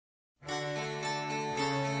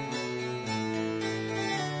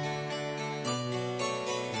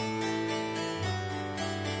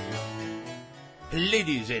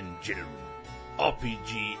Ladies and gentlemen,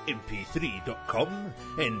 RPGMP3.com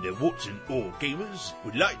and Watson All Gamers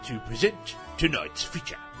would like to present tonight's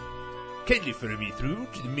feature. Kindly follow me through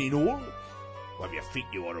to the main hall. Wipe your feet,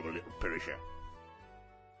 you horrible little perisher.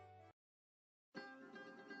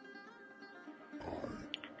 You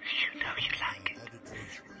know you like it.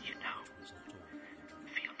 You know.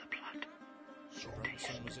 Feel the blood.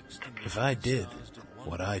 If I did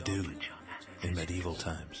what I do in medieval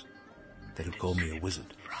times, they'd have called me a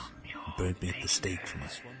wizard and burnt me at the stake for my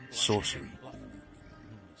sorcery.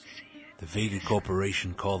 The Vega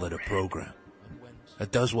Corporation call it a program.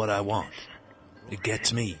 It does what I want. It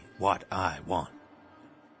gets me what I want.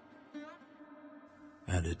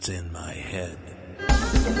 And it's in my head.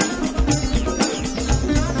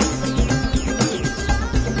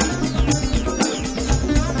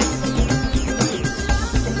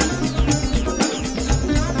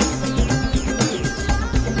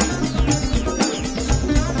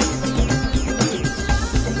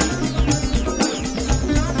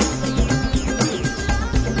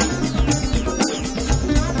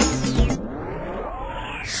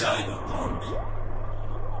 Cyberpunk.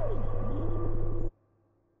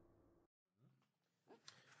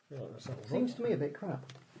 Seems to me a bit crap.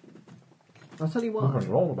 I'll tell you why. Nothing's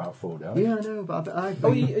wrong about 4 dice. Yeah, I know, but I Oh,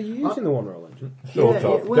 are you using the one roll engine? Sort Yeah,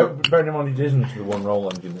 of. well- Bearing in mind it isn't the one roll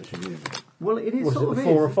engine that she's using. well, it is Was sort it of the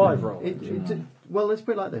 4 or is. 5 roll? Well, let's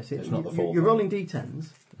put it like this: It's not the full you're thing. rolling d10s,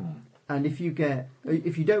 and if you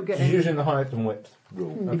don't get She's any, using the height and width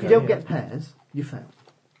rule. if you don't get pairs, you fail.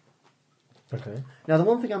 Okay. Now, the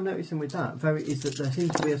one thing I'm noticing with that is that there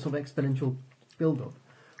seems to be a sort of exponential build-up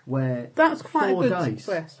where That's quite four a good dice.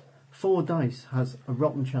 success. 4 dice has a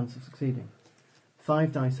rotten chance of succeeding.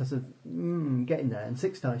 5 dice has a getting there, and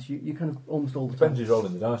 6 dice you kind of almost all the time. Depends who's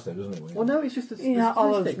rolling the dice though, doesn't it? Well, no, it's just Yeah, I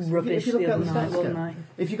was statistics. rubbish If you look the at other the night, stats wasn't scale, I?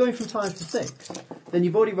 if you're going from 5 to 6, then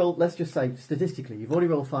you've already rolled, let's just say statistically, you've already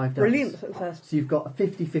rolled 5 dice. Brilliant success. So you've got a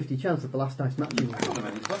 50-50 chance of the last dice matching. Hold on a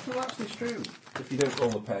minute, that's actually true. If you don't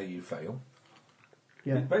roll a pair, you fail.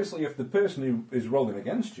 Yeah. Basically, if the person who is rolling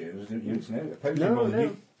against you is opposing rolling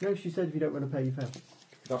you, No, she said if you don't run a pair, you fail.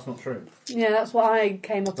 that's not true. Yeah, that's what I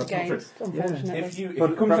came up That's not against, true. unfortunately. If it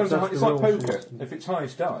But comes down perhaps to that's it's the like rules. poker. If it's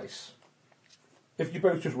highest dice, if you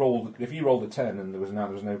both just rolled, if you rolled a 10 and there was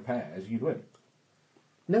no pairs, you'd win.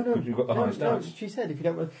 No, Because you've got the highest no, dice. she said if you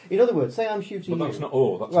don't run. In other words, say I'm shooting But you. that's not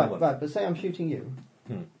all. That's right, all. right. But say I'm shooting you,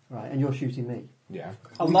 right, and you're shooting me. Yeah.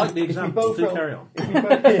 I like the If we example. both Do roll- carry on.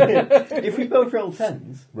 If we both roll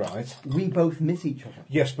 10s, Right. we both miss each other.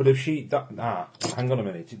 Yes, but if she hang on a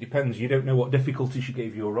minute. It depends. You don't know what difficulty she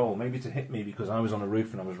gave you a roll. Maybe to hit me because I was on a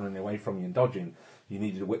roof and I was running away from you and dodging. You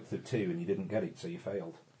needed a width of 2 and you didn't get it, so you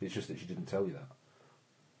failed. It's just that she didn't tell you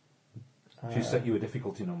that. She set you a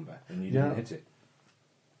difficulty number and you didn't Yeah. hit it.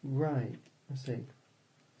 Right, I see.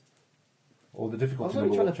 Or the I difficulty was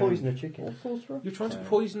only number trying will to poison a change. chicken. You're trying to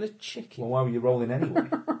poison a chicken. Well, why were you rolling anyway?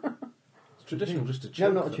 It's traditional just to No,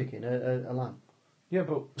 choke not a them. chicken, a lamb. Yeah,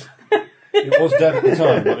 but it was dead at the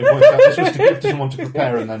time. Let me point out, this was to give to someone to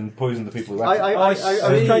prepare and then poison the people who ate it. I was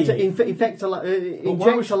see. trying to inject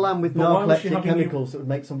a lamb with but why was she narcoleptic having you- chemicals that would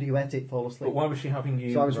make somebody who ate it fall asleep. But why was she having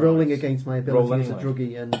you? So I was right. rolling against my ability Roll as a anyway.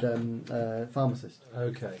 druggie and pharmacist.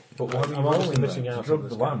 Okay. But why were you I'm obviously rolling missing then? out To on drug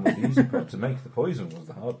this the lamb was the easy part. To make the poison was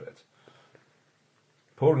the hard bit.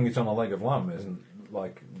 Pouring it on a leg of lamb isn't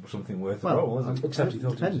like something worth a roll, is it? Except he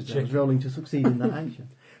thought it was a depends. I was chicken. rolling to succeed in that action.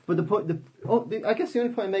 But I guess the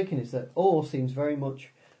only point I'm making is that ore seems very much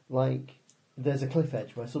like there's a cliff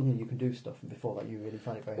edge where suddenly you can do stuff, and before that you really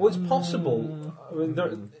find it very Well, hard. it's possible. I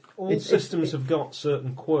mean, all It's- systems have got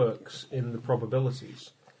certain quirks in the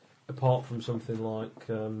probabilities, apart from something like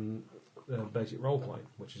basic roleplay,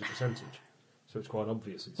 which is a percentage. So it's quite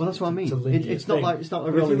obvious. It's, Well, that's what I mean. It's a linear It's not thing. like it's not a But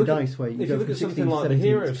if you rolling look at- dice where you if go you look from at something 16 to like the 17.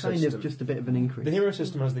 hero It's kind system, of just a bit of an increase. The hero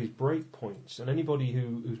system has these break points, and anybody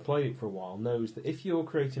who's played it for a while knows that if you're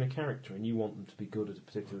creating a character and you want them to be good at a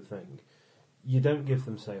particular thing, you don't give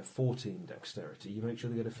them, say, a 14 dexterity. You make sure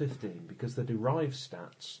they get a 15, because the derived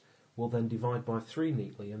stats will then divide by 3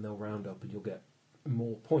 neatly, and they'll round up, and you'll get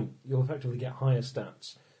more point. You'll effectively get higher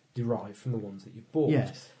stats derived from the ones that you've bought.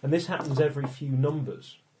 Yes. And this happens every few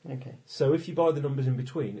numbers. Okay. So if you buy the numbers in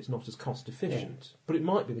between, it's not as cost efficient. But it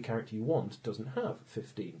might be the character you want doesn't have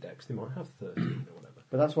 15 dex, they might have 13 or whatever.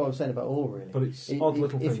 But that's what I was saying about ore, really. But it's odd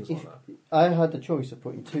little things like that. I had the choice of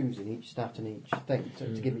putting 2s in each stat and each thing to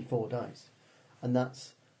give me 4 dice. And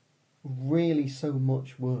that's really so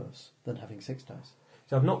much worse than having 6 dice.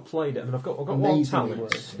 So I've not played it. I mean, I've got wild Amazingly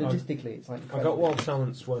worse. talents. Statistically, it's like I incredible. got wild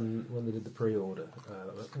talents when they did the pre-order.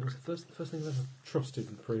 I think it was the first thing I ever trusted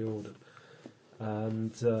and pre-ordered.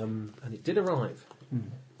 and it did arrive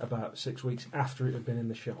about 6 weeks after it had been in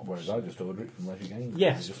the shop. Whereas I just ordered it from Leisure Games.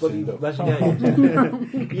 Yes, Just but turned up. Leisure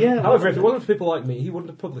Games. Yeah. However, if it wasn't for people like me, he wouldn't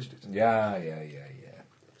have published it. Yeah.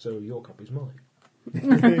 So your copy's mine.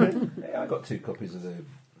 Hey, I got 2 copies of the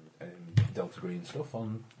Delta Green stuff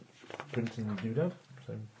on printing and Dudo.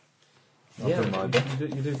 So I've done my bit.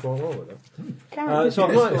 You do quite well with it. Character So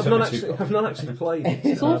creation. I've not actually played it.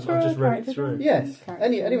 I've Sorcerer, just read it character through. Yes. Character.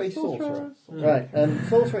 Anyway, Sorcerer. Sorcerer. Right.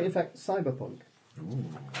 Sorcerer, in fact, Cyberpunk.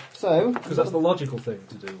 So, Because that's the logical thing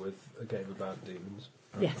to do with a game about demons.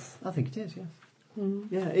 Yes. I think it is. Yes.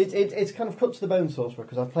 Yeah. It's kind of cut to the bone, Sorcerer,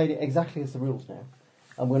 because I've played it exactly as the rules now.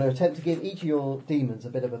 I'm going to attempt to give each of your demons a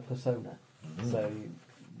bit of a persona. So,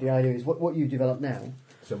 the idea is what you develop now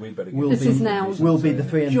So we'd better will get This be is now will be the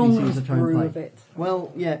 3 NPCs John's that try brew and of play. it.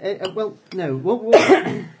 Well, yeah.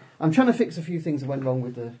 No. I'm trying to fix a few things that went wrong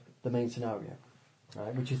with the main scenario,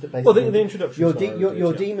 right? Which is that Well, basically the introduction.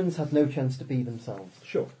 your demons had no chance to be themselves.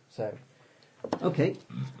 Sure. So, okay.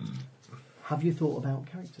 Have you thought about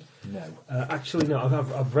characters? No. Actually, no.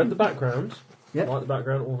 I've read the background. Yep. I like the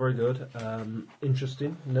background. All very good.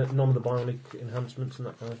 Interesting. None of the bionic enhancements and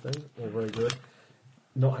that kind of thing. All very good.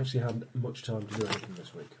 Not actually had much time to do anything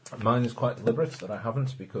this week. Mine is quite deliberate that I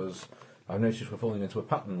haven't, because I've noticed we're falling into a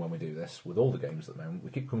pattern when we do this with all the games at the moment. We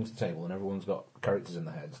keep coming to the table and everyone's got characters in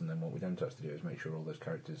their heads, and then what we don't actually do is make sure all those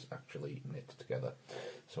characters actually knit together.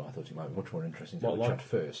 So I thought it might be much more interesting to have a chat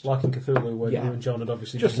first. Like in Cthulhu, where Yeah. you and John had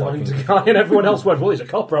obviously Just designed like a in guy, and everyone else went, "Well, he's a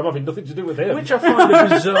copper. I'm having nothing to do with him." Which I find a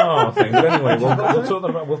bizarre thing. But anyway,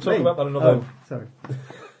 we'll talk about that another. Oh, sorry.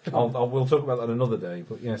 We'll talk about that another day.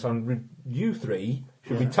 But yes, you 3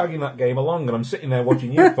 should be tagging that game along, and I'm sitting there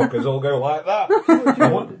watching you fuckers all go like that. I'm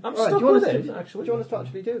Right, stuck do you want with us it. to, Actually, do you want us to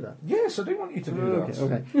actually do that? Yes, I do want you to do that.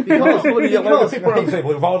 Okay. Because people around the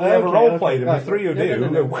table who've hardly ever role played, and the 3 who do,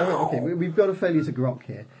 No. go, Okay, we've got a failure to grok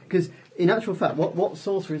here. Because, in actual fact, what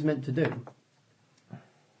Sorcerer is meant to do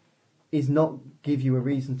is not give you a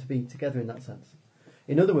reason to be together in that sense.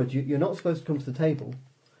 In other words, you're not supposed to come to the table.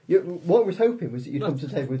 What I was hoping was that you'd come to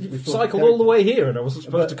the table with... you with cycled all the way here, and I wasn't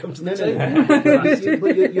supposed to come to the table.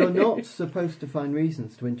 But you're not supposed to find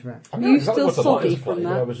reasons to interact. I know You exactly still what I'd like soggy to play, from but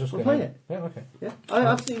that? I was just We'll gonna- play it. Yeah, okay. Yeah, I have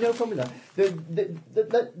absolutely no problem with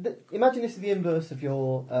that. Imagine this is the inverse of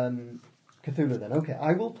your Cthulhu then. Okay,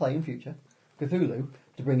 I will play in future Cthulhu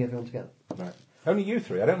to bring everyone together. Right. Only you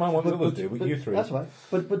 3. I don't mind what the others do, but you 3. That's right.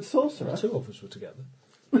 But Sorcerer... 2 of us were together.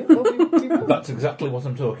 Yeah, well, we will. That's exactly what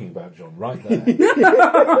I'm talking about, John. Right there.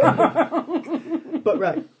 But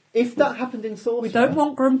right, if that happened in Sorcerer... We don't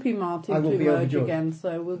want Grumpy I Martin will to be emerge overjoyed. again,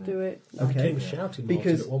 so we'll do it. I Okay. came shouting Martin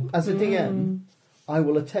Because at one point. as a DM, I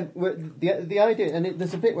will attempt... The idea, and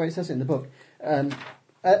there's a bit where it says it in the book,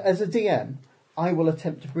 as a DM, I will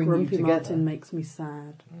attempt to bring Grumpy you together Martin makes me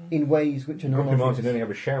sad. in ways which are not Grumpy Martin obvious. only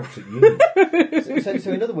ever shouts at you.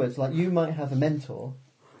 So in other words, like you might have a mentor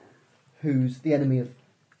who's the enemy of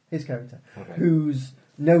his character, Okay. who's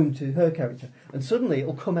known to her character, and suddenly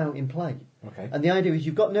it'll come out in play. Okay. And the idea is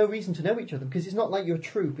you've got no reason to know each other because it's not like you're a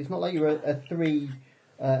troop. It's not like you're a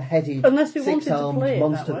three-headed, Unless we wanted to six-armed play it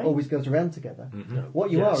monster that that way. always goes around together. No.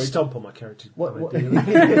 What you Yeah, are is stomp on my character. what ideally.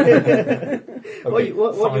 what you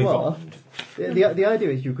are. Five-armed. The idea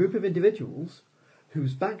is you're a group of individuals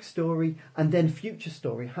whose backstory and then future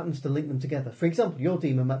story happens to link them together. For example, your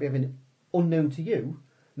demon might be having, unknown to you,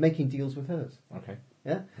 making deals with hers. Okay.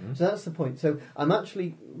 Yeah, so that's the point. So I'm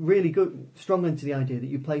actually really strong into the idea that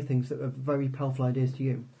you play things that are very powerful ideas to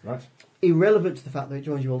you, Right. irrelevant to the fact that it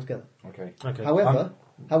joins you all together. Okay. Okay. However,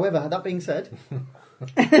 that being said,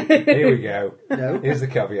 Here we go. no, Here's the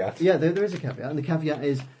caveat. yeah, there is a caveat, and the caveat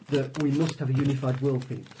is that we must have a unified world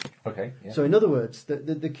theme. Okay. Yeah. So in other words,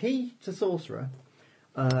 the key to Sorcerer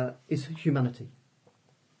is humanity,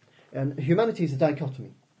 and humanity is a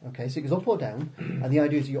dichotomy. Okay, so it goes up or down, and the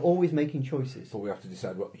idea is you're always making choices. But we have to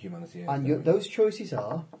decide what humanity is. And don't we? those choices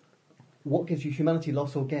are what gives you humanity,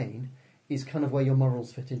 loss or gain, is kind of where your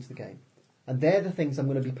morals fit into the game. And they're the things I'm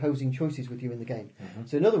going to be posing choices with you in the game. Mhm.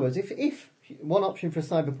 So in other words, if one option for a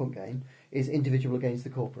Cyberpunk game is individual against the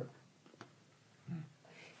corporate,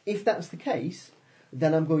 if that's the case,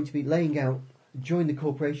 then I'm going to be laying out join the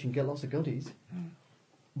corporation, get lots of goodies,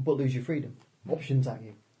 but lose your freedom. Options at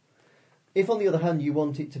you. If, on the other hand, you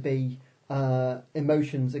want it to be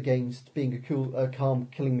emotions against being a calm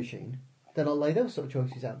killing machine, then I'll lay those sort of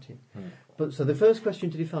choices out to you. But so the first question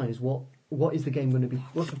to define is what is the game going to be?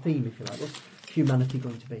 What's the theme, if you like? What's humanity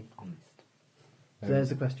going to be? So there's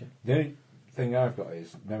the question. The only thing I've got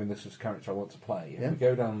is, knowing this is a character I want to play, if Yeah. we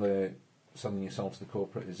go down the selling your soul to the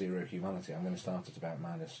corporate is 0 humanity, I'm going to start at about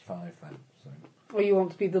 -5 then. So. Or you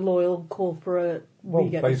want to be the loyal corporate. Well, we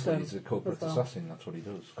get basically, the he's a corporate as well. assassin. That's what he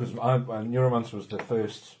does. Because Neuromancer was the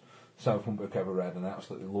first Cyberpunk book I ever read, and I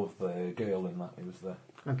absolutely loved the girl in that. He was the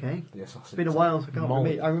Okay. assassin. It's been a while, so I can't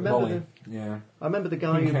Molly. remember. I remember Molly, yeah. the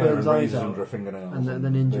guy who Pink hair burns and eyes razors out, under her fingernails, and the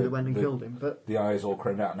ninja that went and killed him. But the eyes all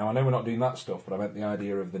chromed out. Now I know we're not doing that stuff, but I meant the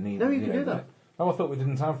idea of the need. No, you can do that. Oh, I thought we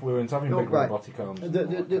weren't having big right. robotic arms. and The, all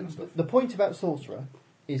that kind of stuff. the point about Sorcerer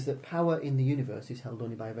is that power in the universe is held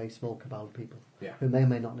only by a very small cabal of people Yeah. who may or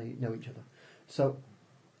may not know each other. So,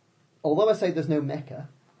 although I say there's no mecha,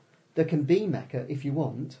 there can be mecha if you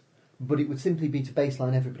want, but it would simply be to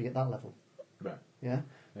baseline everybody at that level. Right. Yeah.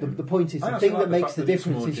 The point is I the actually thing like that makes fact the that it's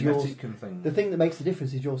difference more is yours. genetic and things. The thing that makes the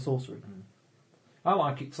difference is your sorcery. I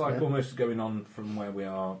like it. It's like Yeah. almost going on from where we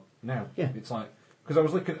are now. Yeah. It's like, because I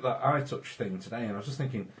was looking at that iTouch thing today, and I was just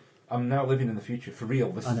thinking, I'm now living in the future for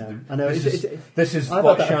real. This I is know. the- I know. This is I've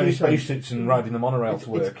like had that a shiny few times. spacesuits and riding the monorail to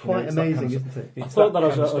work. It's quite it's that kind amazing, of isn't it? I It's thought that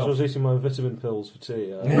kind as of I was stuff. eating my vitamin pills for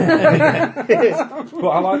tea. But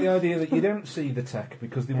I like the idea that you don't see the tech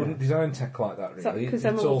because they wouldn't design tech like that. Is that Really, because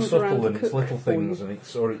it's Emma all wasn't around subtle to and it's cook little for you? things, and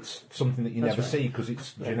it's something that you That's never right. see because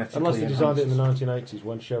it's genetically. Unless they designed it in the enhanced. 1980s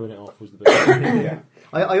when showing it off was the big thing. Yeah.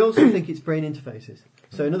 I also think it's brain interfaces.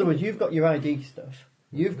 So in other words, you've got your ID stuff.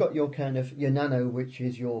 You've got your kind of your nano, which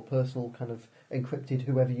is your personal kind of encrypted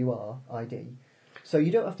whoever you are ID. So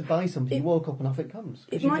you don't have to buy something. You walk up and off it comes. 'Cause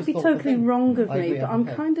It you might just be thought the totally thing. wrong of I me, agree, but I I'm don't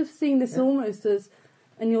care. kind of seeing this Yeah. almost as,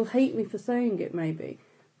 and you'll hate me for saying it maybe,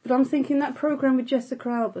 but I'm thinking that program with Jessica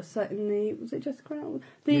Alba set in the, was it Jessica Alba?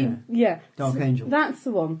 Yeah. Dark So Angel. That's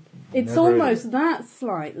the one. It's Never heard of almost that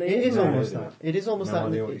slightly. It is isn't it? almost that. It is almost No that.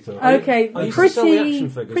 idea what you're talking Okay, I used to sell the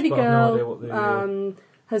action pretty figures, but I have no idea what girl they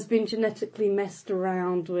has been genetically messed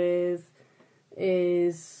around with,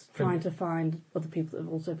 is trying to find other people that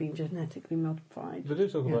have also been genetically modified. They do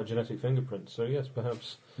talk about genetic fingerprints, so yes,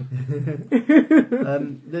 perhaps.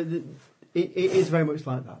 It is very much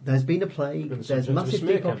like that. There's been a plague, Been the there's subject of a massive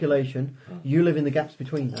smear depopulation, you live in the gaps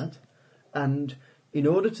between that, and in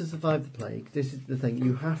order to survive the plague, this is the thing,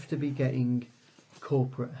 you have to be getting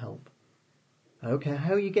corporate help. I don't care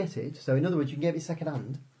how you get it, so in other words, you can get it second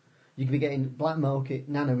hand, you can be getting black market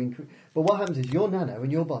nano, but what happens is your nano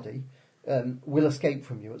in your body will escape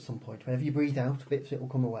from you at some point. Whenever you breathe out, bits of it will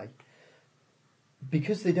come away.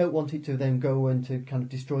 Because they don't want it to then go and to kind of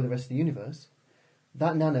destroy the rest of the universe,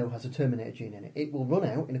 that nano has a Terminator gene in it. It will run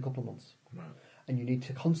out in a couple of months. Right. And you need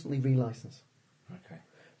to constantly relicense. Okay.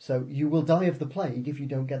 So you will die of the plague if you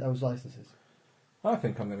don't get those licenses. I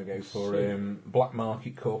think I'm going to go for black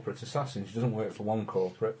market corporate assassin. She doesn't work for one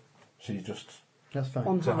corporate. She's just That's fine.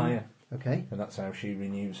 On to hire. hire. Okay. And that's how she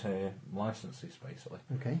renews her licenses, basically.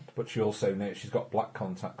 Okay. But she also knows she's got black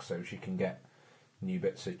contacts, so she can get new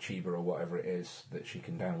bits of Chiba or whatever it is that she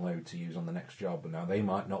can download to use on the next job. Now, they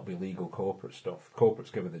might not be legal corporate stuff.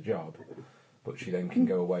 Corporates give her the job, but she then can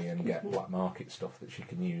go away and get black market stuff that she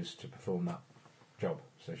can use to perform that job.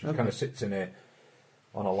 So she kind of sits on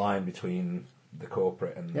a line between the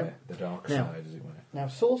corporate and the dark Now- side, as it were. Now,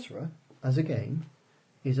 Sorcerer, as a game,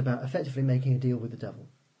 is about effectively making a deal with the devil.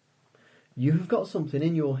 You have got something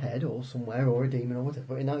in your head, or somewhere, or a demon, or whatever.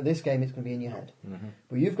 But in this game, it's going to be in your head. Mm-hmm.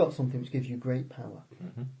 But you've got something which gives you great power.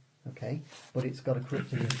 Mm-hmm. Okay? But it's got a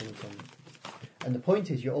corrupting influence on you. And the point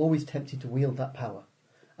is, you're always tempted to wield that power.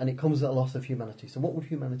 And it comes at a loss of humanity. So what would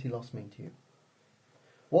humanity loss mean to you?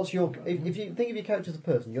 What's your... If you think of your character as a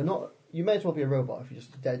person, you're not... You may as well be a robot if you're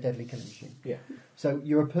just a deadly killing machine. Yeah. So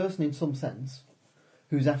you're a person in some sense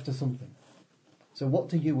who's after something. So what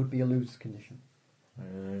to you would be a loser's condition?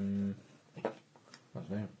 I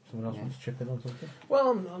don't know. Someone else wants to chip in on something? Well,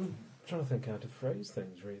 I'm trying to think how to phrase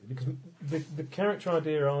things, really, because the character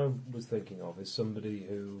idea I was thinking of is somebody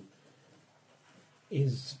who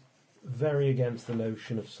is very against the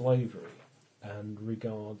notion of slavery and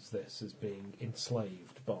regards this as being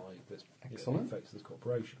enslaved by this Excellent. the effects of this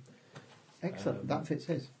corporation. Excellent. That fits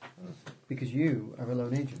his. Because you are a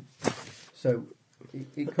lone agent. So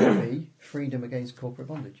it could be freedom against corporate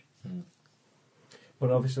bondage. But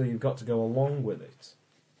obviously, you've got to go along with it,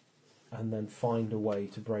 and then find a way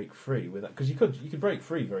to break free with that. Because you could break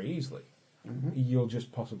free very easily. Mm-hmm. You'll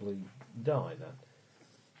just possibly die then.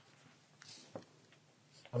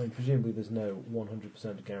 I mean, presumably there's no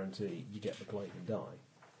 100% guarantee you get the plague and die.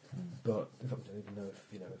 But I don't even know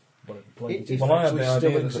if whatever plague it is Well, I had actually the still idea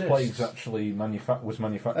that the exists. plague's actually was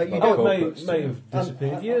manufactured You by don't- the Oh, corporates. may have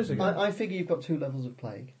disappeared years ago. I figure you've got two levels of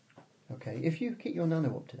plague. Okay, if you keep your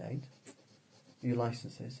nano up to date, your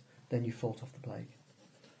licenses, then you fought off the plague.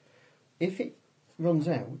 If it runs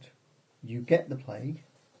out, you get the plague,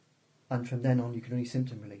 and from then on you can only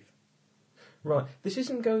symptom relief. Right, this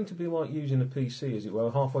isn't going to be like using a PC, is it?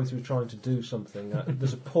 Where halfway through trying to do something,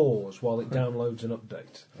 there's a pause while it downloads an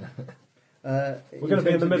update. We're going to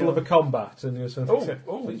be in the middle of a combat, and you're saying,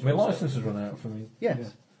 my licence has run out for me. Yes. Yeah.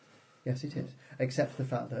 Yes, it is. Except for the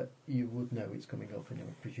fact that you would know it's coming up and you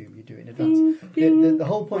would presume you do it in advance. The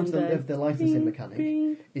whole point of the licensing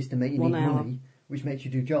mechanic is to make you need money, which makes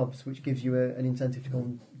you do jobs, which gives you an incentive to go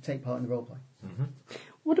and take part in the roleplay. Mm-hmm.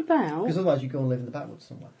 What about... Because otherwise you go and live in the backwoods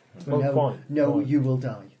somewhere. Fine. You will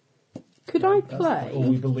die. Could I play Or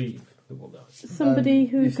we believe that we'll die. somebody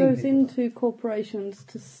who you've seen goes people. into corporations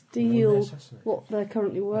to steal assassinate. what they're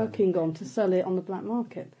currently working on to sell it on the black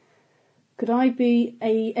market? Could I be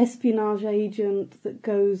a espionage agent that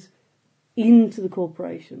goes into the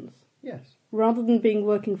corporations? Yes. Rather than being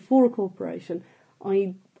working for a corporation,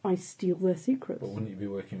 I steal their secrets. But wouldn't you be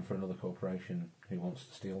working for another corporation who wants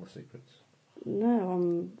to steal the secrets? No,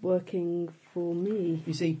 I'm working for me.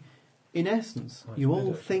 You see, in essence, I you suppose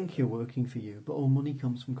all that's think you're working for you, but all money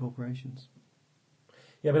comes from corporations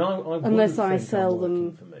Yeah, but I wouldn't Unless I think sell I'm working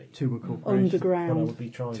them for me. to a corporation. But I Underground. would be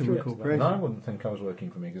trying To to a get to corporation. And that. I wouldn't think I was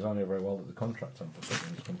working for me because I know very well that the contracts I'm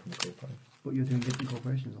fulfilling come from the corporation. But you're doing different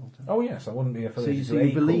corporations all the time. Oh yes, I wouldn't be So affiliated you, to so a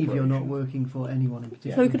you believe you're not corporation. working for anyone in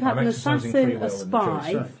particular. So you could have I'm an exercising free assassin, will a and the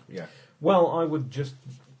spy. choice. Right. Yeah. Well, I would just...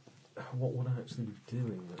 What would I actually be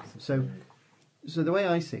doing? That's the So- thing. So the way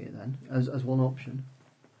I see it then, as one option,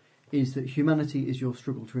 is that humanity is your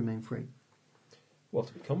struggle to remain free. Well,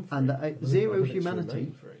 to become free. And that I don't zero think it's to humanity-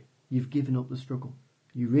 remain free. You've given up the struggle.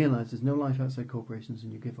 You realise there's no life outside corporations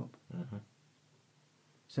and you give up. Mhm.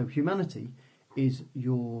 So humanity is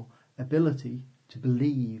your ability to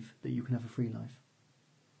believe that you can have a free life.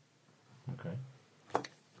 Okay.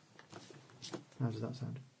 How does that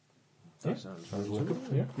sound? That sounds Sounds reasonable.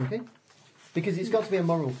 workable. Yeah. Okay? Because it's got to be a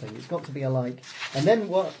moral thing. It's got to be a like... And then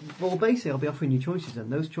what... Well, basically, I'll be offering you choices,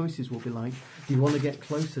 and those choices will be like, do you want to get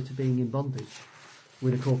closer to being in bondage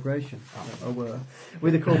with a corporation?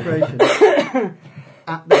 With a corporation.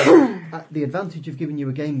 at the advantage of giving you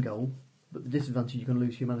a game goal, but the disadvantage, you're going to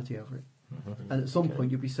lose humanity over it. Mhm. And at some Okay.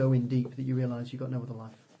 point, you'll be so in deep that you realise you've got no other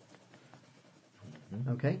life. Mhm.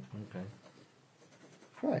 Okay? Okay.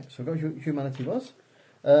 Right, so what humanity was.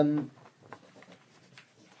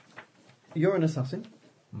 You're an assassin.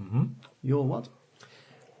 Mm-hmm. You're what?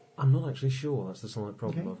 I'm not actually sure. That's the slight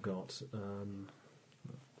problem Okay. I've got.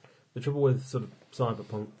 The trouble with sort of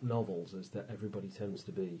cyberpunk novels is that everybody tends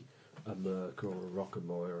to be a merc or a rocker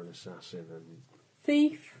boy or an assassin, and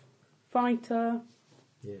Thief, fighter.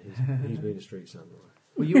 yeah, he's been a street samurai.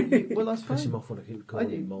 Well, that's Piss him fine. off when I keep calling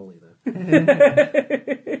do. him Molly there.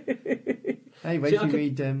 Hey, wait See, till I you could-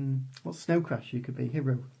 read what's Snow Crash? You could be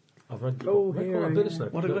Hero. I've read. Oh, I've read Hero, quite a bit of yeah. Snow.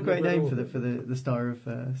 What a I've great read name all for of the star of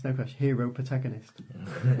Snow Crash, Hero Protagonist.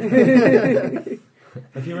 it.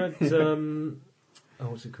 Have you read?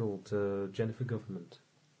 What's it called? Jennifer Government.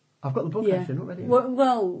 I've got the book Yeah. actually, not read it yet.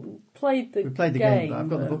 Well, played the We played the game, but I've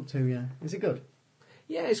got the book too. Yeah, is it good?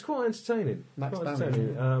 Yeah, it's quite entertaining. Max Quite Barry,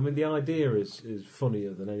 entertaining. I mean, the idea is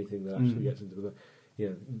funnier than anything that actually Mm. gets into the. Yeah,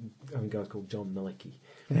 I mean, a guy called John Nike.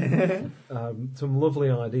 Some lovely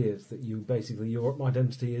ideas that you basically your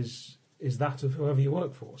identity is that of whoever you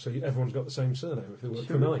work for. So everyone's got the same surname if they work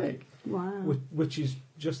for Nike, Terrific. Wow. which is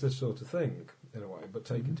just this sort of thing in a way, but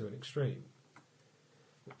taken to an extreme.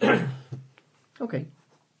 Okay,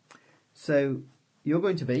 so you're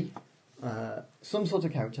going to be some sort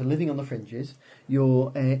of character living on the fringes.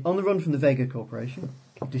 You're on the run from the Vega Corporation,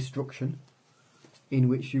 Destruction, in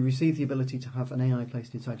which you receive the ability to have an AI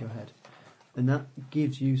placed inside your head, and that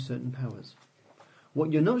gives you certain powers.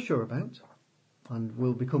 What you're not sure about, and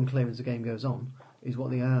will become clear as the game goes on, is what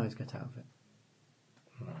the AIs get out of it.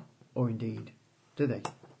 Or indeed, do they?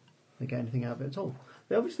 They get anything out of it at all?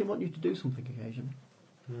 They obviously want you to do something occasionally.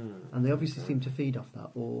 And they obviously seem to feed off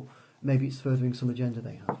that, or maybe it's furthering some agenda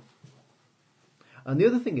they have. And the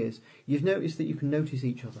other thing is, you've noticed that you can notice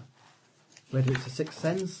each other. Whether it's a sixth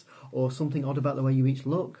sense, or something odd about the way you each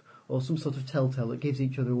look, or some sort of telltale that gives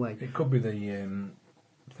each other away. It could be the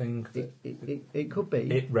thing that It could be.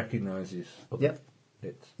 it recognises. Yep.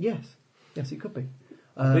 It's Yes, it could be.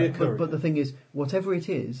 Reoccurring. But the thing is, whatever it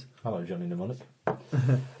is, hello, Johnny Mnemonic.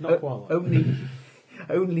 Not quite like that.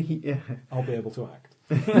 only yeah. I'll be able to act.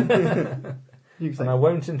 You can And say, I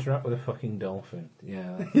won't interact with a fucking dolphin.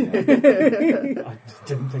 Yeah. I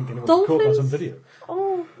didn't think anyone caught that on Dolphins? video.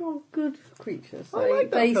 Oh, well, good creatures. I like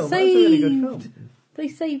that they film. saved. That's a really good film. They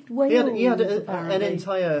saved He whales. had an apparently.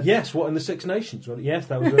 entire. Yes, what in the Six Nations? Well, yes,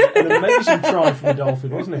 that was an amazing try from a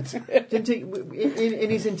dolphin, wasn't it? Didn't he? In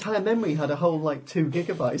his entire memory, he had a whole 2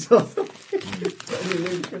 gigabytes or something.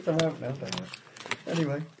 Ludicrous amount now.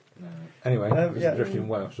 Anyway, Anyway, yeah. drifting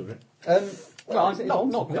way off subject. Well,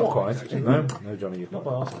 Not quite. No, Johnny, you've Not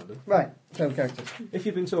not. by our standard. Right, so characters. If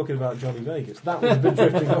you've been talking about Johnny Vegas, that would have been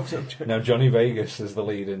drifting off subject. No, Johnny Vegas is the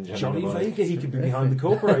lead in Johnny Vegas. Vegas, he could be behind the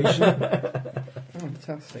corporation.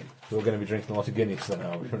 Fantastic. We're going to be drinking a lot of Guinness then,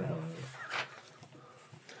 are we?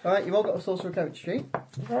 Alright, you've all got a sorcerer character sheet.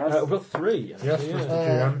 We've got 3. Actually, Yes,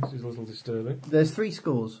 yeah. Mr. This is a little disturbing. There's 3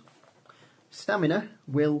 scores. Stamina,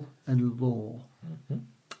 will, and law.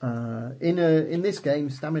 In this game,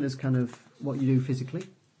 stamina is kind of what you do physically.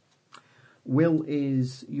 Will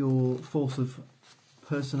is your force of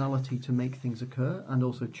personality to make things occur, and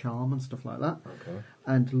also charm and stuff like that. Okay.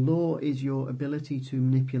 And law is your ability to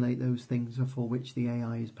manipulate those things for which the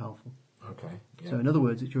AI is powerful. Okay. Yeah. So in other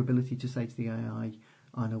words, it's your ability to say to the AI,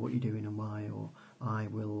 I know what you're doing and why, or I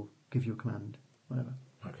will give you a command, whatever.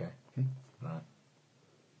 Okay. Okay. Right.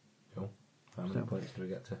 Cool. How many points do we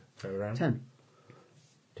get to go around? 10.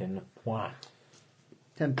 10. Why?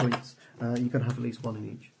 10 points. You've got to have at least 1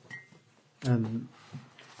 in each.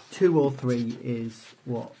 2 or 3 is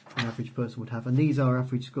what an average person would have, and these are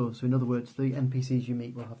average scores. So in other words, the NPCs you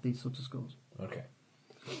meet will have these sorts of scores. Okay.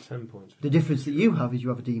 10 points. The difference that you have is you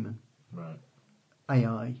have a demon. Right.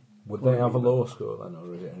 AI. Would they have a low score then,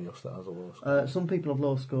 or is it only us that has a low score? Some people have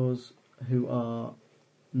low scores who are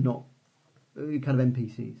not kind of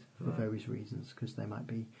NPCs for Right. various reasons, because they might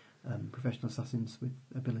be professional assassins with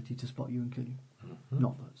ability to spot you and kill you. Mm-hmm.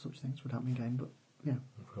 Not that such things would happen in game, but yeah.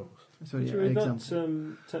 Of course. So Did yeah, you an read example.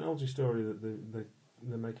 that technology story that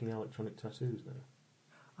they're making electronic tattoos now?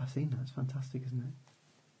 I've seen that. It's fantastic, isn't it?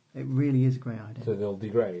 It really is a great idea. So they'll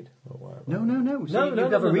degrade? Or whatever. No. So No, you no,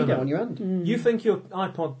 have no, a no, readout no. on your hand. You think your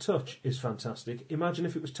iPod Touch is fantastic? Imagine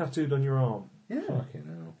if it was tattooed on your arm. Yeah. Fucking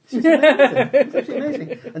hell. It's amazing. It's absolutely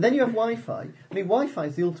amazing. And then you have Wi-Fi. I mean, Wi-Fi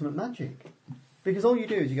is the ultimate magic. Because all you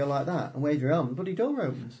do is you go like that and wave your arm, the bloody door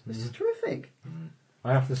opens. This is terrific.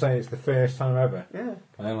 I have to say, it's the first time ever. Yeah.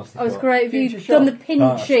 I honestly Oh, it's thought, great. Have you Future done the shock.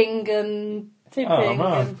 pinching and tipping? Oh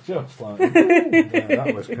man, and... just like yeah,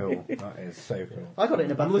 that was cool. That is so cool. I got it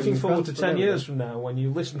in a bathroom. I'm looking in forward France, to but 10 there we years go. from now when you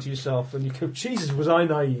listen to yourself and you go, Jesus, was I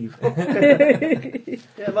naive? Yeah,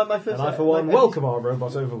 my first. And I, for one, welcome our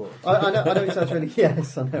robot overlord. I know it sounds really.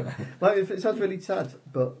 Yes, I know. It sounds really sad,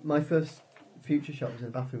 but my first future shot was in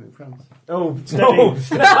a bathroom in France. Oh, No,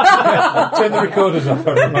 steady. turn the recorders off,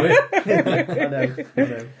 everybody. I know.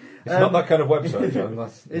 It's not that kind of website, John.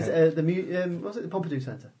 That's, It's yeah. was it the Pompidou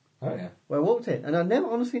Centre? Oh yeah. Where I walked in, and I'd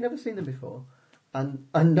honestly never seen them before, and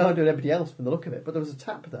I know I do everybody else from the look of it, but there was a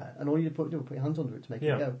tap there, and all you do was put your hands under it to make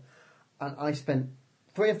Yeah. it go. And I spent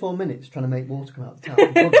 3 or 4 minutes trying to make water come out of the tap.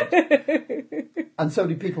 It wouldn't. And so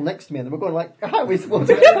did people next to me, and they were going like, how is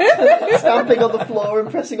water stamping on the floor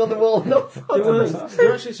and pressing on the wall? Not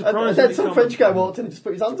They're actually and surprised. then some French guy walked in and just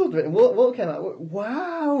put his hands under it, and water came out.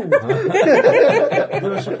 Wow! They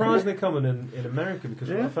were surprisingly common in America because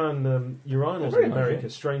Yeah. I found urinals in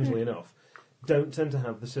America, strangely enough, don't tend to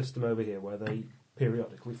have the system over here where they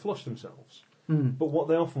periodically flush themselves. But what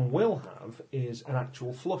they often will have is an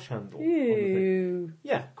actual flush handle. On the thing. Ew.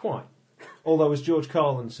 Yeah, quite. Although, as George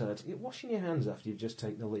Carlin said, washing your hands after you've just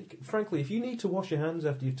taken a leak. Frankly, if you need to wash your hands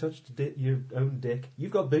after you've touched your own dick,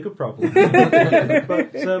 you've got bigger problems.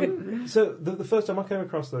 But so the first time I came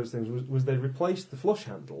across those things was they replaced the flush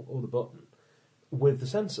handle or the button with the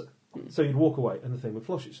sensor. So you'd walk away and the thing would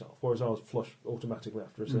flush itself, whereas ours flush automatically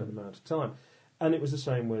after a certain amount of time. And it was the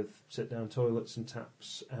same with sit-down toilets and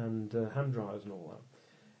taps and hand dryers and all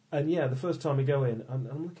that. And yeah, the first time you go in,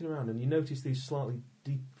 I'm looking around and you notice these slightly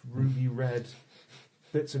deep ruby red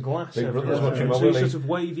bits of glass Big everywhere. Brother's watching my So you willy. sort of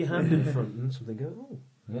wave your hand in front and something go, oh.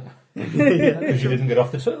 Because you didn't get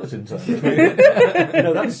off the toilet in time.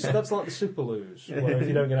 No, that's like the super loos, where if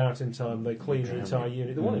you don't get out in time, they clean the entire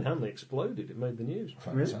unit. The one in Hanley exploded, it made the news.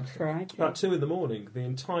 Fantastic. Crikey. About 2 in.the morning, the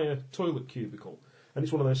entire toilet cubicle, and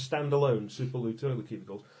it's one of those standalone super loo toilet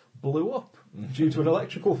cubicles, blew up due to an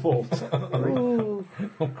electrical fault. Ooh.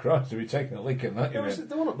 Oh Christ, have you taken a leak in that? That was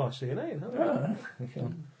the one up by CNA, isn't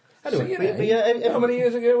it? Anyway, But yeah, how many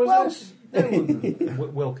years ago was this?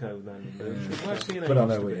 Wilco then. Where's CNA? But I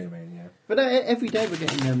know what you mean, yeah. But every day we're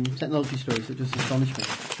getting technology stories that just astonish me.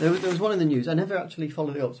 There was one in the news. I never actually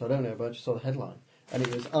followed it up, so I don't know, but I just saw the headline. And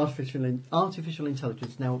it was artificial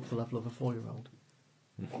intelligence now up to the level of a 4-year-old.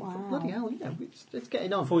 Wow. Bloody hell, it's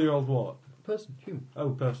getting on. 4-year-old what? Person, human.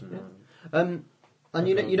 Oh, person. Yeah. right. And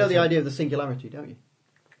you know the idea of the singularity, don't you?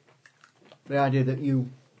 The idea that you...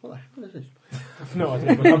 What is this? I've no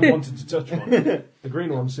idea, but I haven't wanted to touch one. The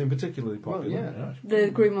green ones seem particularly Well, popular. yeah. The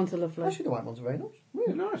green ones are lovely. Actually, the white ones are very nice.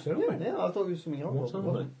 Nice, Yeah, I thought it was something else. What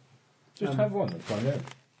are they? Just have one and find out.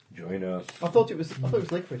 Join us. I thought it was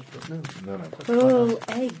licorice, but no. No. Oh,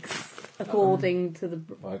 eggs, according to the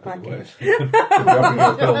I could package.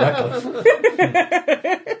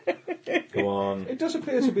 Go on. It does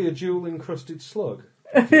appear to be a jewel-encrusted slug.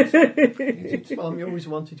 Well, you always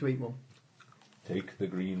wanted to eat one. Take the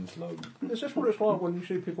green slug. It's just what it's like when you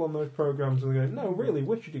see people on those programs and they go, no, really,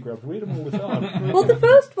 witchetty grabs, we eat them all the time. Well, the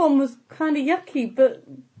first one was kind of yucky, but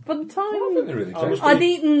by the I think time they're really I was- tasty. I'd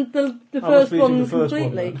eaten the I first was one eating the first one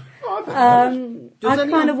completely, then. Does I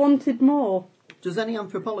anyone- kind of wanted more. Does any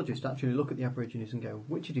anthropologist actually look at the Aborigines and go,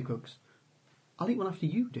 "Witchetty cooks, I'll eat one after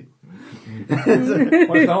you do"?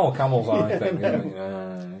 Well, it's the whole camel's eye thing, isn't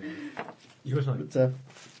it? You were saying? But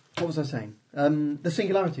what was I saying? The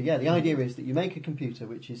singularity. Yeah, the idea is that you make a computer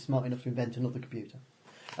which is smart enough to invent another computer,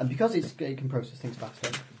 and because it can process things faster,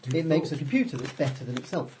 it makes a computer that's better than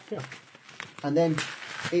itself. Yeah. And then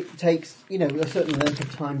it takes a certain length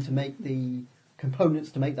of time to make the components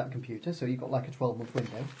to make that computer. So you've got like a 12-month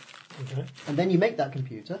window. Okay. And then you make that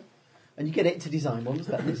computer, and you get it to design one that's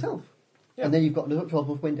better than itself. Yeah. And then you've got another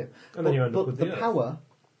 12-month window. And then you end up with the the Earth. power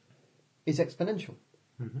is exponential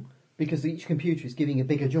Mm-hmm. because each computer is giving a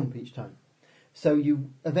bigger jump each time. So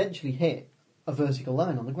you eventually hit a vertical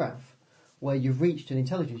line on the graph where you've reached an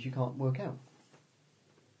intelligence you can't work out,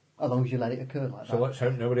 as long as you let it occur like So that. let's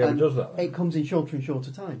hope nobody ever And does that. Then. It comes in shorter and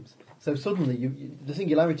shorter times. So suddenly, the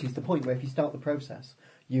singularity is the point where if you start the process,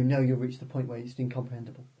 you know you'll reach the point where it's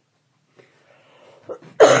incomprehensible.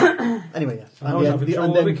 Anyway, yes. I was having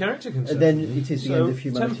trouble with the character concept. And then it is the So, end of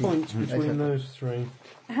humanity. 10 points between Exactly. those three.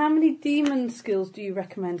 How many demon skills do you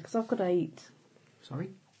recommend? Because I've got 8. Sorry?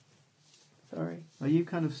 Sorry. Are you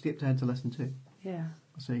kind of skipped ahead to lesson 2? Yeah,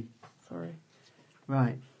 I see. sorry.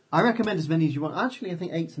 Right. I recommend as many as you want. Actually, I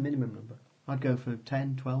think 8's the minimum number. I'd go for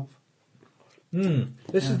 10, 12.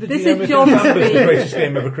 This is the This GM is John Canvas, speaking. the greatest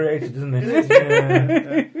game ever created, isn't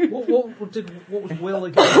it? What was Will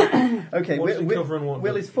again? Okay, What does it cover and what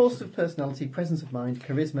Will does? is force of personality, presence of mind,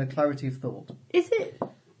 charisma, clarity of thought. Is it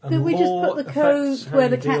And that we just law put the affects code how where you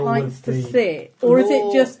the cat deal likes with to the- sit? Or is it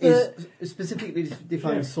Law just that... is specifically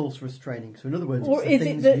defines sorcerer's training. So in other words, Or it's the is it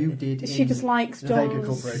things that you did she in just likes the Vega John's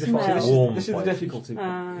Corporation. smell? This is the difficulty.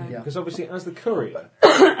 Yeah. Because obviously, as the courier,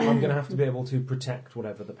 I'm going to have to be able to protect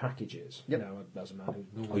whatever the package is. Yep. You know, as a man who's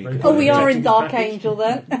Oh, normally you very could- Oh, good we at are protecting in his Dark package. Angel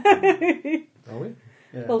then. Are we?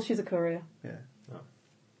 Yeah. Well, she's a courier. yeah.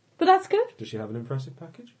 But that's good. Does she have an impressive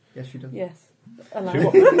package? Yes, you do. Yes. Two Allowed.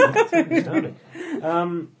 of them. Outstanding.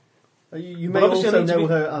 You But may obviously I also need to know be-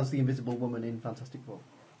 her as the Invisible Woman in Fantastic Four.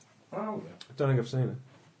 Oh, I don't think I've seen her.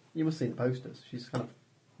 You must see the posters. She's kind of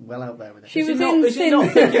well out there with it. She Is it was not- in is it not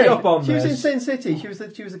Sin picking City. up on She was in this? Sin City. She was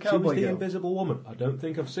the She was cowboy the girl. Invisible Woman. I don't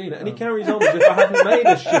think I've seen it. And he carries on as if I haven't made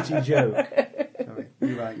a shitty joke. Sorry,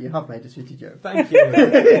 you're right. You have made a shitty joke. Thank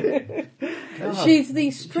you. She's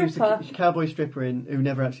the She was stripper. the cowboy stripper who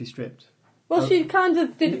never actually stripped. Well, she kind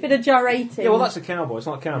of did a bit of gyrating. Yeah, well, that's a cowboy. It's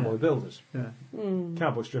not cowboy builders. Yeah.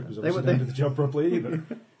 Cowboy strippers They were- obviously don't do the job properly either.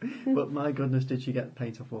 But my goodness, did she get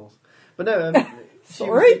paint off walls? But no. She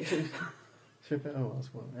Sorry? Was, stripper. Oh,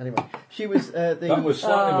 that's well. Anyway, she was the. That was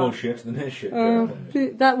slightly more shit than his shit.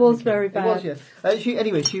 That was very It bad. was,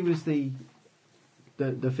 yeah. She was the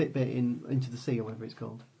Fitbit in Into the Sea or whatever it's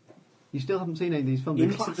called. You still haven't seen any of these films.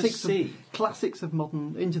 Into They're the Sea? Classics of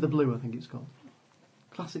modern Into the Blue, I think it's called.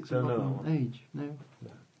 Classics of Don't know that modern one. age. No.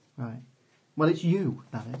 Right. Well, it's you.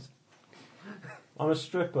 That is. I'm a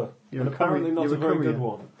stripper. You're and a apparently courier- not you're a a very courier. good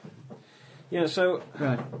one. Yeah, so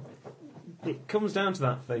Right. it comes down to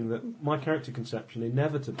that thing that my character conception,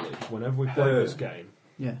 inevitably, whenever we play this game...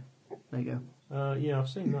 Yeah. There you go. Yeah, I've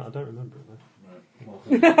seen that. I don't remember it,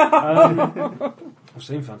 though. I've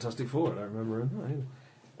seen Fantastic Four. I don't remember it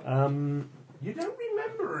either. You don't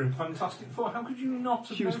remember her in Fantastic Four? How could you not?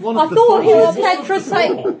 She was have one I of the thought he four. was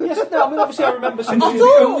heterosexual. Yes, no, I mean, obviously I remember And seeing... she's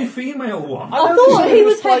the only female one. I thought he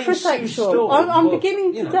was playing Sue heterosexual. Storm, I'm but,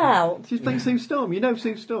 beginning you to know. doubt. She's playing Sue Storm. You know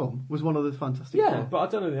Sue Storm was one of the Fantastic Yeah, Four. but I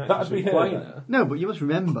don't know the That'd actress be who's her. playing her. No, but you must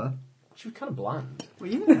remember. She was kind of bland.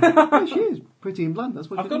 Well, yeah. Yeah, she is pretty and bland. That's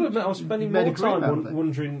what I've she got to did. admit, I was She spending made more a career time out of it.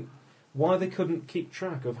 wondering why they couldn't keep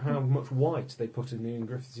track of how much white they put in Ian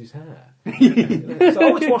Griffiths' hair. So I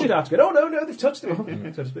always wash it out to go, oh no, they've touched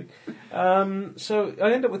it, so to speak. So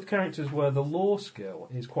I end up with characters where the law skill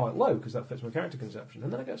is quite low, because that fits my character conception,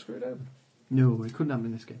 and then I get screwed over. No, it couldn't happen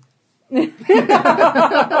in this game.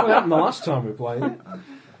 That happened the last time we played it.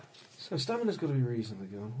 So stamina's got to be reasonably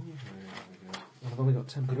good. I've only got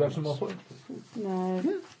 10 Could we have some more points? No.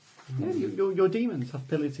 Yeah, your demons have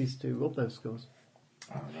abilities to up those scores.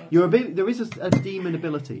 There is a demon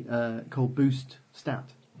ability called Boost Stat,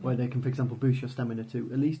 where they can, for example, boost your stamina to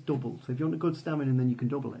at least double. So if you want a good stamina and then you can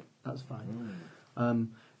double it, that's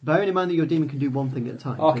fine. Bearing in mind that your demon can do one thing at a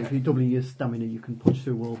time. Okay. So if you're doubling your stamina, you can punch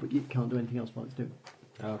through a wall, but you can't do anything else while it's doing.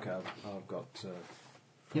 Okay, I've got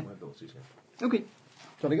Yep. my abilities here. Okay,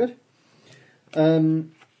 jolly good.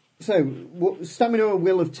 Stamina or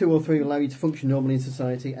will of 2 or 3 will allow you to function normally in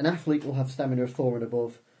society. An athlete will have stamina of 4 and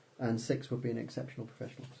above, and 6 would be an exceptional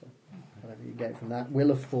professional. So whatever you get from that.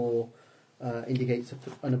 Will of 4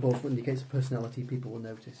 and above indicates a personality people will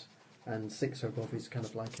notice, and 6 or above is kind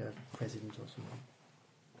of like a president or something.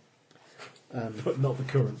 But not the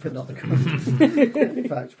current. But not the current. In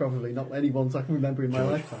fact, probably not any ones I can remember in my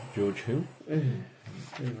lifetime. George who?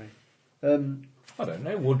 Anyway. I don't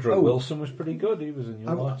know. Woodrow Wilson was pretty good. He was in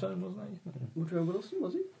your Oh. lifetime, wasn't he? Woodrow Wilson,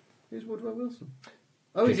 was he? Who's Woodrow Wilson?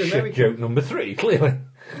 Oh, he's Shit American. joke number 3, clearly.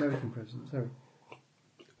 American president, sorry.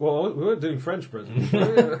 Well, we weren't doing French presidents.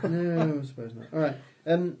 No, I suppose not. Alright.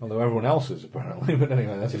 Although everyone else is, apparently. But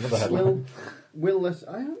anyway, that's another headline. I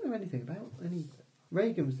don't know anything about any...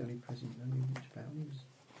 Reagan was the only president I knew much about. He was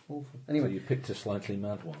awful. So Anyway, you picked a slightly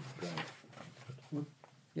mad one. Great.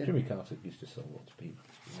 yeah. Jimmy Carter used to sell lots of people.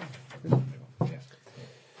 Yes.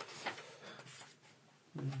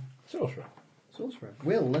 Sorcerer. Sorcerer.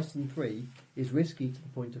 Will less than 3 is risky to the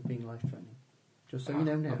point of being life-threatening. Just so you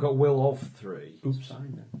know now. I've got will of 3. Oops.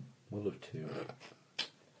 Fine then. Will of 2.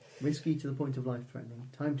 Risky to the point of life-threatening.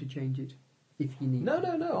 Time to change it if you need No,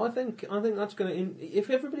 to. no. I think that's going to. If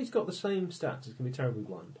everybody's got the same stats, it's going to be terribly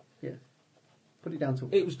bland. Yeah. Put it down to...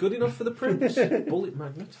 It was good enough for the prince. Bullet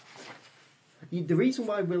magnet. The reason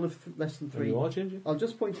why will of less than 3... You are changing. I'll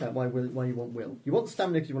just point out why you want will. You want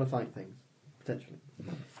stamina because you want to fight things, potentially.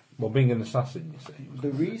 Well, being an assassin, you say.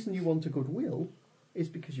 The reason you want a good will is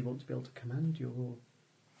because you want to be able to command your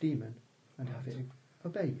demon and have it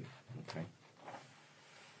obey you, Okay.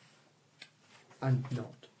 and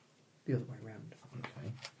not the other way around.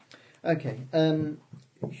 Okay. Okay.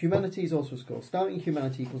 Humanity is also a score. Starting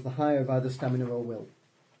humanity equals the higher of either stamina or will.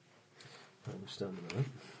 Stamina.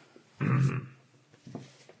 I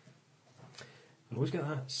always get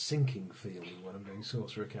that sinking feeling when I'm doing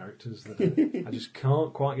sorcerer characters that I just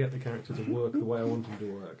can't quite get the character to work the way I want them to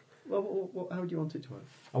work. Well, how do you want it to work?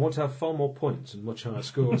 I want to have far more points and much higher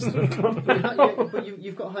scores than I've got. But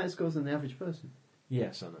you've got higher scores than the average person,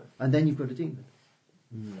 Yes, I know. and then you've got a demon.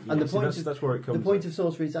 Yeah, And the see, point that's where it comes. The point of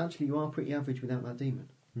sorcery is actually you are pretty average without that demon,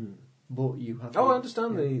 but you have. I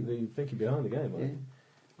understand the thinking behind the game. Yeah.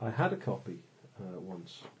 I had a copy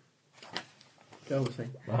once Go with it.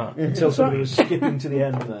 until somebody was skipping to the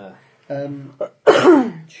end there.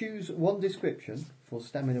 Choose one description for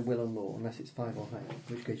stamina, will, and law, unless it's 5 or higher,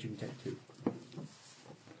 in which case you can take 2.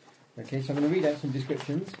 Okay, so I'm going to read out some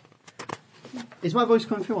descriptions. Is my voice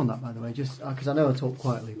coming through on that, by the way? Just because I know I talk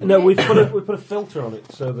quietly. But No, we've put a filter on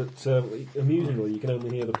it so that amusingly you can only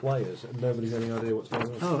hear the players and nobody's got any idea what's going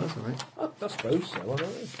on. Oh, that's all right. I suppose so. I don't know.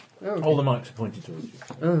 Oh, okay. All the mics are pointed towards you.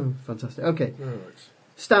 Oh, fantastic. Okay, Right.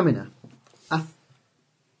 stamina.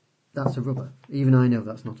 That's a rubber. Even I know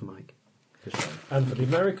that's not a mic. And for the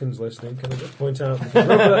Americans listening, can I just point out that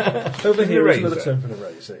rubber over here is another term for an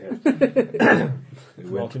eraser here.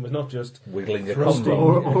 Martin was not just Wiggling a Thrusting.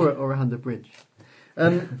 condom. Or a hand of bridge.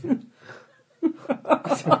 Okay,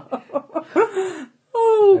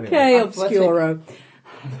 Anyway. Obscuro.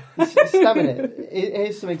 Stamina.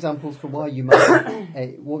 Here's some examples for why you might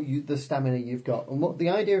the stamina you've got, and what the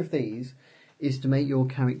idea of these is to make your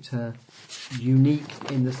character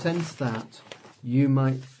unique in the sense that you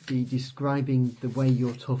might be describing the way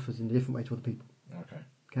you're tough as in a different way to other people. Okay.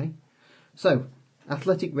 Okay, so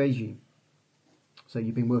athletic regime. So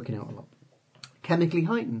you've been working out a lot. Chemically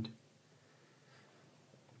heightened.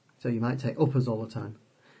 So you might take uppers all the time.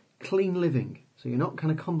 Clean living. So you're not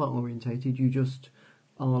kind of combat orientated. You just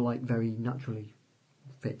are like very naturally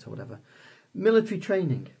fit or whatever. Military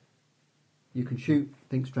training. You can shoot,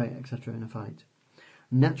 think straight, etc. in a fight.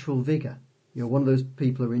 Natural vigour. You're one of those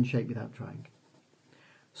people who are in shape without trying.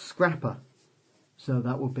 Scrapper. So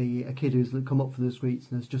that would be a kid who's come up from the streets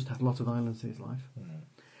and has just had a lot of violence in his life.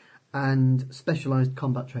 And specialised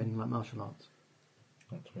combat training like martial arts.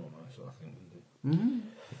 That's more nice, I think, isn't it? Mm-hmm.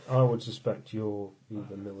 I would suspect you're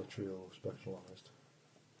either military or specialised.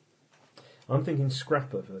 I'm thinking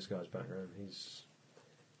scrapper for this guy's background. He's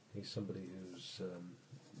somebody who's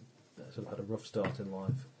sort of had a rough start in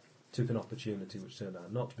life, took an opportunity which turned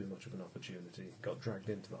out not to be much of an opportunity, got dragged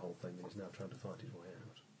into the whole thing, and is now trying to fight his way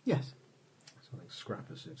out. Yes. So I think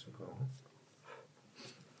scrapper suits him quite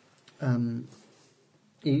well.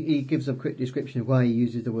 He gives a quick description of why he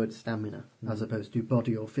uses the word stamina as opposed to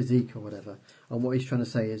body or physique or whatever. And what he's trying to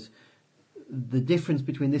say is the difference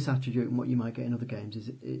between this attribute and what you might get in other games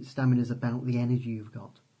is stamina is about the energy you've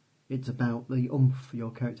got. It's about the oomph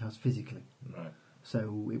your character has physically. Right.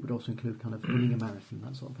 So it would also include kind of running a marathon,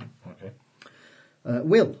 that sort of thing. Okay.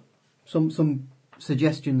 Will. Some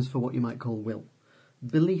suggestions for what you might call will.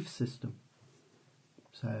 Belief system.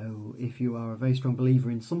 So if you are a very strong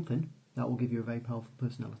believer in something, that will give you a very powerful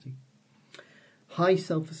personality. High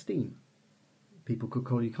self-esteem. People could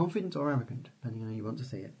call you confident or arrogant, depending on how you want to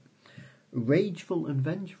see it. Rageful and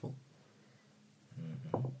vengeful.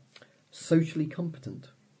 Socially competent.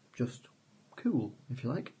 Just cool, if you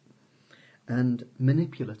like. And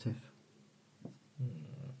manipulative.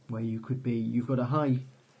 Where you could be, you've got a high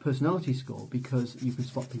personality score because you can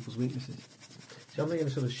spot people's weaknesses. So I'm thinking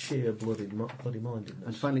of sort of sheer bloody-mindedness.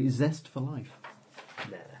 And finally, zest for life.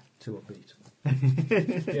 Nah, too upbeat.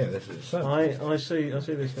 Yeah, this is so. I see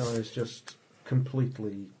this guy as just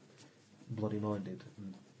completely bloody-minded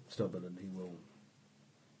and stubborn, and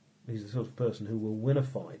he's the sort of person who will win a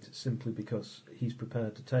fight simply because he's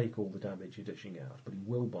prepared to take all the damage you're dishing out, but he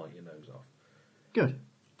will bite your nose off. Good.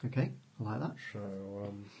 Okay, I like that.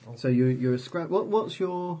 So, So you're a scrap. What's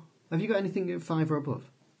your? Have you got anything at 5 or above?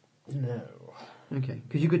 no. Okay,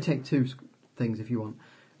 because you could take 2 things if you want.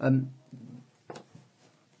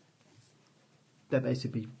 They're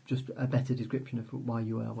basically just a better description of why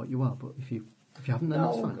you are what you are. But if you haven't, then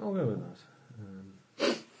that's fine. I'll go with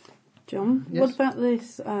that. John, Yes? what about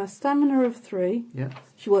this? Stamina of 3. Yeah.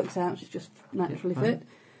 She works out, she's just naturally Yeah, fit.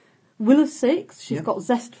 Will of 6, she's Yep. got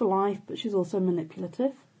zest for life, but she's also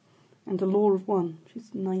manipulative. And a law of 1,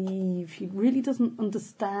 she's naive. She really doesn't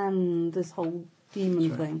understand this whole demon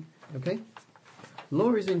That's right. thing. Okay.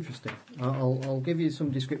 Law is interesting. I'll give you some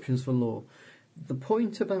descriptions for law. The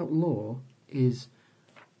point about law is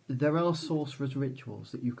there are sorcerer's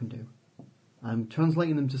rituals that you can do. I'm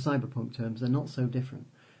translating them to cyberpunk terms. They're not so different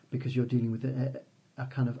because you're dealing with a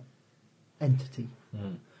kind of entity.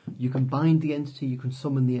 You can bind the entity, you can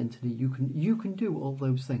summon the entity, you can do all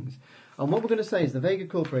those things. And what we're going to say is the Vega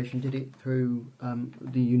Corporation did it through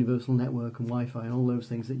the Universal Network and Wi-Fi and all those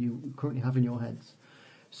things that you currently have in your heads.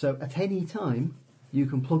 So at any time, you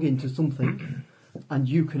can plug into something and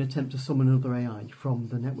you can attempt to summon another AI from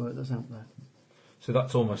the network that's out there. So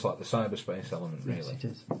that's almost like the cyberspace element, really. Yes, it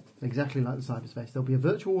is. Exactly like the cyberspace. There'll be a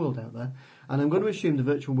virtual world out there, and I'm going to assume the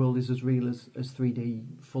virtual world is as real as 3D,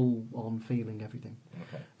 full-on feeling everything.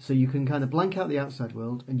 Okay. So you can kind of blank out the outside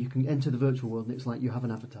world, and you can enter the virtual world, and it's like you have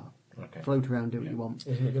an avatar. Okay. Float around, do what you want.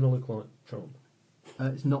 Isn't it going to look like Tron?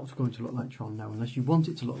 It's not going to look like Tron now, unless you want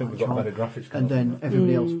it to look I think like we've got Tron, better graphics and cards then than that.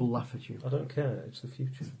 everybody else will laugh at you. I don't care, it's the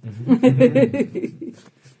future.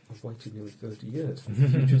 I've waited nearly 30 years for the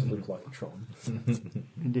future to look like Tron.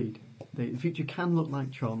 Indeed. The future can look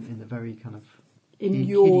like Tron in the very kind of In kiddie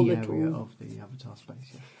your area little... of the avatar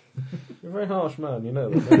space, You're a very harsh man, you know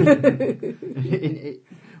that. yeah.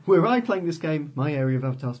 Were I playing this game, my area of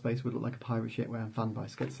avatar space would look like a pirate ship where I'm fanned by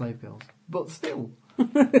slave girls. But still,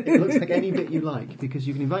 it looks like any bit you like, because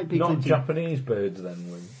you can invite people Not into... Japanese birds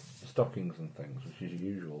then with stockings and things, which is your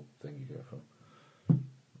usual thing you go for.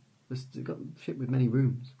 It's got a ship with many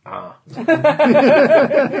rooms. Ah. And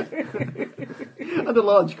a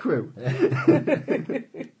large crew.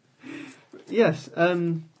 Yes.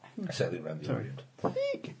 I sailing around the Orient.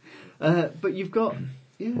 But you've got...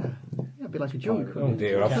 Yeah, a bit like a junk. Oh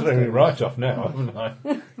dear, I've thrown it right off now, haven't I?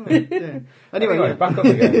 Yeah. Anyway, yeah. back on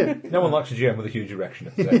the game. No one likes a GM with a huge erection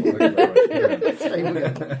at the table. Thank you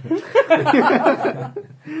very much.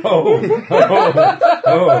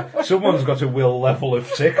 Oh, someone's got a will level of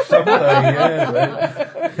 6, haven't they?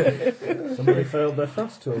 Yeah, Somebody failed their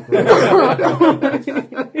fast talk.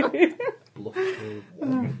 Bluff for 1.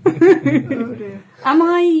 Oh dear. Am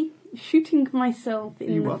I shooting myself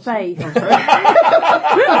in You the what? face?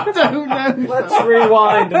 I don't know. Let's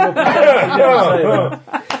rewind and we'll pretend you didn't say that.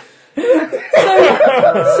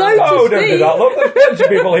 So to Oh, don't do speak, that. Look, there's plenty of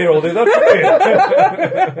people here who'll do that.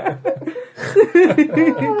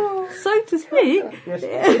 so to speak, Yes.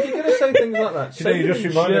 If you're going to say things like that, You know, say you it just in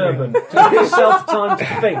reminded me. German to give yourself time to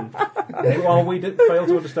think while we fail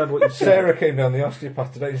to understand what you say. Sarah came down the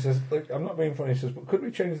osteopath today. She says, "Look, I'm not being funny." She says, "But could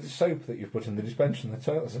we change the soap that you've put in the dispenser in the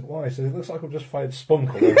toilet?" I said, "Why?" She says, "It looks like I've just fired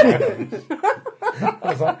spunk all over my hands." I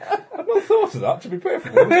was like, "I've not thought of that, to be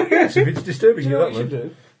perfect." Yes, if it's disturbing Do you you know that what you much. should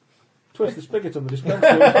do? Twist the spigot on the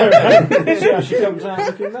dispenser. See how she comes out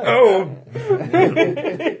looking there. Oh!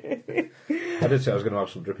 I did say I was going to have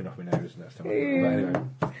some dripping off my nose next time. But anyway.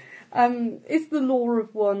 is the law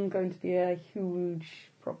of 1 going to be a huge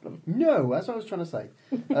problem? No, that's what I was trying to say.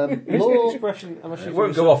 Here's the Law... expression, am I It shooting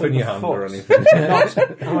won't go myself off in your the hand or foot? anything. Not,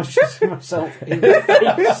 am I shooting myself in the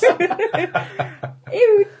face?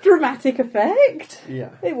 Ew, dramatic effect. Yeah.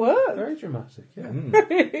 It worked. Very dramatic,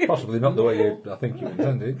 yeah. Possibly not the way I think you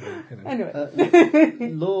intended. You know.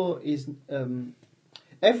 Anyway, Law is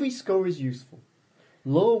Every score is useful.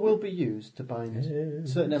 Law will be used to bind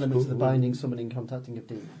certain elements of the binding, summoning, contacting of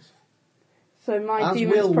demons. So my As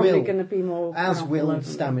demon's will probably going to be more... As powerful, will isn't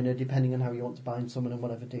it? stamina, depending on how you want to bind, summon, and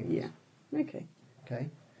whatever demons. Yeah. Okay. Okay.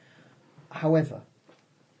 However,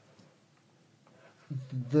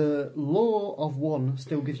 the law of one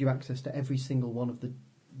still gives you access to every single one of the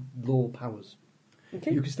law powers.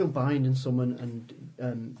 Okay. You can still bind and summon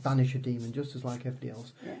and banish a demon just as like everybody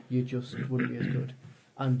else. Yeah. You just wouldn't be as good.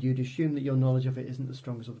 And you'd assume that your knowledge of it isn't as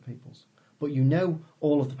strong as other people's. But you know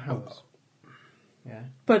all of the powers. Yeah.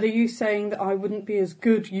 But are you saying that I wouldn't be as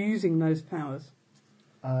good using those powers?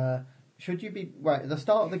 Should you be... Right, at the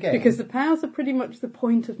start of the game... Because the powers are pretty much the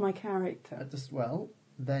point of my character. Well,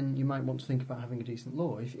 then you might want to think about having a decent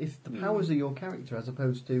law. If the powers are your character as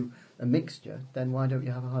opposed to a mixture, then why don't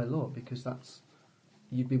you have a high law? Because that's...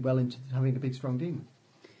 You'd be well into having a big, strong demon.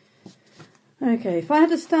 Okay, if I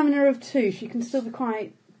had a stamina of 2, she can still be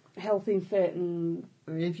quite healthy and fit and...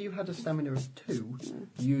 If you had a stamina of 2,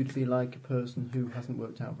 you'd be like a person who hasn't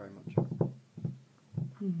worked out very much.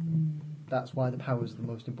 That's why the powers are the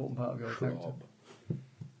most important part of your character.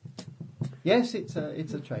 Yes, it's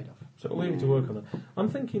a trade-off. So we need to work on it. I'm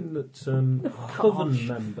thinking that Coven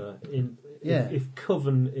member if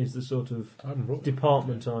Coven is the sort of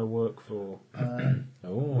department I work for,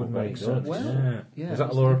 would make sense. Well, yeah. Is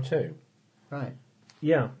that a law of 2? Right.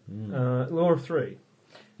 Yeah. Law of 3.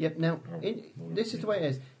 Yep. Now, this is the way it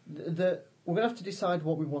is. We're going to have to decide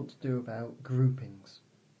what we want to do about groupings.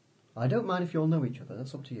 I don't mind if you all know each other.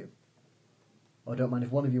 That's up to you. I don't mind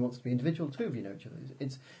if one of you wants to be individual, 2 of you know each other.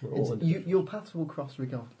 Your paths will cross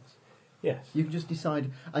regardless. Yes. You can just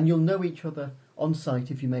decide, and you'll know each other on site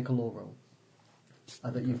if you make a law roll,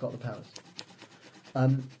 that you've got the powers.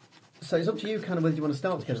 So it's up to you, kind of, whether you want to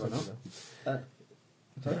start together or not.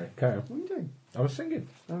 Sorry? Carry on. What are you doing? I was singing.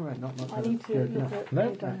 Oh, right, not I need to look at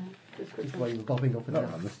No. the That's why you were bobbing up and No,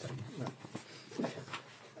 down. on this time.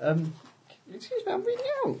 Excuse me, I'm reading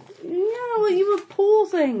out. Yeah, well, you were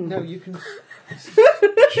pausing. No, you can...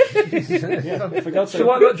 Yeah, for God's So sake.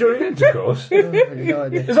 like that during intercourse? No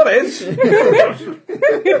idea. Is that it?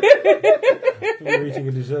 You're eating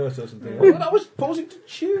a dessert or something. Well, I was pausing to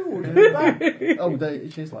chew. Oh,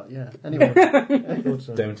 she's like, yeah. Anyway.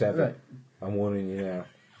 Don't ever. Right. I'm warning you now.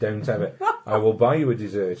 Don't ever. I will buy you a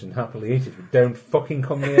dessert and happily eat it, but don't fucking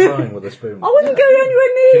come near mine with a spoon. I wasn't going anywhere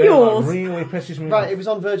near You know, yours. that really pisses me Right, off. it was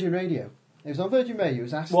on Virgin Radio. It was on Virgin Radio. It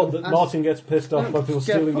was asked... What, that Martin gets pissed off by people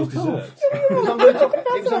stealing his fuck off. dessert? It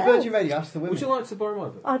was on Virgin Radio. Ask the women. Would you like to borrow my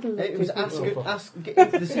book? I'd love It was to. ask get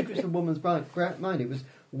into the secrets of a woman's mind. It was,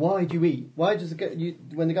 why do you eat? Why does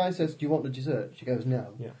when the guy says, do you want the dessert? She goes, no.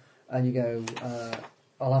 Yeah. And you go,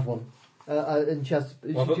 I'll have one. And she has...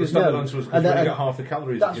 Well, but she the goes, standard no. answer was And because you then- only got half the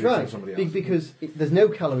calories That's if you give it right. to somebody else. Because there's no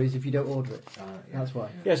calories if you don't order it. Yeah. That's why.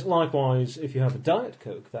 Yes, likewise, if you have a Diet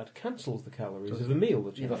Coke, that cancels the calories of the meal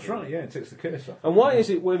that you have. That's right, yeah, it takes the curse off. And why is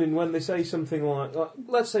it women, when they say something like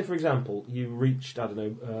let's say, for example, you reached, I don't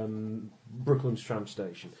know, Brooklyn's tram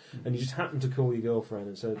station, and you just happened to call your girlfriend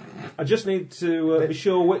and said, I just need to be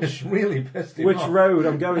sure which really pissed him off. road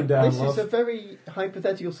I'm going down, This love. is a very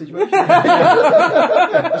hypothetical situation. So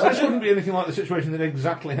this wouldn't be anything like the situation that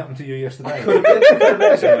exactly happened to you yesterday.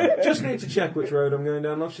 Just need to check which road I'm going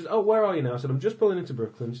down, love. She said, oh, where are you now? I said, I'm just pulling into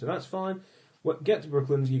Brooklyn. So that's fine. Get to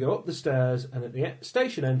Brooklyn, you go up the stairs, and at the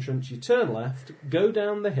station entrance, you turn left, go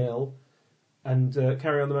down the hill, and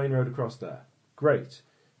carry on the main road across there. Great.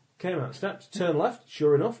 Came out steps, turn left,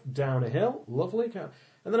 sure enough, down a hill, lovely.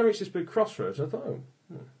 And then I reached this big crossroads, and I thought,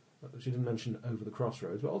 she didn't mention over the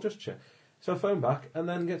crossroads, but I'll just check. So I phone back, and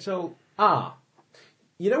then get told,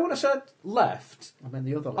 you know when I said left? I meant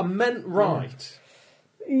the other I left. meant right.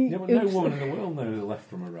 Yeah, but no woman in the world knows a left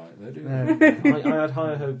from a right, though, do they? No. I had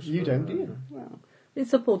higher hopes. You for don't, that. do you? Well,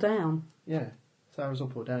 it's up or down. Yeah. Sarah's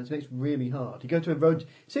up or down. It makes it really hard. You go to a road...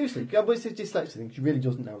 Seriously, God bless this dyslexic thing. She really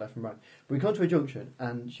doesn't know left from right. But we come to a junction,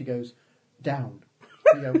 and she goes, down.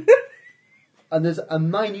 You go, and there's a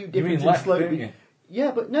minute You difference mean in left, slope. don't you?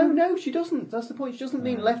 Yeah, but no, she doesn't. That's the point. She doesn't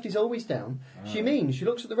mean left is always down. She means she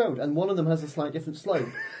looks at the road, and one of them has a slight different slope.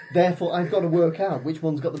 Therefore, I've got to work out which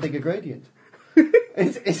one's got the bigger gradient.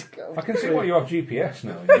 It's I can see why you have GPS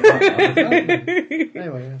now. Not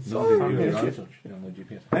anyway, yeah. no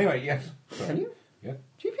GPS. Anyway, yes. Sorry. Can you? Yeah.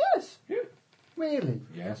 GPS? Yeah. Really?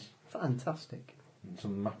 Yes. Fantastic. And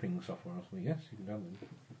some mapping software also. Yes, you can download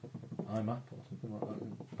iMap or something like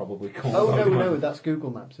that. Probably called. Oh no, that's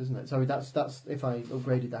Google Maps, isn't it? Sorry, that's if I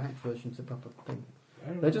upgraded the hacked version to the proper thing.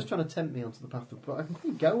 They're just trying to tempt me onto the path of. But I can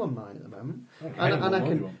pretty go on mine at the moment, and what I do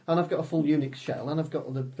you can, want? and I've got a full Unix shell, and I've got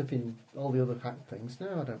all the other hack things.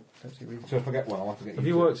 No, I don't see reason. So if I get one, I'll have to get Have you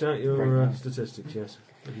you to worked out break your down. statistics? Yes.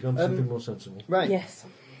 Have you gone to something more sensible? Right. Yes.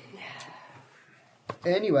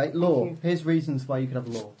 Anyway, law. Thank you. Here's reasons why you could have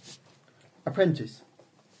law. Apprentice.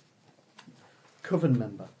 Coven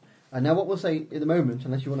member. And now what we'll say at the moment,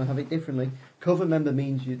 unless you want to have it differently, coven member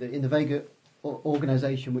means you that in the Vega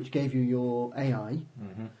organisation which gave you your AI,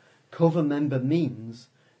 coven member means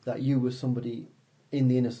that you were somebody in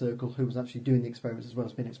the inner circle who was actually doing the experiments as well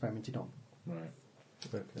as being experimented on. Right.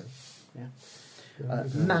 Okay. Yeah.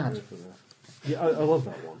 Mad. Yeah, I love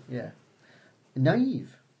that one. Yeah.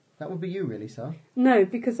 Naive. That would be you really, sir. No,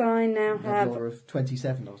 because I now A have law of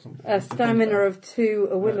 27 or something. a stamina of 2,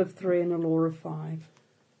 a will of 3, and a law of 5.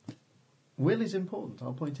 Will is important,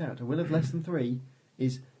 I'll point out. A will of less than 3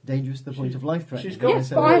 is dangerous to the point of life threatening. she's got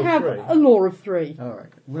Yes, a but will I of have 3. a law of 3. All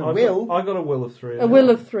right. I got a will of 3. A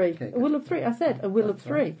will of 3. Okay, A will of 3. I said a will of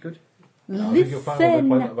 3. Good. I think you'll find when we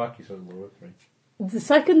play that Listen. back, you said Laura 3. The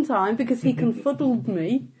second time, because he confuddled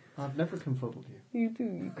me. I've never confuddled you. You do.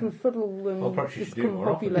 You confuddle and Well, perhaps you should do it more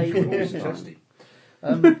often. discombobulate. It's testy.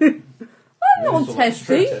 I'm not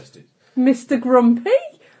testy, Tested. Mr. Grumpy.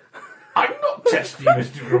 I'm not testy,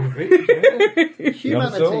 Mr. Grumpy.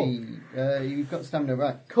 Humanity. You've got stamina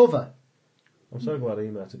right. Cover. I'm so glad he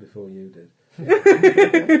met her before you did.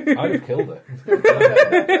 I'd have killed her.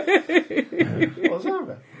 What's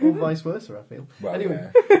that? Or vice versa, I feel. Well, anyway.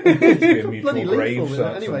 yeah. It'd be a mutual Bloody grave lethal with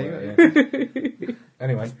site that, anyway. somewhere, yeah.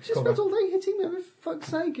 Anyway, She cover. spent all day hitting me, for fuck's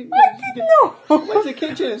sake. I did not. Went to the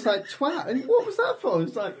kitchen, it's like, twat. And what was that for?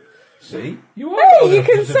 It's like, See? You are. Hey, you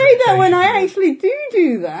can say that when I actually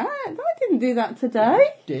do that. I didn't do that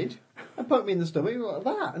today. did. And poked me in the stomach like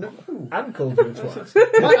that. And, And called you a twat.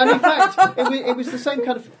 and in fact, it was the same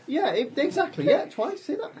kind of... Yeah, exactly. Yeah, twice.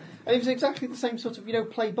 See that? And it was exactly the same sort of,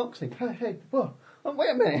 play boxing. Hey, whoa. Oh,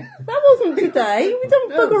 wait a minute. That wasn't today. We don't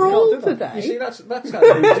No, bugger we can't all do that. today. You see, that's how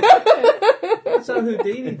Houdini, that's how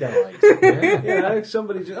Houdini died. Yeah.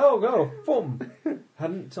 Somebody just, thumb.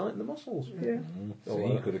 Hadn't tightened the muscles. Yeah. See,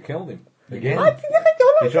 you could have killed him. Again. I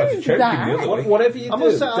He tried to don't choke that. him the other way. Whatever you I do,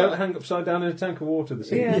 must say, don't hang upside down in a tank of water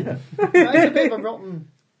this evening. Yeah. That's a bit of a rotten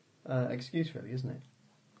excuse, really, isn't it?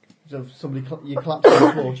 So somebody you collapse on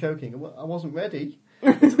the floor choking. I wasn't ready.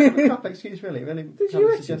 It's a bit of a crap excuse, really. Did Kind you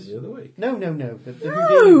of hit him suggests- the other week? No. The Houdini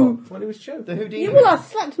No. one. When he was choking? The Houdini. Yeah, well, I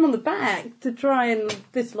slapped him on the back to try and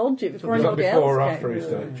dislodge it before Was that anybody before or else after he came.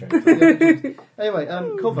 started choking? Anyway,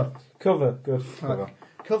 cover. Cover, good. Right.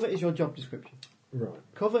 Cover is your job description. Right.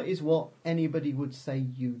 Cover is what anybody would say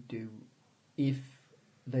you do if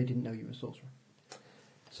they didn't know you were a sorcerer.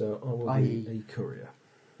 So I will I.e. be a courier.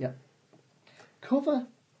 Yeah. Cover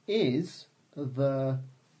is the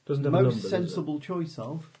Doesn't have a number, most does it? sensible choice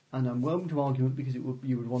of, and I'm willing to argument because you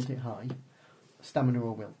would want it high, stamina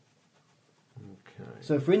or will. Okay.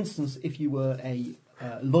 So, for instance, if you were a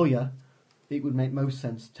lawyer, it would make most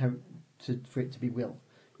sense for it to be will.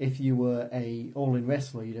 If you were a all-in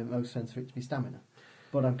wrestler, you'd have most sense for it to be stamina.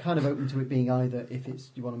 But I'm kind of open to it being either if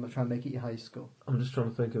you want to try and make it your highest score. I'm just trying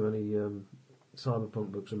to think of any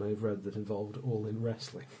Cyberpunk books I may have read that involved all-in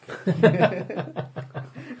wrestling.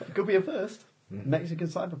 Could be a first. Mexican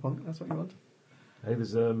Cyberpunk, that's what you want. Hey,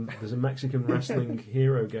 there's a Mexican wrestling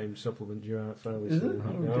hero game supplement due out fairly Is it? soon.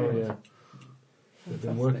 Oh, Oh, dear. yeah. They've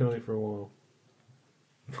been working on it for a while.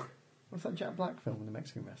 What's that Jack Black film with the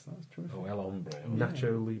Mexican wrestler? That's true. Oh, El Hombre.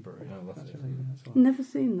 Nacho Libre. Oh, that's it. Never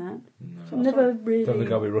seen that. No. I've never Don't think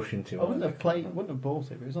really. I'll be rushing to I wouldn't have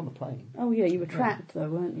bought it, but it was on the plane. Oh yeah, you were trapped though,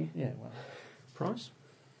 weren't you? Yeah, well, Price?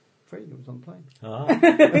 free, it was on the plane. Ah.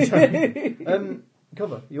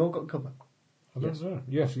 Cover, you all got cover. Yes, sorry.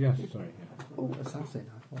 Yeah. Oh, assassin.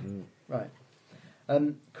 I thought. Mm. Right.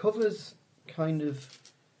 Covers kind of...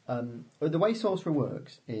 the way Sorcerer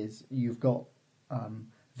works is you've got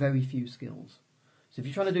very few skills. So if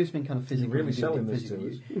you're trying to do something kind of physical... really you do selling it this to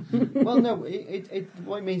physically. Well, no,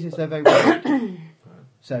 what it means is they're very wide.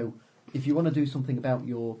 So if you want to do something about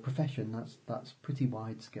your profession, that's pretty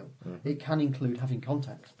wide skill. Mm-hmm. It can include having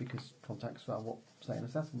contacts, because contacts are what, say, an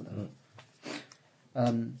assassin would have.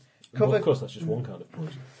 Well, of course, that's just one kind of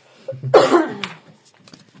poison.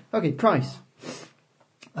 Okay, price.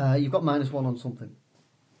 You've got -1 on something.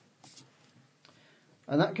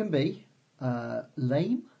 And that can be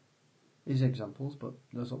lame, is examples, but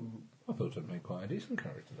there's something... I thought it made quite a decent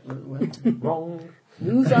character. Wrong.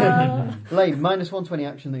 Loser. Lame, -1 to any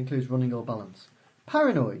action that includes running or balance.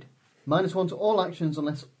 Paranoid, -1 to all actions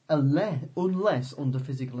unless under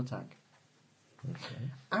physical attack. Okay.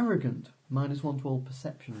 Arrogant, -1 to all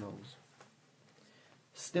perception rolls.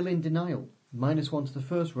 Still in denial, -1 to the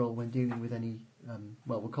first roll when dealing with any,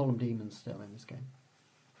 we'll call them demons still in this game.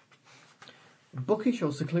 Bookish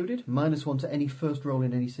or secluded, -1 to any first roll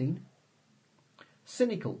in any scene.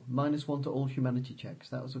 Cynical, -1 to all humanity checks.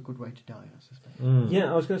 That was a good way to die, I suspect.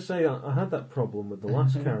 Yeah, I was going to say I had that problem with the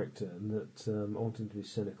last character, and that I wanted to be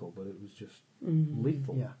cynical, but it was just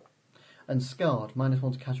lethal. Yeah. And scarred,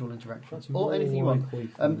 -1 to casual interactions. That's Or anything you want. likely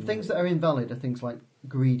Things that are invalid are things like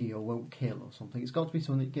greedy or won't kill or something. It's got to be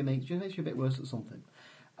something that makes you a bit worse at something.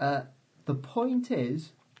 The point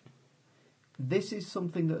is, this is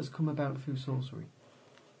something that has come about through sorcery.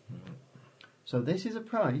 So this is a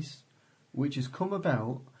price which has come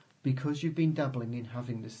about because you've been dabbling in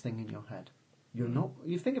having this thing in your head.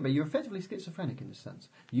 You think about it, you're effectively schizophrenic in this sense.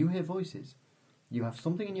 You hear voices. You have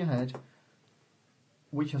something in your head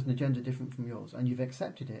which has an agenda different from yours, and you've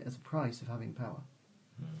accepted it as a price of having power.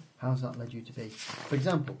 How's that led you to be? For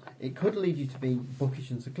example, it could lead you to be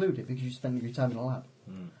bookish and secluded because you spend your time in a lab.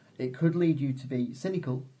 It could lead you to be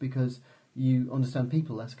cynical because you understand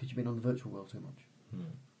people less because you've been on the virtual world too much.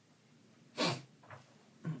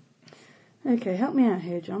 Okay, help me out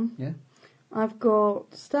here, John. Yeah? I've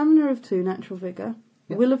got stamina of 2, natural vigour,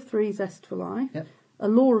 Yep. will of 3, zest for life, Yep. a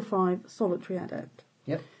law of 5, solitary adept.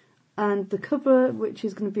 Yep. And the cover, which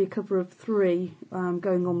is going to be a cover of 3,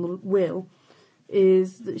 going on the will,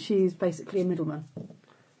 is that she's basically a middleman.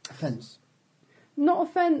 Offence. Not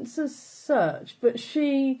offence as such, but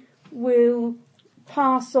she will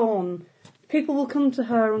pass on. People will come to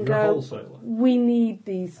her and You're a go, wholesaler. we need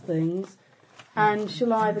these things. And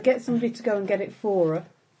she'll either get somebody to go and get it for her.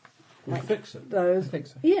 We'll fix it. Those,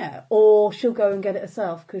 Fix it. yeah, or she'll go and get it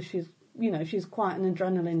herself because she's quite an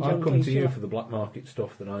adrenaline I'll junkie. come to you She'll- for the black market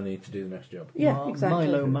stuff that I need to do the next job. Yeah, exactly.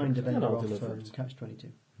 Milo Minder And Bender I'll off deliver it.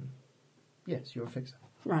 Catch-22. Yes, you're a fixer.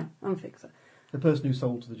 Right, I'm a fixer. The person who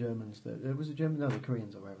sold to the Germans, the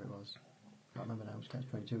Koreans or wherever it was. I can't remember now which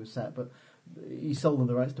Catch-22 was set, but he sold them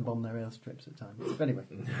the rights to bomb their airstrips at the time. But anyway,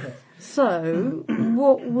 yeah. So,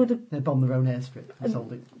 what would They bombed their own airstrip and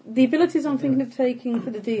sold it. the abilities I'm thinking of taking for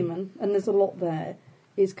the demon, and there's a lot there,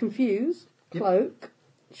 is confuse, Yep. cloak,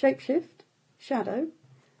 shapeshift, shadow,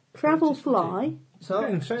 travel, fly. So,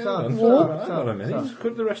 Hang on a minute.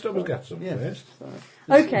 Could the rest of us get some Yeah. first?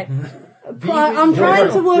 Okay, I'm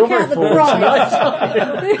trying to work out the price.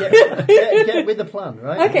 get with the plan,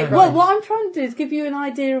 right? Okay, Right. well, what I'm trying to do is give you an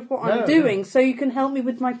idea of what I'm No, doing, so you can help me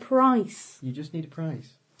with my price. You just need a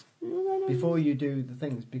price before you do the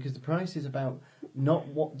things, because the price is about not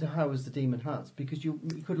what the powers the demon has, because you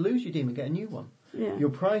could lose your demon and get a new one. Yeah. Your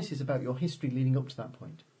price is about your history leading up to that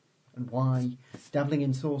point, and why dabbling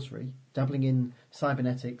in sorcery, dabbling in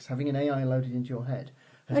cybernetics, having an AI loaded into your head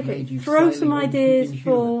has Okay, made you throw slightly some ideas inhuman.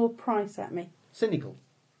 for price at me. Cynical,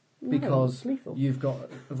 No, because it's lethal. you've got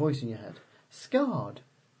a voice in your head. Scarred,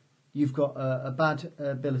 you've got a bad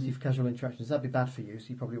ability for casual interactions. That'd be bad for you, so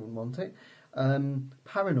you probably wouldn't want it.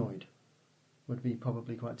 Paranoid would be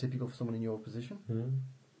probably quite typical for someone in your position.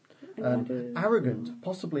 Arrogant,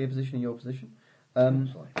 possibly a position in your position.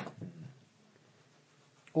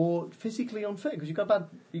 Or physically unfit, because you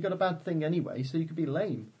got a bad thing anyway, so you could be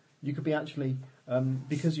lame. You could be actually,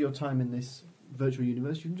 because of your time in this virtual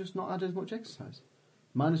universe, you can just not add as much exercise.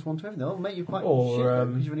 -1 to everything. That'll make you quite Or, shit,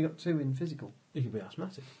 because you've only got 2 in physical. You could be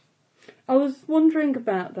asthmatic. I was wondering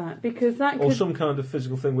about that, because that Or could... some kind of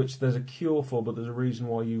physical thing which there's a cure for, but there's a reason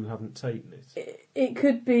why you haven't taken it. It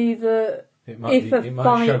could be that It might if be, a it might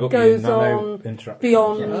fight shag up goes your nano on interactions.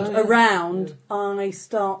 beyond Yeah. a round, I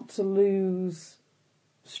start to lose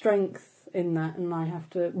strength in that and I have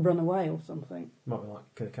to run away or something. Might be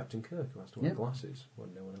like Captain Kirk, who has to wear Yeah. glasses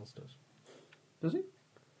when no one else does. Does he?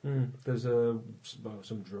 There's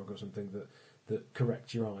some drug or something that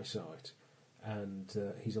corrects your eyesight, and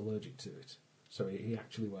he's allergic to it, so he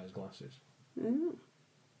actually wears glasses. Yeah.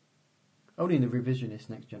 Only in the revisionist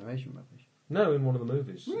Next Generation rubbish. No, in one of the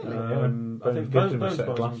movies. Really? I think gives him a Bones set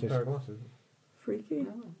of buys him a glasses. pair of glasses. Freaky.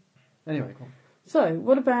 Anyway, come on. So,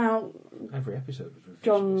 what about Every episode was revisionist.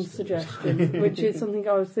 John's suggestion, which is something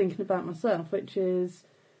I was thinking about myself, which is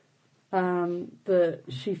that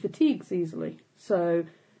she fatigues easily. So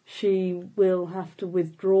she will have to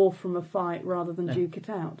withdraw from a fight rather than Yeah. duke it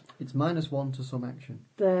out. It's -1 to some action,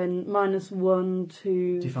 Then -1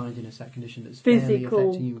 to defined in a set condition that's Physical- fairly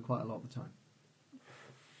affecting you quite a lot of the time.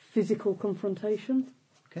 physical confrontation,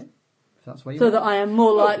 Okay? If that's where you so are. that I am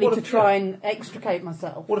more Well, likely what to if- try and extricate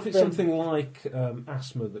myself. What if it's than- something like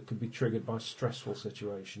asthma that could be triggered by stressful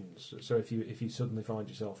situations? So if you suddenly find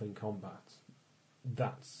yourself in combat,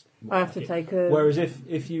 that's I have to it. take a Whereas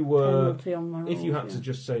if you were penalty on my if you rolls, had yeah. to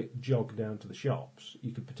just say jog down to the shops,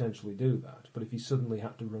 you could potentially do that. But if you suddenly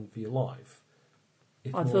had to run for your life,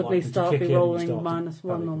 it's I'd more suddenly likely to start kick be in when you rolling start -1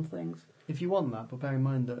 having- on things. If you want that, but bear in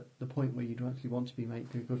mind that the point where you'd actually want to be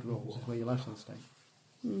making good rolls is where your life's on stake.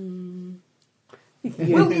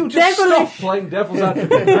 Will you just stop devilish, playing devil's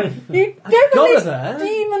advocate? mate? you Got her devilish there.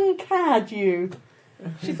 demon cad, you.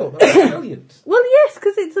 She thought that was brilliant. Well, yes,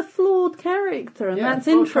 because it's a flawed character, and Yeah, that's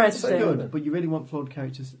flawed characters are interesting. good, but you really want flawed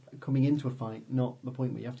characters coming into a fight, not the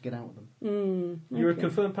point where you have to get out of them. You're a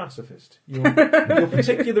confirmed pacifist. Your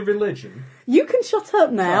particular religion. You can shut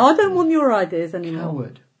up now. I don't want your ideas anymore.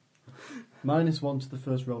 Coward. -1 to the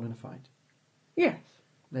first roll in a fight. Yes.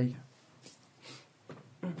 There you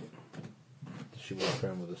go. She walk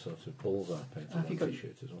around with a sort of bullseye painted Have you on got-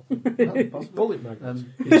 t-shirt as well. That's possible. Bullet magnet.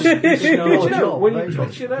 It's You know, scarred. when Very you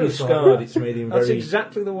touch your He's nose, scarred. It's made him that's very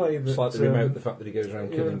exactly the way that. slightly remote. The fact that he goes around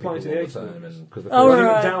you killing apply people to all the the time, X-Men. and because Oh, When he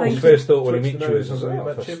right, went down, thank his you. first thought when he Twitched meets the you nose is, on "Oh,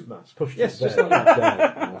 that first chimp mask." pushed Yes, his just bed, like that.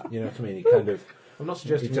 down." You know what I mean? He kind of I'm not he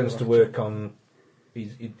suggesting tends to you work on.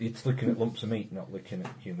 It's looking at lumps of meat, not looking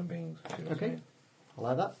at human beings. if you know what I Okay. mean. I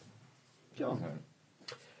like that. John.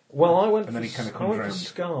 Well, I went And then for, he kinda I comes went for round.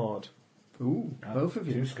 scarred Ooh, both of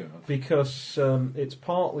you. Too scarred. because it's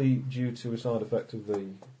partly due to a side effect of the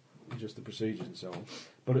procedures and so on,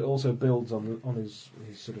 but it also builds on his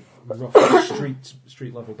sort of rough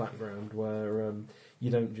street level background where you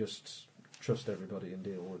don't just trust everybody and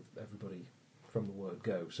deal with everybody from the word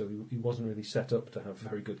go. So he wasn't really set up to have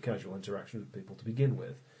very good casual interaction with people to begin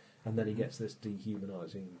with, and then he gets this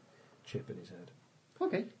dehumanising chip in his head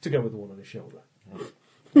Okay. to go with the one on his shoulder.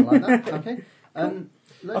 I like that. Okay. I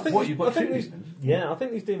think What, you've got I think two these, demons? yeah, I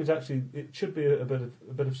think these demons actually it should be a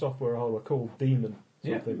bit of software hardware called Demon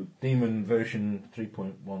Yeah, something. Demon version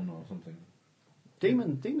 3.1 or something.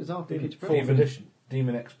 demons are Demon computer 4th programs. edition.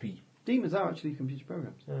 Demon XP. Demons are actually computer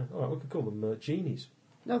programs. Yeah, all right, we could call them genies.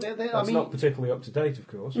 No, they. I That's mean, not particularly up to date, of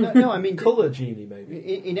course. no, I mean, Colour genie, maybe.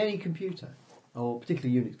 in any computer, or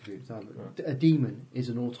particularly Unix computers, Right. a daemon is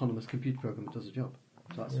an autonomous computer program that does a job.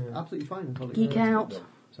 So that's Yeah. absolutely fine. I'll call it Geek out.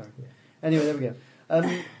 Sorry. Anyway, there we go.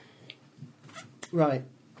 Right.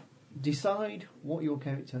 Decide what your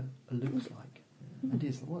character looks like and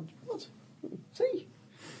is. What? See?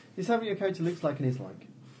 Decide what your character looks like and is like.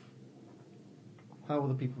 How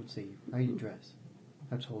other people would see you. How you dress.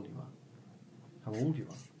 How tall you are. How old you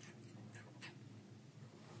are.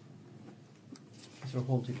 Is there a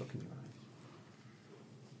haunted look in your eyes?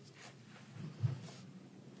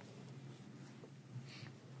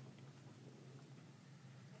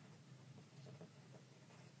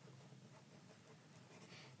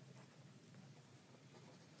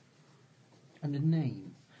 And a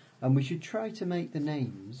name. And we should try to make the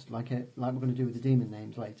names, like we're going to do with the demon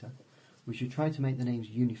names later, we should try to make the names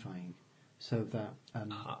unifying so that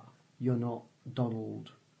you're not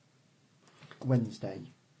Donald Wednesday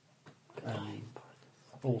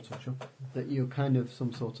Alter. That you're kind of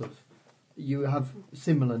some sort of... You have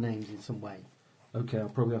similar names in some way. Okay, I'll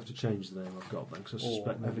probably have to change the name I've got then, because I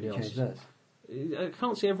suspect Or nobody change else. theirs. I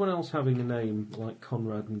can't see everyone else having a name like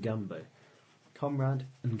Conrad and Gambe. Comrade.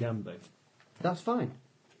 And Gambe. That's fine.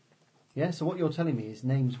 Yeah, so what you're telling me is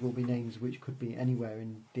names will be names which could be anywhere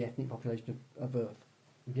in the ethnic population of Earth.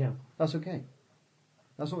 Yeah. That's okay.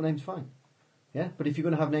 That's what name's fine. Yeah, but if you're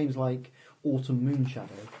going to have names like Autumn Moonshadow,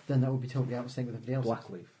 then that would be totally out of sync with everybody else.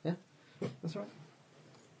 Blackleaf. Yeah, that's right.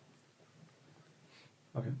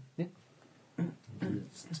 Okay. Yeah.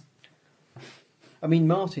 I mean,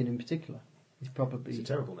 Martin in particular is probably It's a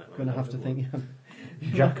terrible name. going to have to think.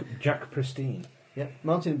 Jack Pristine. Yeah,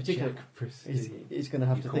 Martin in particular is going to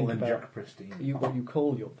have You to call think him about Jack Pristine. what you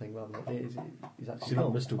call your thing rather than what it is actually It's not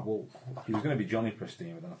called. Mr. Wolf. He was going to be Johnny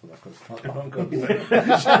Pristine, but then I thought that was wrong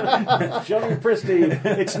concept. Johnny Pristine.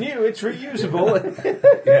 It's new, it's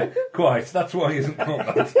reusable. Yeah, quite. That's why he isn't called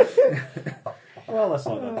that. Well, that's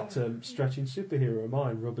like that stretching superhero of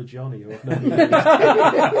mine, Rubber Johnny. Who I've known for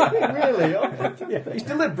Really? yeah, he's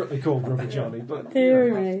deliberately called Rubber Johnny, but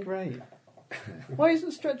Dear me. That's great. Why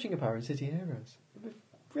isn't stretching apparent in City Heroes?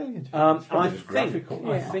 Brilliant. I just graphical.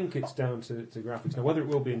 think it's down to graphics. Now, whether it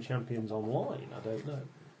will be in Champions Online, I don't know,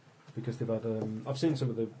 because they've had. I've seen some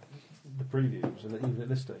of the previews, and even at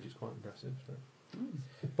this stage, it's quite impressive. So.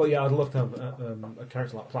 But yeah, I'd love to have a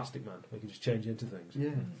character like Plastic Man, where you can just change into things. Yeah,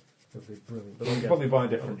 That'd be brilliant. But But you could probably buy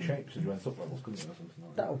different shapes as you went up levels, couldn't you? Or something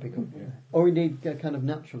like that would be cool. Yeah. Or indeed a kind of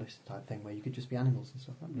naturalist type thing where you could just be animals and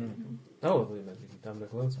stuff. That'd be really cool. oh, well, you can damn no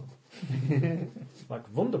clothes on, like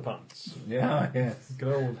Wunderpants, Yeah, yes.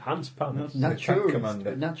 good old Hans Pants. Naturalist, Commander.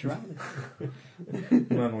 but naturalist.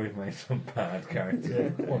 Man, we've made some bad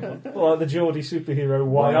characters. Well, like the Geordie superhero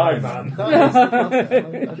Y.I. Man. Nice.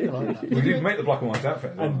 I do like that. We did make the black and white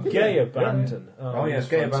outfit as well. And Gay Abandon. Oh, yes, it's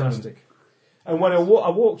Gay Abandon. fantastic. And when I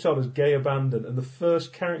walked on as gay abandon, and the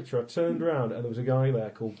first character, I turned around and there was a guy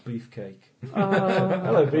there called Beefcake.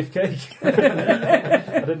 Hello, Beefcake.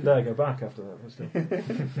 I didn't dare go back after that. But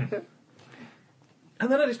still.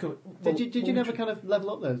 And then I just go. Did you never kind of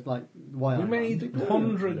level up those like why? We made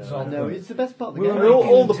hundreds of No, them. it's the best part of the We game. were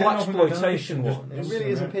all the 10 of them blaxploitation just- ones. It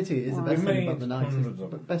really is a pity. It is the best We thing made about the night. hundreds It's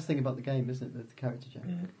of the them. best thing about the game, isn't it? The character check.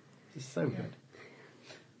 Mm. It's so good.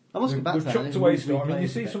 I must get back We've to that. chucked and away re- stuff. I mean, replay you it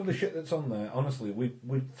see a bit. some of the shit that's on there. Honestly, we've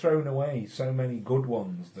thrown away so many good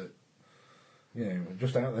ones that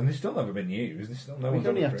just out, and they've still never been used. There's still no You one's can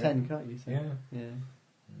only ever have created. 10, can't you? So, Yeah.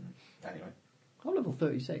 yeah. Anyway, I'm level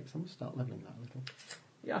 36. I'm going to start leveling that a little.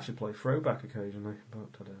 Yeah, I should play throwback occasionally, but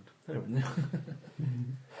I don't. Anyway.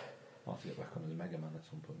 I'll have to get back on as Mega Man at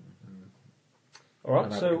some point. All right,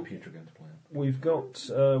 And have a so computer again to play on. we've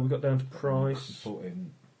got down to price. Sort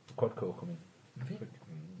in quad core coming.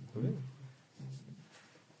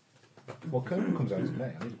 Well, Code comes out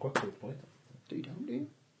today. I need a quad core to play it. Do you don't, do you?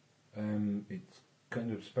 It's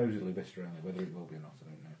kind of supposedly viscerally. Whether it will be or not, I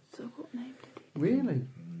don't know. So what name did Really?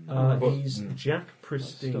 He's Jack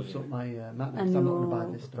Pristine, Stuff's up my map And next. I'm not going to you're-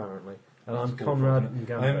 buy this stuff. apparently. And I'm It's Conrad awful, isn't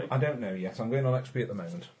it? Ngambe. I don't know yet. I'm going on XP at the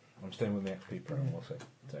moment. I'm staying with the XP Pro, and we'll see.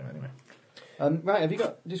 So anyway. Right, have you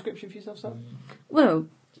got a description for yourself, Sam? Well,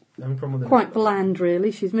 Having a problem with the quite name. bland,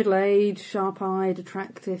 really. She's middle-aged, sharp-eyed,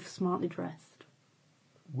 attractive, smartly dressed.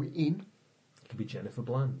 We in. Could be Jennifer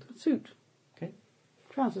Bland. Suit. Okay.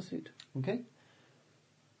 Trouser suit. Okay.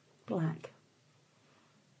 Black.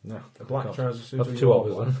 No, A black trouser suit. That's or two you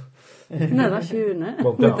of are us then. No, that's you, isn't it?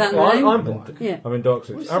 Well, With dark. that Well, name. I'm black. Yeah. I'm in dark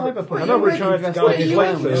suits. What's Cyberpunk? An You're average really height dressed guy like is you late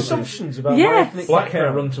are. 30s. Assumptions about Yes. my ethnic Black hair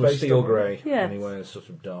background run to a based steel on- grey, Yes. and he wears sort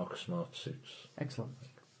of dark, smart suits. Excellent.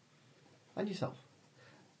 And yourself?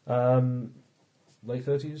 Late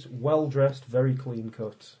 30s, well dressed, very clean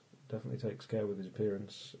cut. Definitely takes care with his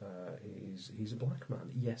appearance. He's a black man.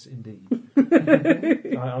 Yes, indeed.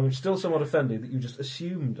 I'm still somewhat offended that you just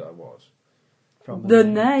assumed I was. From The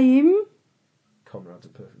name. Conrad's a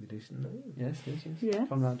perfectly decent name. Yes, yes, yes. Yeah.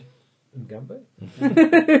 Conrad. Ngambe.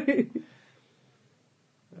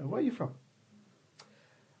 Where are you from?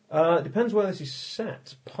 Depends where this is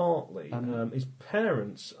set. Partly, his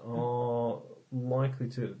parents are likely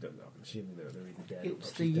to. I'm assuming they're either dead. or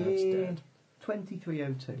It's the his dad's year dead.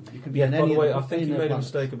 2302. You could be Yeah. in By any the way, of I think you inner made a planets.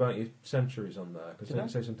 mistake about your centuries on there because Did they I?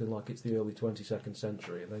 say something like it's the early 22nd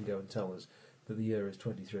century, and then go and tell us that the year is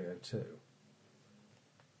 2302.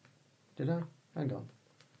 Did I? Hang on.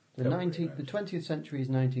 The Don't worry 19th, about the it. 20th century is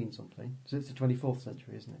 19 something. So it's the 24th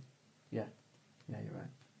century, isn't it? Yeah. Yeah, you're right.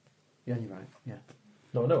 Yeah, you're right. Yeah.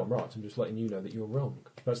 No, I know I'm right. I'm just letting you know that you're wrong.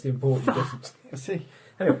 That's the important difference. I see.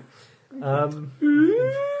 Anyway,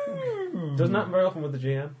 doesn't happen very often with the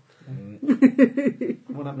GM.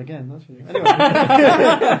 Won't happen again, that's for you. Anyway.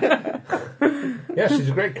 Yes, he's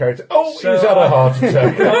a great character. Oh, So- he's had a heart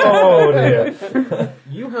attack. Oh dear.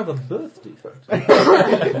 You have a birth defect.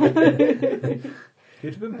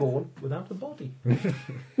 You'd have been born without a body.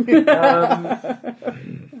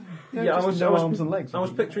 Yeah, I was no arms and legs. I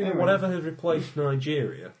was picturing Anyway. whatever has replaced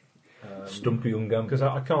Nigeria. Stumpy Ungam. Because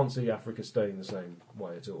I can't see Africa staying the same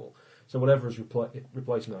way at all. So whatever has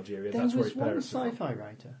replaced Nigeria, There that's where was his one parents are from. sci-fi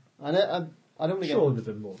writer. I don't want to Surely get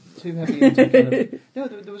there've been more than that. too heavy into kind of... No,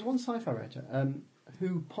 there was one sci-fi writer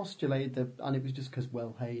who postulated, and it was just because,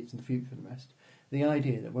 well, hey, it's in the future and the rest, the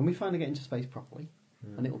idea that when we finally get into space properly,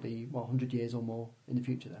 and it will be, 100 years or more in the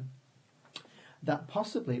future then, that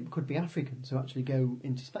possibly it could be Africans who actually go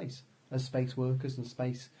into space as space workers and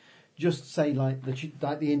space... Just say like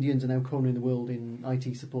the Indians are now cornering the world in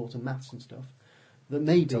IT support and maths and stuff, that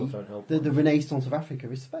maybe Telephone help. the renaissance of Africa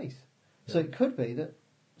is space. So Yeah. it could be that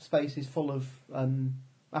space is full of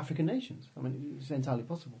African nations. I mean, it's entirely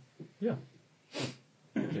possible. Yeah.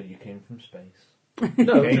 So you came from space.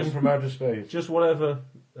 No, Came just, from outer space. just whatever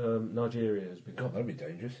Nigeria has become. God, that'd be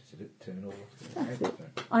dangerous. Is it terminal?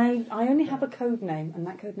 I only have a code name, and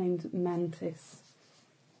that code name's Mantis.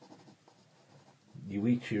 You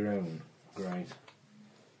each your own. Great.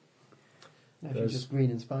 No, if you're There's- just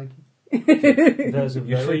green and spiky. There's a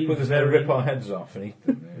You very, sleep with us, they very, rip our heads off and eat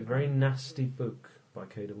them. very nasty book by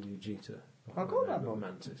K.W. Jeter. I've got that book.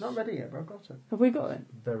 Mantis. Not ready yet, but I've got it. Have we got it?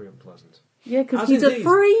 Very unpleasant. Yeah, because As he's indeed. a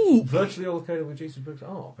freak. Virtually all of K.W. Jeter's books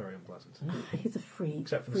are very unpleasant. He's a freak.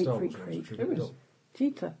 Except for the freak, Star Wars freak, ones, freak. which are Who is? dull.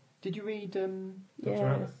 Cheetah. Did you read... Dr. Yes.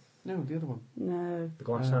 Atlas, no, the other one. No. The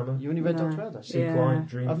Glass Hammer, You only read No. Dr. Adder? Sea Yeah. Clyde,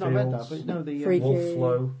 Dreamfields, I've not read that, but no, the... Freaky. Wolf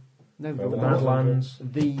Flow, no, The The one- Badlands,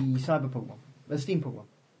 The Cyberpunk one. The steampunk one.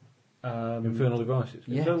 Infernal Devices.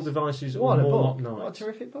 Yes. Phil Devices, or What a Morlock book. What a Nights.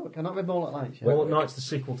 terrific book. I've not read Morlock Nights yet. Morlock Nights, the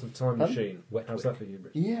sequel to the Time Pardon? Machine. Wet How's that for you,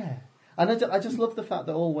 Rich? Yeah. And I just love the fact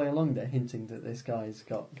that all the way along they're hinting that this guy's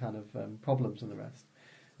got kind of problems and the rest.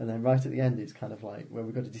 And then right at the end it's kind of like, well,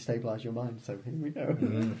 we've got to destabilise your mind, so here we go.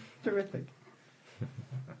 Terrific.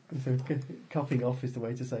 So copying off is the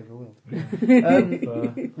way to save the world.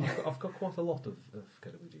 I've got quite a lot of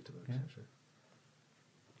KWG to books, actually.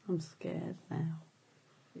 I'm scared now.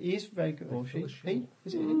 He is very good. Or she? He?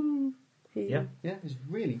 Is it he? Yeah. Yeah, he's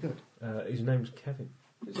really good. His name's Kevin.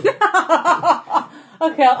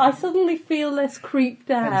 Okay, I suddenly feel less creeped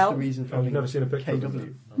Hence the out. reason for I've having never seen a picture of KW.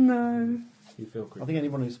 him. No. You feel creepy. I think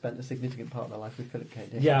anyone who's spent a significant part of their life with Philip K.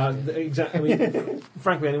 Dick. Yeah, exactly. I mean,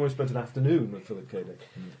 frankly, anyone who spent an afternoon with Philip K. Dick.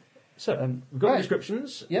 So, we've got right.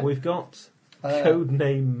 descriptions. Yep. We've got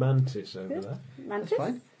codename Mantis over there. Mantis?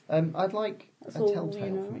 That's fine. I'd like That's a all telltale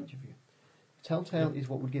you know. from each of you. Telltale is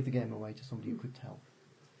what would give the game away to somebody who could tell.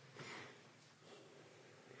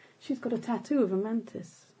 She's got a tattoo of a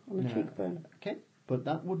mantis on the No. cheekbone. Okay, but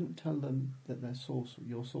that wouldn't tell them that they're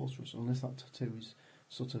your sorceress unless that tattoo is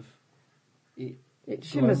sort of It glows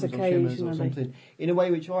shimmers or shimmers or occasionally. something in a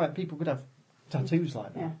way which, all right, people could have tattoos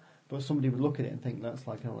like that, Yeah. but somebody would look at it and think that's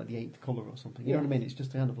like, like the 8th colour or something. You know Yeah. what I mean? It's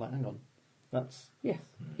just kind of like, hang on, that's Yes.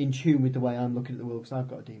 in tune with the way I'm looking at the world because I've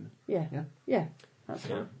got a demon. Yeah. Yeah? Yeah. That's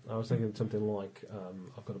Yeah, fine. I was thinking something like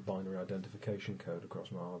I've got a binary identification code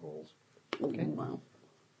across my eyeballs. Okay. Wow.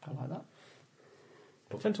 I like that.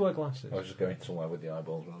 I tend to wear glasses. I was just going somewhere with the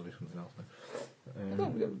eyeballs, but I'll do something else now. You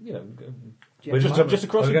know, Yeah, But glamour. just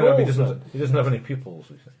across the he balls. he doesn't have any pupils,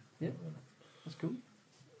 we say. Yeah. That's cool.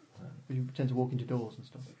 You tend to walk into doors and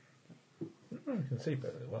stuff. You can see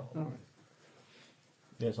very well. All right.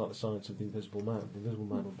 Yeah, it's like the science of the invisible man. The invisible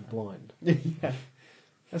man will be blind. Yeah.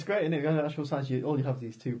 That's great, isn't it? On the actual size, all you have are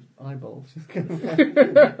these two eyeballs.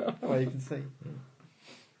 Well, you can see.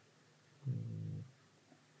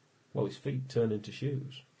 Well, his feet turn into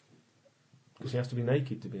shoes. Because he has to be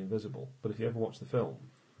naked to be invisible. But if you ever watch the film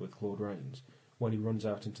with Claude Rains, when he runs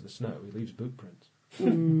out into the snow, he leaves boot prints.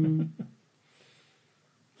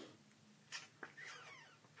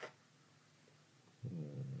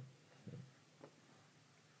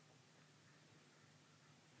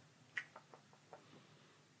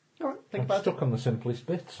 All right, think I'm about stuck it. on the simplest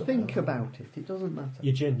bits. Think about it. It doesn't matter.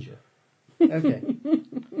 You're ginger. Okay.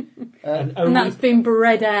 And And only that's been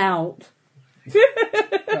bred out.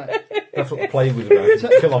 Right. That's what the plague was about.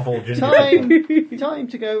 To kill off all ginger people. Time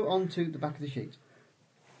to go on to the back of the sheet,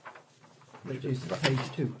 which is page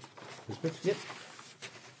 2. This bit? Yep.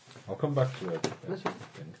 I'll come back to it. That's right.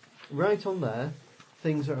 Right on there,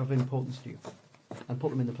 things that are of importance to you, and put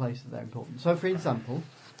them in the place that they're important. So, for example,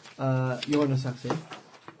 you're an assassin.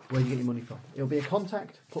 Where do you get your money from? It'll be a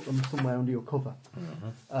contact. Put them somewhere under your cover.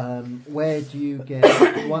 Where do you get?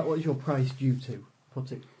 What is your price due to?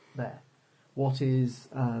 Put it there. What is?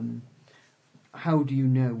 How do you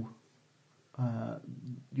know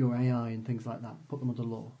your AI and things like that? Put them under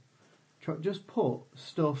law. Just put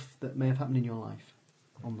stuff that may have happened in your life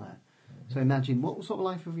on there. So imagine, what sort of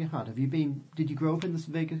life have you had? Did you grow up in the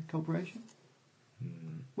Vega Corporation?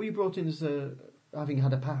 Were you brought in as having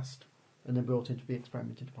had a past and then brought in to be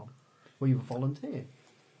experimented upon? Were you a volunteer?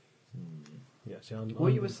 Yeah, see,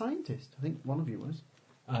 Were you a scientist? I think one of you was.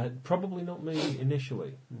 probably not me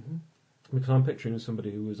initially. Because I'm picturing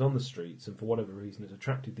somebody who was on the streets and for whatever reason has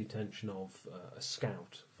attracted the attention of a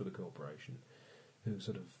scout for the corporation, who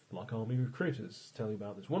sort of, like army recruiters, tell you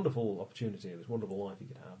about this wonderful opportunity, this wonderful life you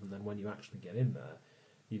could have, and then when you actually get in there,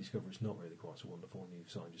 you discover it's not really quite so wonderful and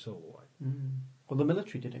you've signed your soul away. Well, the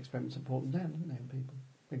military did experiments and brought them down, didn't they, on people?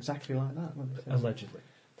 Exactly like that. Wasn't it? Allegedly.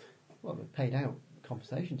 Well, they paid out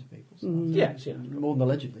compensation to people. So Yes, yeah. More than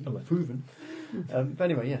allegedly. Allegedly. Proven. But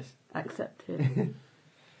anyway, yes. Accepted.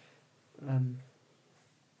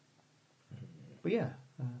 But yeah.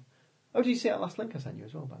 Did you see that last link I sent you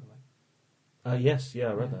as well, by the way? Yes, yeah,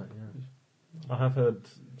 I read that, yeah. I have heard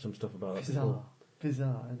some stuff about that before.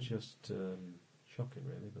 Bizarre. And Just shocking,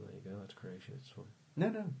 really, but there you go, that's creation, it's funny.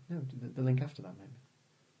 No. The link after that,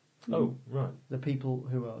 maybe. Oh, right. The people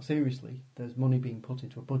who are, seriously, there's money being put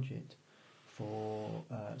into a budget for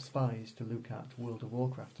spies to look at World of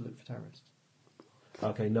Warcraft to look for terrorists.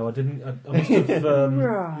 Okay, no, I didn't. I must have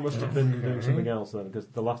Right. must have been doing something else then, because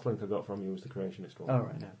the last link I got from you was the creationist one. Oh,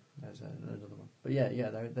 right, no. There's another one. But yeah,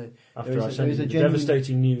 After there I is sent a you the genuine-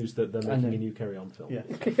 devastating news that they're I making know. a new Carry On film. yeah.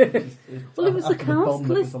 Well, it was the After bomb cast was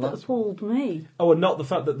list the that last one. appalled me. Oh, and not the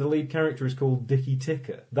fact that the lead character is called Dickie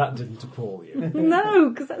Ticker. That didn't appall you. No,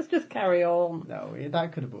 because that's just carry on. No,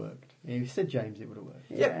 that could have worked. If you said James, it would have worked.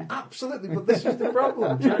 Yeah. Absolutely, but this is the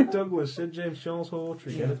problem. Jack Douglas, Sid James, Charles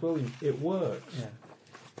Hawtrey, Kenneth Williams. It works. Yeah.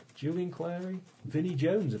 Julian Clary, Vinnie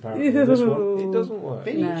Jones, apparently. In this one, it doesn't work.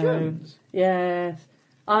 Vinnie No. Jones. Yes.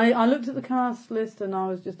 I looked at the cast list and I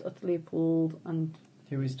was just utterly appalled. And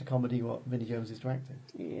Who is to comedy what Vinnie Jones is to acting?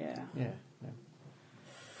 yeah, Yeah. No.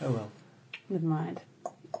 Oh well. never mind.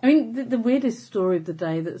 I mean, the weirdest story of the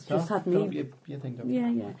day that's just Stop, had stop me. your thing, don't Yeah,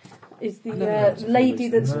 yeah. Is the I never noticed a lady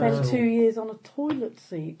few that weeks spent ago. 2 years on a toilet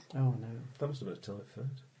seat. Oh no. That must have been a tight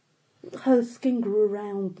fit. Her skin grew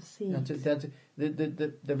around the seat.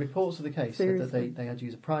 The reports of the case said that Seriously. they had to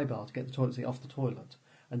use a pry bar to get the toilet seat off the toilet,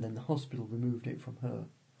 and then the hospital removed it from her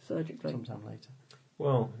Surgically. sometime later.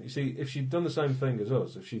 Well, you see, if she'd done the same thing as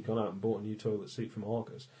us, if she'd gone out and bought a new toilet seat from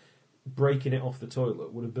Hawkers, breaking it off the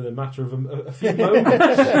toilet would have been a matter of a few moments.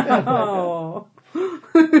 Oh.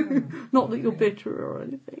 Not that you're bitter or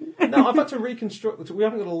anything. No, I've had to reconstruct the toilet. We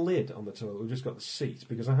haven't got a lid on the toilet, we've just got the seat,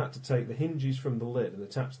 because I had to take the hinges from the lid and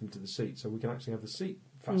attach them to the seat so we can actually have the seat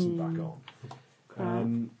fastened back on.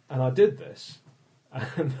 And I did this,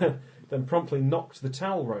 and then promptly knocked the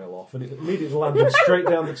towel rail off, and it immediately landed straight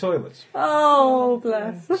down the toilet. Oh,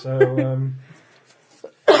 bless. So,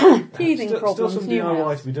 Teething still problems. some new DIY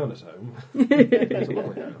house. to be done at home. It's a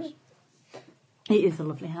lovely house. It is a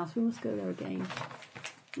lovely house. We must go there again.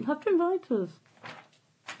 You'll have to invite us.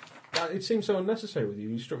 It seems so unnecessary with you.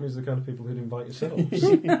 You struck me as the kind of people who'd invite yourselves.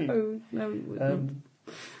 No, no, we wouldn't.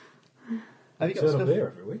 Have you got Turn stuff? up here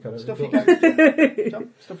every week. I don't Stuff you recall.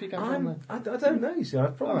 can stuff you can on there. I don't know, you see. I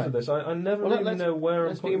have problems Alright. with this. I never Well, really know where I'm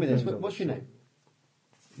let's begin with this. putting things What's on your this name?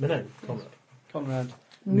 sheet. My name, Conrad. Conrad.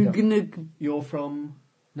 Nug nug. You're from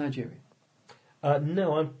Nigeria.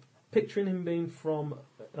 No, I'm picturing him being from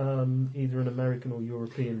either an American or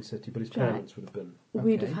European city, but his Right. parents would have been.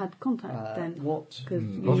 We'd Okay. have had contact then. What 'Cause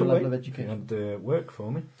what's you- your level of You education? had work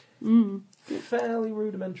for me. Fairly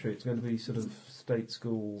rudimentary. It's going to be sort of state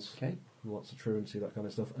schools, Okay. lots of truancy, that kind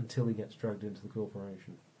of stuff, until he gets dragged into the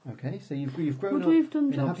corporation. Okay. So you've grown Would up we have done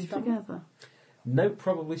in a jobs happy family? together? No,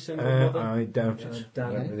 probably single mother. I doubt it. Dad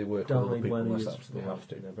I don't really work with other died people when he unless was absolutely have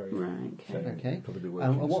to. very Right, So okay. Okay. probably be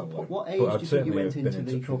working And somewhere. what age But do I'd you think you certainly went have been into in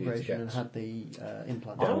the touch with you to corporation and get had the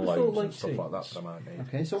implant? I would have thought downloads late and stuff like that teens. that I might need.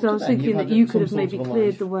 Okay. So, So I up was to then, thinking you've that had you some could have sort maybe of a cleared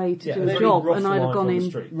life. the way to Yeah, do a very job, rough and I'd have life gone on the in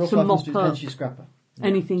street. Rough to life mop must be up potentially scrapper.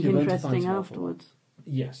 anything You learn to fight interesting an awful lot. afterwards.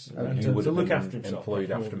 Yes, And and you to would have look been after himself. employed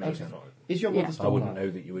like, after me. that's fine. Is your Yeah. mother I still wouldn't alive?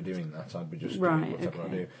 know that you were doing that. I'd be just Right, doing whatever okay.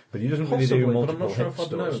 I do. But he doesn't Possibly, really do but I'm multiple not sure hit if I'd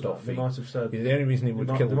store know stuff. that. They might have said. The only reason he would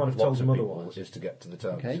They kill might have lots told of him people otherwise. is to get to the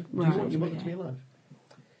terms. Okay. Do Right, you want your mother okay. to be alive?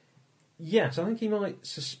 Yes, I think he might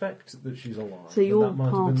suspect that she's alive. So and you're that might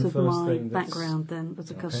have part been the of first my thing that's background then,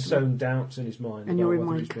 as a customer. sown doubts in his mind And about you're in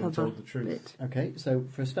whether my he's being cover told the truth. bit. Okay. So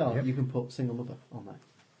for a start, Yep. you can put single mother on there.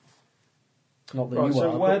 Not that Right, you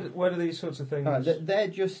so are. where do these sorts of things? All right, they're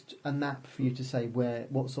just a map for you to say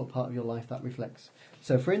what sort of part of your life that reflects.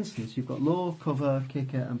 So, for instance, you've got law, cover,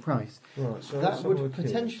 kicker, and price. Right, so let's That have a would look here.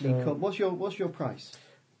 potentially So, come. What's your price?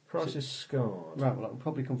 price is scarred. Right. Well, that would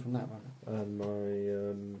probably come from that, won't it? And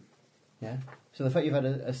my Yeah. So the fact you've had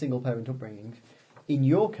a single parent upbringing, in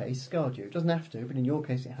your case, scarred you. It doesn't have to, but in your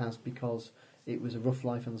case, it has because it was a rough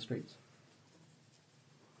life on the streets.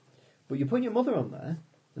 But you're putting your mother on there,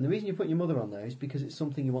 and the reason you're putting your mother on there is because it's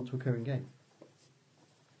something you want to occur in game.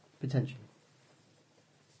 Potentially.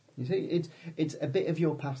 You see, it's a bit of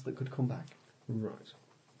your past that could come back. right.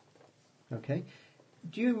 Okay.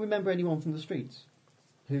 Do you remember anyone from the streets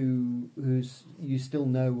who's you still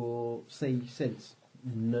know or see since?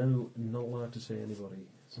 No, not allowed to see anybody.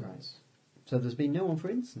 Since. Right. So there's been no one, for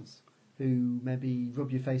instance, who maybe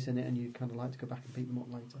rub your face in it and you'd kind of like to go back and pick them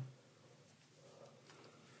up later.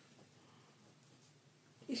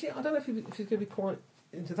 You see, I don't know if he's going to be quite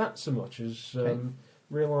into that so much as Okay.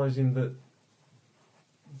 realising that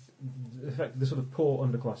the sort of poor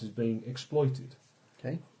underclass is being exploited,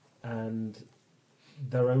 Okay. and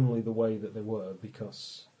they're only the way that they were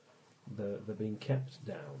because they're being kept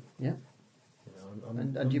down. Yeah. You know,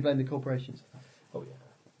 And do you blame the corporations for that? Oh yeah.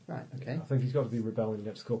 Right. Okay. I think he's got to be rebelling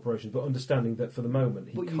against the corporations, but understanding that for the moment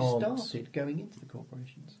he But can't. you started going into the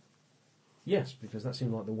corporations. Yes, because that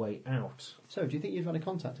seemed like the way out. So do you think you've had a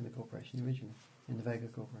contact in the corporation originally, in the Vega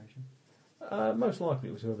Corporation? Most likely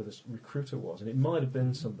it was whoever this recruiter was, and it might have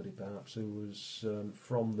been somebody perhaps who was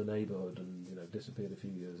from the neighbourhood and disappeared a few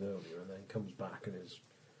years earlier, and then comes back and is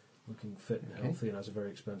looking fit and Okay. healthy and has a very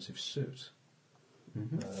expensive suit,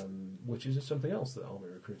 Mm-hmm. which is something else that army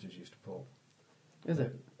recruiters used to pull. Is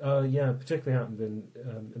it? Yeah, particularly happened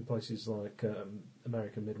in places like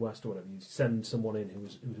American Midwest or whatever. You send someone in who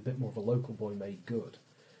was a bit more of a local boy made good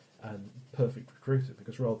and perfect recruiter,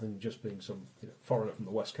 because rather than just being some foreigner from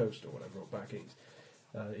the West Coast or whatever, or back east,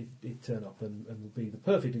 he'd turn up and would be the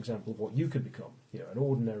perfect example of what you could become. An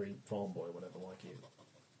ordinary farm boy or whatever like you,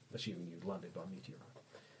 assuming you'd landed by meteorite.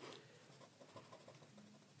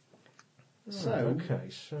 So, Okay,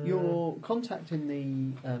 so your contact in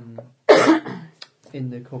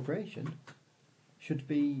the corporation should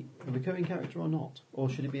be a recurring character or not? Or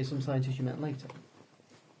should it be some scientist you met later?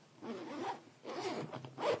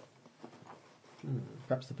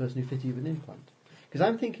 Perhaps the person who fitted you with an implant. Because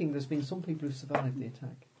I'm thinking there's been some people who've survived the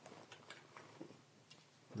attack.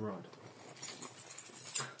 right.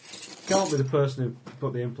 Can't be the person who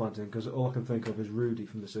put the implant in, because all I can think of is Rudy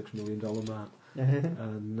from the $6 Million Man.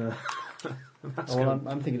 And that's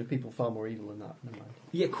I'm thinking of people far more evil than that. Never mind.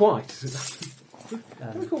 yeah, quite.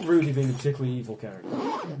 I recall Rudy being a particularly evil character.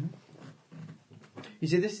 You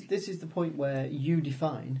see, this is the point where you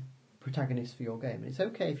define protagonists for your game. It's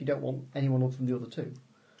okay if you don't want anyone other than the other two.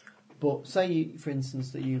 But say, for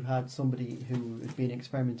instance, that you had somebody who had been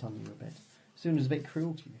experimenting on you a bit. Soon was a bit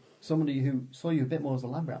cruel to you. Somebody who saw you a bit more as a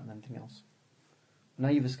lab rat than anything else. Now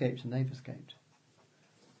you've escaped and they've escaped.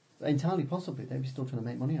 Entirely possibly they'd be still trying to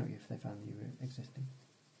make money out of you if they found you were existing.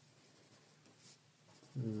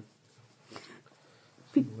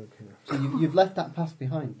 So you've left that past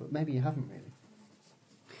behind, but maybe you haven't really.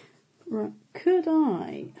 Right. Could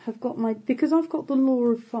I have got because I've got the law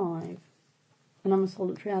of 5 and I'm a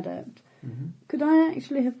solitary adept, could I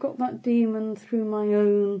actually have got that demon through my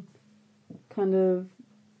own kind of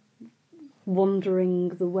wandering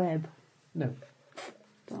the web? No.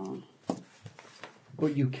 Darn.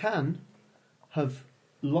 But you can have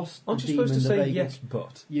lost Aren't the you demon supposed to the say Vega. yes,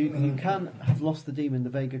 but? You can have lost the demon the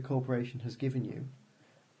Vega Corporation has given you,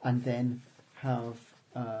 and then have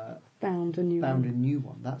Bound a new found one. a new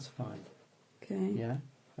one. That's fine. Okay. Yeah,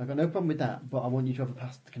 I've got no problem with that. But I want you to have a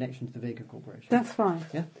past connection to the Vega Corporation. That's fine.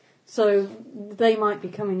 Yeah. So they might be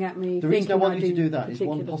coming at me. The reason I thinking want you to do that is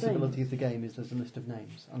one particular possibility things. of the game is there's a list of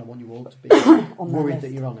names, and I want you all to be On that worried list.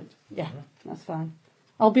 that you're on it. Yeah, that's fine.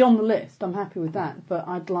 I'll be on the list. I'm happy with that, but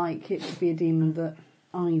I'd like it to be a demon that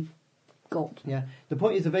I've got. Yeah. The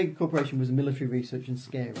point is the Vega Corporation was military research and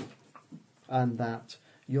scary, and that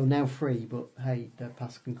you're now free. But hey, the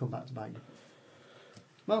past can come back to bite you.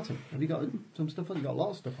 Martin, have you got some stuff on? You got a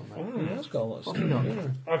lot of stuff on that. That's got a lot of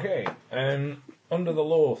stuff. Okay, under the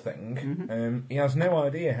law thing, he has no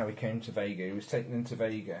idea how he came to Vega. He was taken into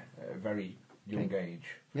Vega at a very young age.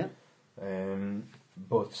 Yeah.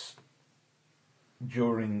 But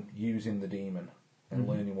during using the demon and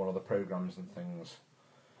learning one of the programs and things,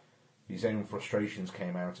 his own frustrations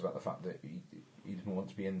came out about the fact that he didn't want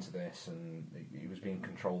to be into this, and he was being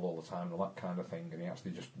controlled all the time and all that kind of thing, and he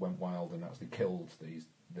actually just went wild and actually killed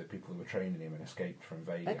the people who were training him and escaped from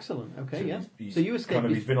Vega. Excellent. Okay, So yeah. he's So you escaped.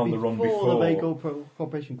 he's been on the run the before. Vega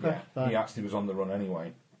Corporation crashed. Yeah, he actually was on the run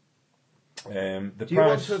anyway. The Do you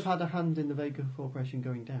want to have had a hand in the Vega Corporation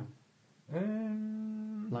going down?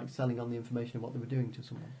 Like selling on the information of what they were doing to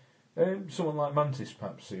someone? Someone like Mantis,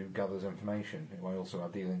 perhaps, who gathers information, who I also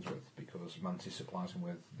have dealings with, because Mantis supplies him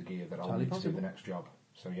with the gear that I'll Entirely need to do possible. the next job.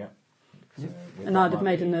 So, yeah. And I'd have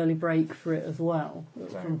made an early break for it as well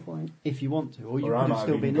at some point. If you want to, or you Or I could might have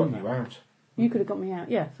still even been in got you there. out. You could have got me out.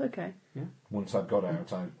 Yes, okay. Once I'd got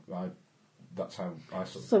out, I that's how I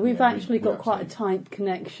sort of... So we've yeah, actually we got quite a actually- tight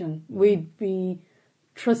connection. We'd be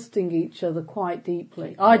trusting each other quite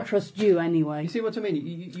deeply. I trust you anyway. You see what I mean?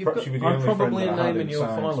 You've Perhaps got. you'd be the I'm only probably friend that I had naming your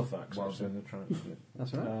inside Filofax, whilst doing the transit.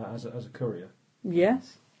 That's right. As a courier.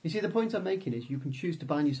 Yes. You see, the point I'm making is you can choose to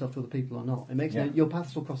bind yourself to other people or not. It makes Yeah. your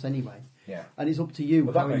paths will cross anyway, Yeah. and it's up to you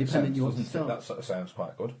But how that makes independent sense, you want to doesn't it? start. That sort of sounds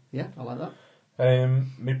quite good. Yeah, I like that.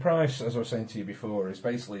 My price, as I was saying to you before, is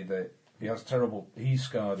basically that he's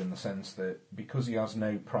scarred in the sense that because he has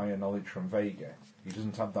no prior knowledge from Vega, he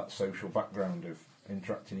doesn't have that social background of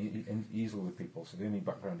interacting easily with people, so the only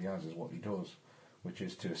background he has is what he does, which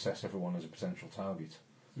is to assess everyone as a potential target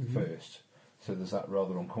first. So there's that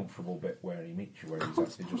rather uncomfortable bit where he meets you, where he's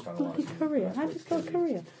actually just Bloody analysing... courier. How do you spell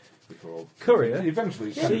courier? Before. Courier? Eventually,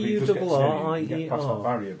 it's kind of, it just gets C-U-R-R-I-E-R. you get past that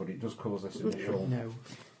barrier, but it does cause this initial... No.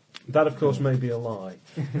 That, of course, may be a lie.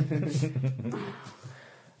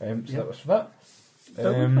 So that was for that.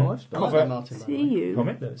 Don't be I nice. like that, Cover. Martin. by the way. C-U.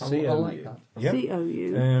 Comment? No, I like C-O-U. that. Yep.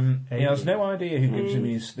 C-O-U. He has no idea who gives him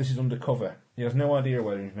his... This is undercover. He has no idea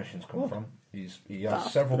where his missions come from. He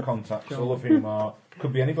has several contacts, all of whom are...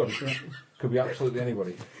 Could be anybody. Could be absolutely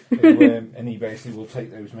anybody. And he basically will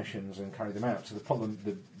take those missions and carry them out. So the problem,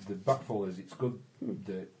 the backfall is it's good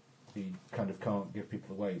that he kind of can't give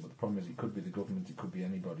people away, but the problem is it could be the government, it could be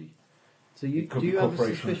anybody. So It could do be you have a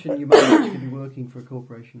corporation. suspicion you might actually be working for a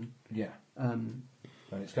corporation? Yeah. And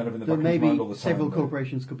And it's kind of in the back of his maybe mind all the time. several that-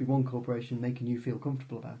 corporations could be one corporation making you feel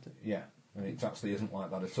comfortable about it. Yeah. And it actually isn't like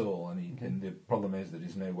that at all. And the problem is that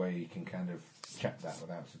there's no way he can kind of check that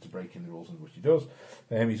without sort of breaking the rules, under which he does.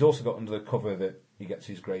 He's also got under the cover that he gets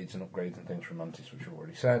his grades and upgrades and things from Mantis, which we've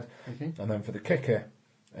already said. Okay. And then for the kicker,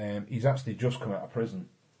 he's actually just come out of prison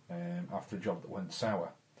after a job that went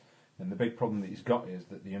sour. And the big problem that he's got is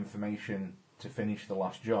that the information to finish the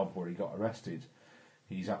last job where he got arrested,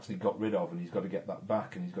 he's actually got rid of, and he's got to get that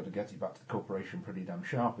back, and he's got to get it back to the corporation pretty damn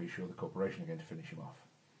sharp. He's sure the corporation are going to finish him off.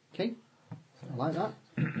 Okay, I like that.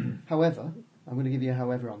 However, I'm going to give you a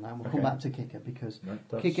however on that, and we'll come Okay. back to kicker, because No,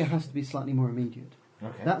 kicker has to be slightly more immediate.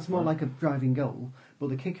 Okay. That's more like a driving goal, but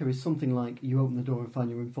the kicker is something like you open the door and find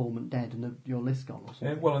your informant dead and your list gone or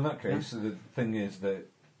something. Well, in that case, the thing is that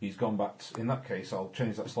he's gone back. In that case, I'll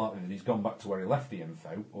change that slightly. That he's gone back to where he left the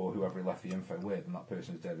info, or whoever he left the info with, and that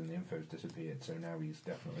person's dead and the info's disappeared. So now he's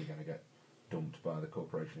definitely going to get dumped by the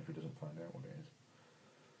corporation if he doesn't find out what it is.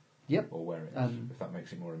 Yep. Or where it is, if that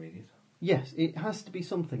makes it more immediate. Yes, it has to be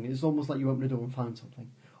something. It's almost like you open the door and find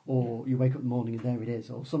something, or you wake up in the morning and there it is,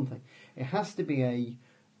 or something. It has to be a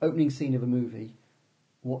opening scene of a movie.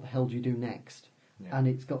 What the hell do you do next? Yeah. And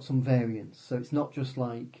it's got some variance, so it's not just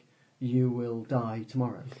like you will die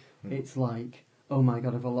tomorrow. It's like, oh my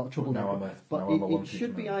god, I've got a lot of trouble Now now. I'm a But it wanted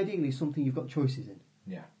should be man. ideally something you've got choices in,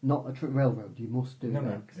 Yeah. not a railroad. You must do No,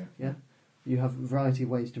 next. yeah. Yeah, you have a variety of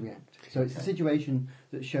ways to react. So it's a situation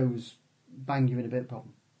that shows bang you're in a bit of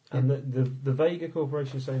problem. And the Vega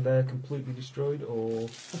Corporation is saying they're completely destroyed, or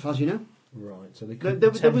As far as you know. right? So they could There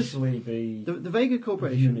was- potentially be The Vega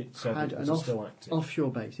Corporation unit seven had that an are still active.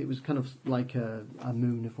 offshore base. It was kind of like a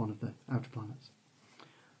moon of one of the outer planets.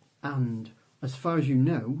 And as far as you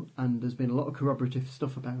know, and there's been a lot of corroborative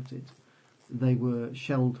stuff about it, they were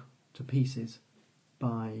shelled to pieces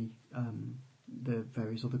by the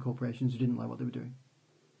various other corporations who didn't like what they were doing,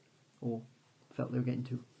 or felt they were getting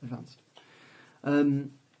too advanced.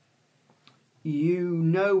 You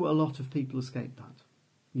know a lot of people escaped that.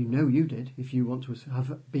 You know you did, if you want to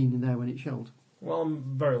have been in there when it shelled. Well, I'm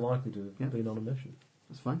very likely to have Yeah. been on a mission.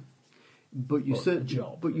 That's fine. But you, Or a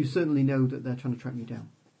job. but you certainly know that they're trying to track you down.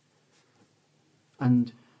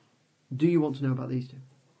 And do you want to know about these two?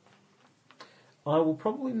 I will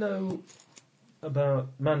probably know about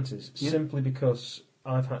Mantis Yeah. simply because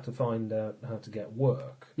I've had to find out how to get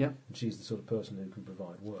work. Yeah. And she's the sort of person who can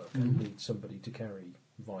provide work Mhm. and needs somebody to carry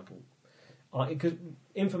vital. Because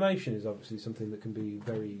information is obviously something that can be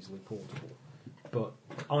very easily portable, but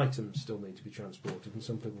items still need to be transported, and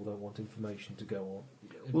some people don't want information to go on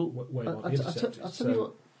Well, where it might I'll be tell intercepted. you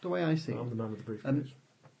what, the way I see it. I'm the man with the briefcase.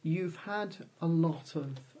 You've had a lot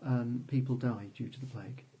of people die due to the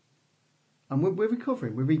plague. And we're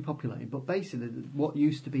recovering, we're repopulating, but basically what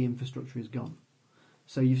used to be infrastructure is gone.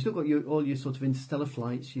 So you've still got all your sort of interstellar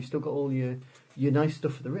flights, you've still got all your nice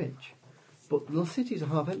stuff for the rich, but the cities are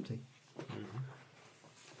half empty.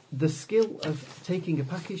 The skill of taking a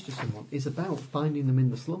package to someone is about finding them in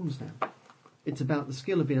the slums now. It's about the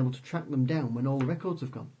skill of being able to track them down when all the records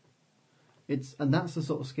have gone. And that's the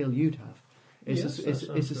sort of skill you'd have. It's Yes, a, that it's,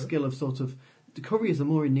 sounds it's a good. skill of sort of the couriers are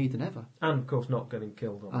more in need than ever, And of course, not getting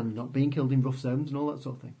killed on and not being killed in rough zones and all that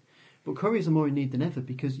sort of thing. But couriers are more in need than ever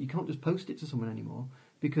because you can't just post it to someone anymore.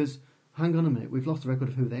 Because hang on a minute, we've lost the record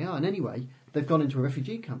of who they are, and anyway, they've gone into a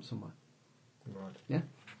refugee camp somewhere. Right. Yeah.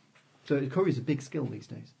 So courier's a big skill these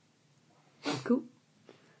days. Cool.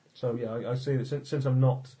 So yeah, I see that since I'm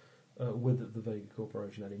not with the Vega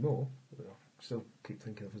Corporation anymore, I still keep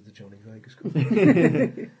thinking of it as the Johnny Vegas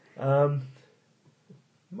Corporation.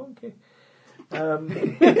 Monkey.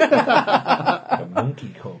 The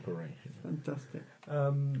Monkey Corporation. Fantastic.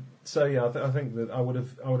 So yeah, I think that I would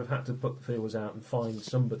have had to put the feelers out and find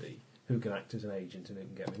somebody who can act as an agent and who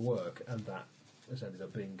can get me work, and that has ended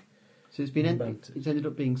up being So it's ended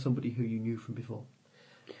up being somebody who you knew from before.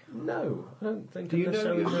 no. I don't think. Do you know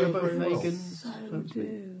necessarily you're know both very well. vegan? So so to speak?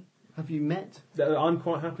 do. Have you met? I'm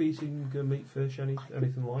quite happy eating meat, fish,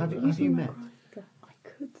 anything like Have that. you- have you met? I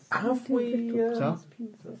could Have do we, little So?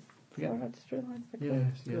 pieces. Yeah. Sorry, I just realised I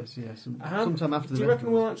could. Yes. Have- Sometime after the Do you reckon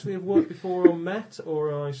vegetables. we'll actually have worked before or met,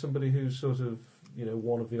 or are I somebody who's sort of,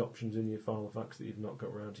 one of the options in your file of facts that you've not got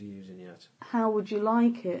around to using yet? How would you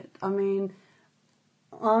like it? I mean,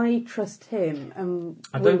 I trust him, and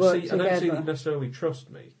I we don't work see that you together. necessarily trust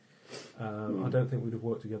me. I don't think we'd have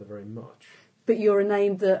worked together very much. But you're a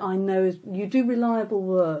name that I know is you do reliable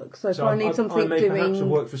work. So if I need something I may perhaps have doing,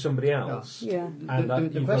 worked for somebody else. yeah. And The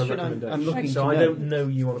you've got a question I'm recommendation. looking so to I know- don't know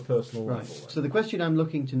you on a personal Right. level. So the question I'm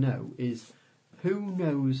looking to know is, who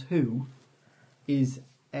knows who is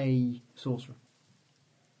a sorcerer?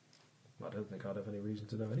 I don't think I'd have any reason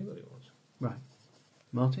to know anybody was. Right.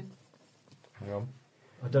 Martin? Hang on.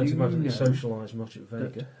 I don't You imagine you know socialise much at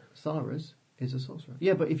Vega. that Saras is a sorcerer.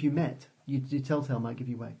 Yeah, but if you met, your Telltale might give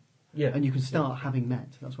you away. Yeah. And you can start having met.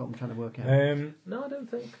 That's what I'm trying to work out. No, I don't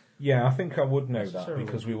think. Yeah, I think I would know that Necessarily.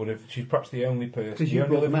 because we would have. She's perhaps the only person, 'Cause the you only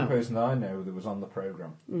brought them living out. person I know that was on the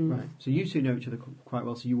program. Right. So you two know each other quite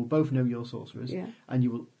well, so you will both know your sorcerers. Yeah. And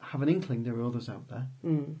you will have an inkling there are others out there.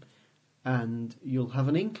 Mm. And you'll have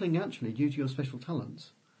an inkling, actually, due to your special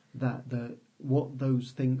talents, that what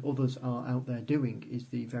those others are out there doing is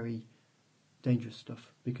the very dangerous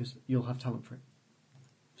stuff, because you'll have talent for it.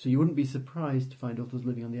 So you wouldn't be surprised to find others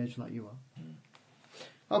living on the edge like you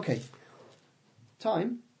are. Okay.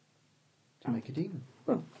 Time to make a demon.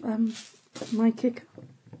 Well, my kick.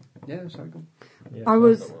 Yeah, sorry, go on. Yeah, I so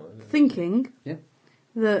was I've got one, yeah. thinking Yeah.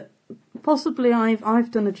 that possibly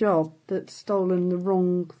I've done a job that's stolen the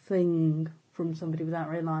wrong thing from somebody without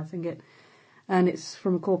realising it, and it's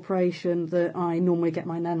from a corporation that I normally get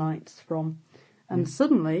my nanites from, and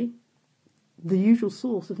suddenly the usual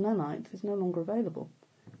source of nanites is no longer available.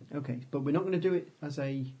 Okay, but we're not going to do it as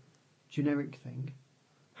a generic thing.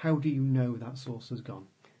 How do you know that source has gone?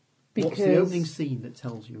 What's the opening scene that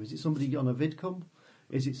tells you? Is it somebody on a vidcom?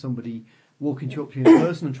 Is it somebody walking to you up to you in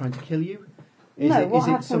person and trying to kill you? Is what it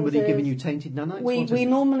happens somebody is giving you tainted nanites? We What is we it?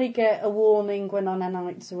 normally get a warning when our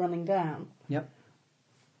nanites are running down. Yep.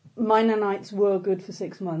 My nanites were good for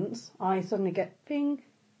 6 months. I suddenly get, ping,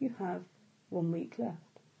 you have 1 week left.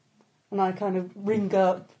 And I kind of ring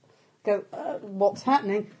up, go, what's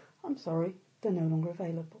happening? I'm sorry, they're no longer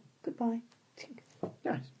available. Goodbye.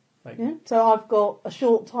 Nice. Yeah? So I've got a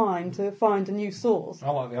short time to find a new source. I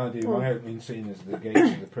like the idea. Oh. My opening scene is the gates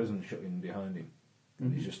of the prison shutting behind him.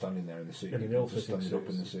 And he's just standing there in the suit. And in He's ill-fitting just standing up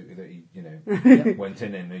in the suits. suit that he, went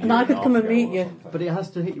in a year And I could a come half and ago meet or you. something. But it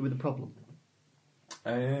has to hit you with a problem.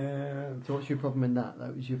 So So what's your problem in that?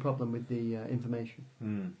 That was your problem with the information.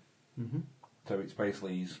 Mm-hmm. So it's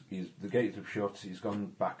basically he's the gates have shut. He's gone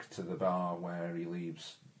back to the bar where he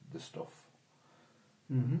leaves the stuff.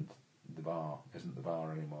 Mm-hmm. The bar isn't the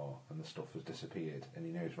bar anymore, and the stuff has disappeared. And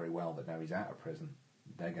he knows very well that now he's out of prison.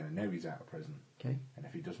 They're going to know he's out of prison. Okay. And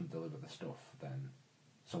if he doesn't deliver the stuff, then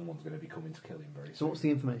someone's going to be coming to kill him very soon. So what's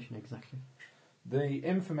the information exactly? The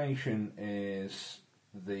information is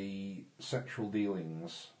the sexual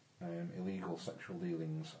dealings, illegal sexual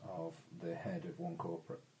dealings of the head of one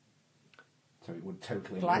corporate. So it would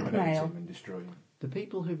totally eliminate Blackmail. him and destroy him. The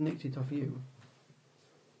people who've nicked it off you,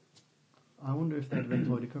 I wonder if they'd have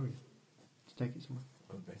employed a courier to take it somewhere.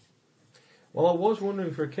 Could be. Well, I was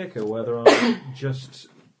wondering for a kicker whether I just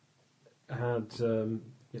had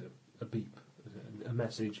a beep, a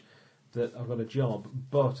message that I've got a job,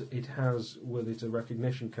 but it has with it a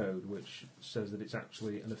recognition code which says that it's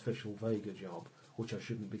actually an official Vega job, which I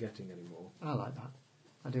shouldn't be getting anymore. I like that.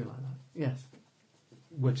 I do like that. Yes.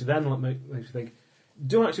 Which then makes me think,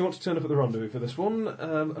 do I actually want to turn up at the rendezvous for this one?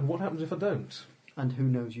 And what happens if I don't? And who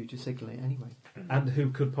knows you to signal it anyway? And who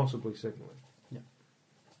could possibly signal it?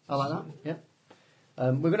 I like that. Yeah.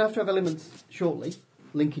 We're going to have elements shortly,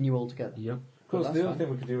 linking you all together. Yep. Of course, That's the other fine. thing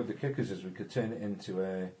we could do with the kickers is we could turn it into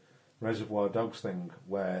a Reservoir Dogs thing,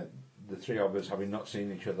 where the three of us, having not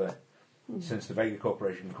seen each other since the Vega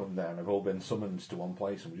Corporation come down, have all been summoned to one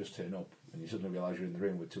place, and we just turn up, and you suddenly realise you're in the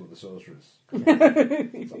room with two other sorcerers.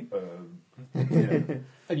 It's like,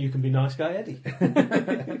 And you can be nice guy Eddie.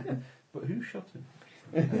 but who shot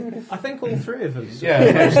him? I think all three of us.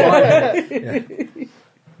 Yeah, most likely. Yeah.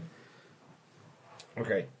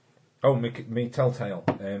 Okay. Oh, me Telltale.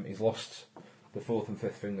 He's lost the fourth and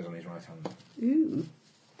fifth fingers on his right hand Ooh.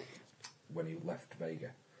 when he left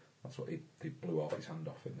Vega. That's what they blew off his hand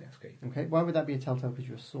off in the escape. Okay. Why would that be a telltale? Because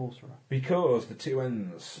you're a sorcerer. Because the two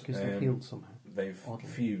ends, Because they're healed somehow. they've Oddly.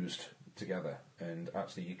 fused together, and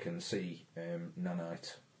actually you can see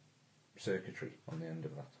nanite circuitry on the end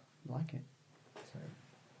of that. Like it. So,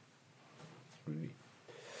 it's really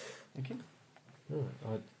Okay.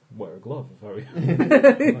 Oh, I'd wear a glove if I were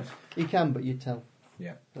you. nice. You can, but you'd tell.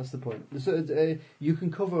 Yeah. That's the point. So, you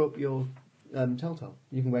can cover up your telltale.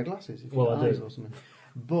 You can wear glasses if Well, you've got I eyes do. or something.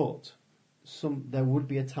 But there would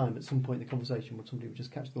be a time at some point in the conversation where somebody would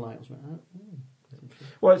just catch the light or something.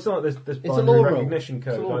 Well, it's not this It's a binary law roll. recognition It's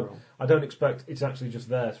a law code. roll. I don't expect it's actually just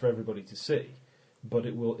there for everybody to see, but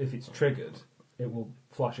it will, if it's triggered, it will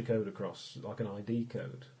flash a code across like an ID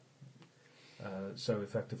code. So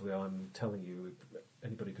effectively, I'm telling you,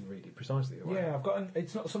 anybody can read it precisely. The way. Yeah, I've got.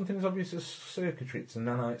 It's not something as obvious as circuitry. It's a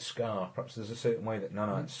nanite scar. Perhaps there's a certain way that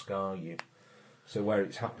nanites scar you. So where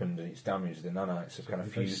it's happened and it's damaged, the nanites have kind of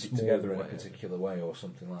very fused it small together in a way. particular way or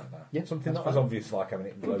something like that. Yeah, Something that's not as fine. obvious like having it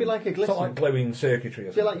It glow. would be like a It's not glistening. like glowing circuitry or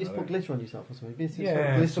I feel something. like you I put don't glitter on yourself or something. It's know.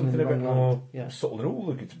 Yeah, glistening something a bit along the line. more Yeah. subtle than, oh,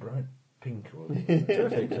 look, it's bright. pink. Or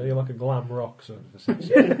Terrific. So you're like a glam rock sort of a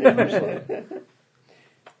sexy. Absolutely.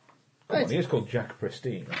 Come on, he is called Jack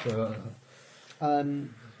Pristine. So,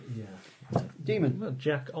 Yeah. Demon. Well,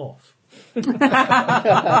 jack off.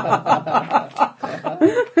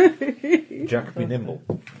 Jack be nimble.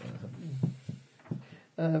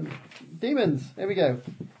 Demons. Here we go.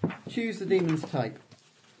 Choose the demon's type.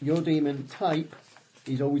 Your demon type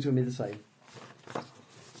is always going to be the same.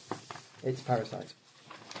 It's parasite.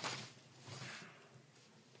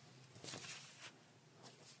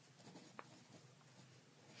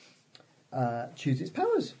 Choose its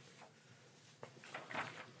powers.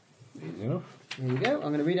 Easy enough. Here you go. I'm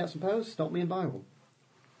going to read out some powers. Stop me and buy one.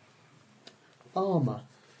 Armour.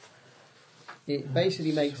 It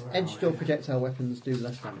basically makes edged or projectile weapons do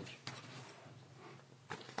less damage.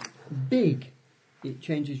 Big. It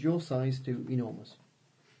changes your size to enormous.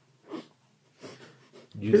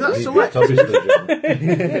 Is that selected? Obviously,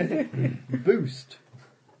 John. Boost.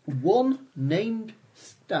 One named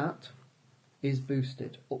stat is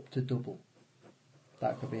boosted up to double.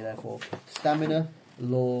 That could be therefore stamina,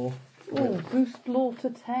 law. Oh, boost law to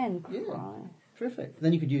 10. Yeah. Christ. Terrific.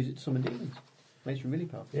 Then you could use it to summon demons. Makes you really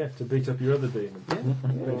powerful. Yeah, to beat up your other demon.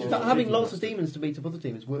 Yeah. Start having lots of demons to beat up other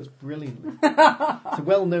demons works brilliantly. It's a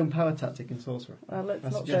well-known power tactic in Sorcerer. Let's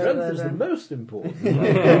That's not just- go Strength there is the then. most important.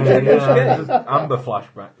 Amber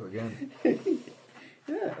flashback again.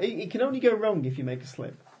 Yeah, it can only go wrong if you make a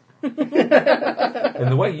slip.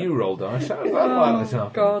 And the way you roll dice, I like this Oh,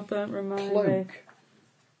 happening. God, don't remind me. Cloak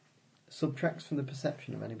subtracts from the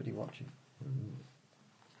perception of anybody watching.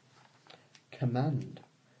 Command.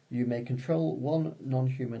 You may control one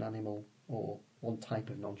non-human animal or one type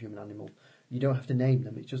of non-human animal. You don't have to name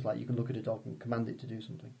them. It's just like you can look at a dog and command it to do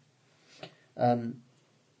something.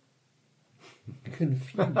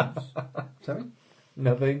 Confuse. Sorry?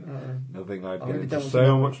 Nothing. Nothing. I'd I get really into don't want to so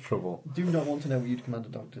know. much trouble. Do not want to know what you'd command a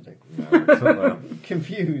dog to do. No, it's not that.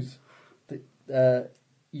 Confuse.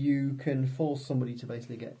 You can force somebody to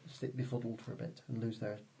basically sit befuddled for a bit and lose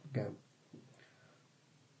their go.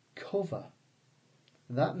 Cover.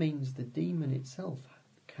 That means the demon itself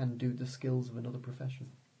can do the skills of another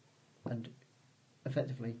profession and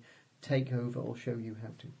effectively take over or show you how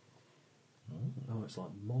to. Oh, it's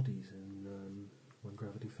like moddies in When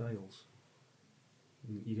Gravity Fails.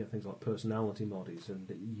 You get things like personality moddies, and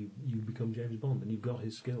you become James Bond, and you've got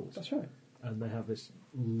his skills. That's right. And they have this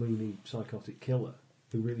loony, psychotic killer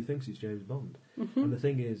who really thinks he's James Bond. And the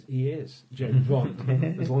thing is, he is James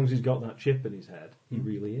Bond. As long as he's got that chip in his head, he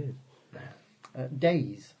really is.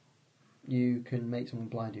 Daze. You can make someone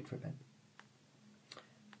blinded for a bit.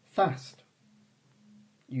 Fast.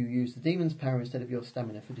 You use the demon's power instead of your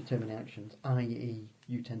stamina for determining actions, i.e.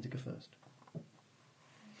 you tend to go first.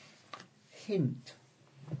 Hint.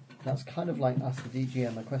 That's kind of like ask the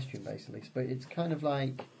DGM a question, basically. But it's kind of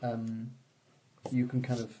like you can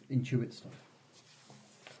kind of intuit stuff.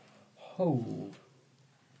 Hold.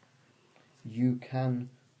 You can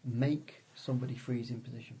make somebody freeze in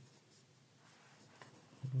position.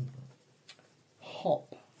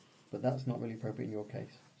 Hop. But that's not really appropriate in your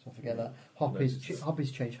case. So forget that. Hop is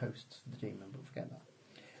change hosts for the demon, but forget that.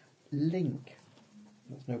 Link.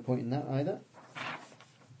 There's no point in that either.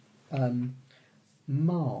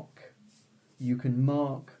 Mark. You can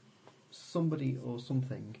mark somebody or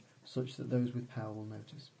something such that those with power will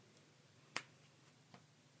notice.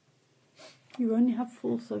 You only have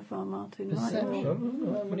 4 so far, Martin. Perception.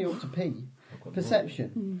 Right? I'm only up to P.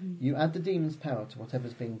 Perception. You add the demon's power to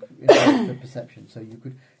whatever's being invoked for perception. So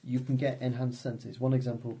you can get enhanced senses. One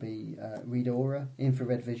example would be read aura,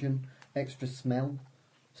 infrared vision, extra smell,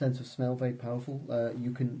 sense of smell, very powerful.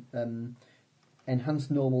 You can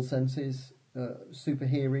enhance normal senses, super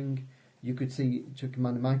hearing. You could see to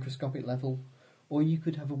command a microscopic level, or you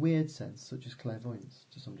could have a weird sense, such as clairvoyance,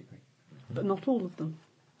 to some degree. But not all of them.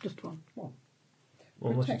 Just one. Well,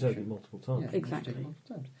 unless you take Protection. it multiple times. Yeah, Exactly.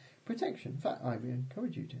 multiple times. Protection. In fact, I would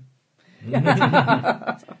encourage you to.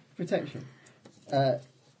 Protection.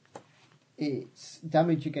 It's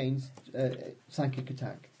damage against psychic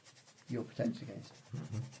attack. You're protected against.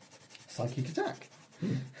 Psychic attack.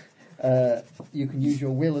 You can use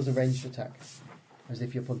your will as a ranged attack, as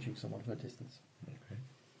if you're punching someone from a distance. Okay.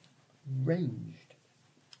 Ranged.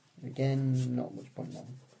 Again, not much point now.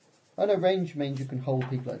 Oh no, range means you can hold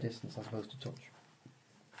people at a distance as opposed to touch.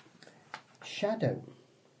 Shadow.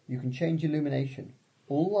 You can change illumination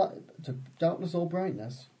all light to darkness or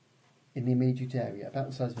brightness in the immediate area, about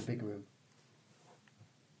the size of a big room.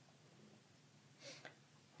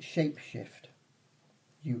 Shapeshift.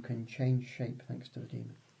 You can change shape thanks to the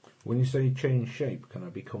demon. When you say change shape, can I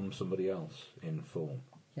become somebody else in form?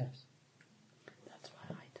 Yes. That's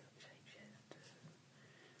why I took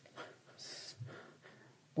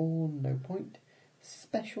Spawn, no point.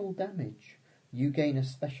 Special damage. You gain a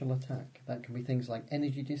special attack. That can be things like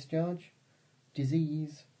energy discharge,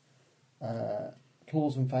 disease,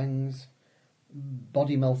 claws and fangs,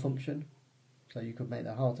 body malfunction. So you could make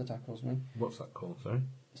that heart attack or something. What's that called, sorry?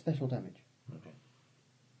 Special damage. Okay.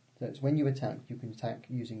 So it's when you attack, you can attack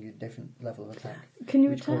using a different level of attack. Can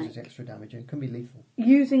you which attack causes extra damage and can be lethal.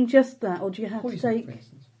 using just that, or do you have Poison, to take... for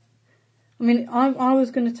instance. I mean, I was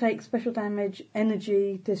going to take special damage,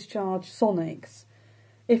 energy, discharge, sonics.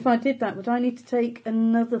 If I did that, would I need to take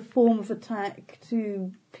another form of attack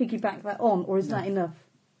to piggyback that on, or is that enough?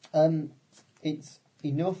 It's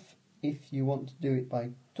enough if you want to do it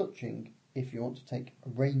by touching. If you want to take a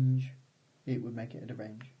range, it would make it at a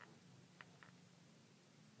range.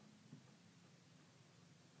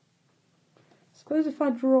 Suppose if I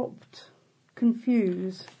dropped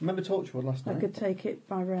Confuse, Remember Torchwood last I night? could take it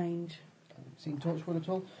by range. Seen Torchwood at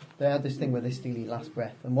all? They had this thing where they steal your last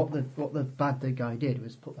breath, and what the bad guy did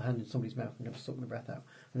was put the hand in somebody's mouth and never suck the breath out,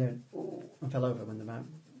 and then and fell over when the mouth.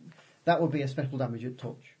 That would be a special damage at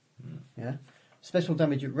touch. Yeah. Special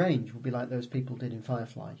damage at range would be like those people did in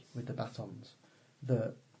Firefly with the batons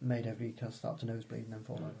that made every cast start to nosebleed and then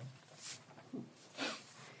fall over.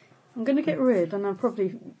 I'm going to get rid, and I'll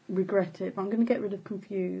probably regret it, but I'm going to get rid of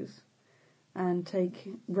Confuse and take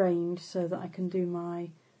range so that I can do my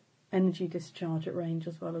energy discharge at range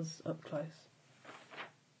as well as up close.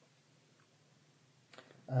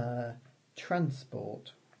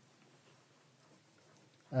 Transport.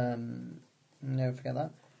 No, forget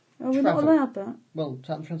that. Oh, we're not Travel. allowed that? Well,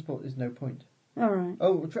 transport is no point. Alright.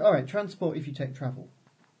 Oh, all right. Transport if you take travel.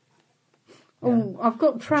 Oh, I've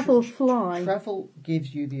got travel fly. Travel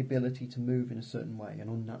gives you the ability to move in a certain way, an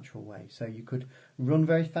unnatural way. So you could run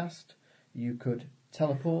very fast. You could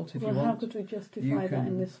teleport if Well, you how want. could we justify You that can-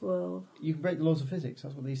 in this world? You can break the laws of physics.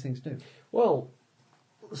 That's what these things do. Well,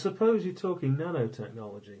 suppose you're talking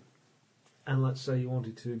nanotechnology, and let's say you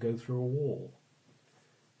wanted to go through a wall.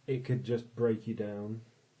 It could just break down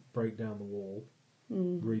the wall,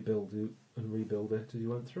 rebuild it as you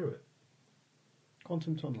went through it.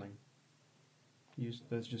 Quantum tunneling.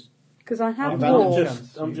 There's just Because I have Valid more.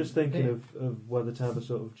 chance. I'm just thinking Yeah. of whether to have a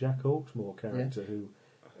sort of Jack Hawksmoor character who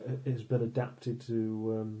has been adapted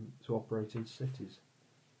to operate in cities.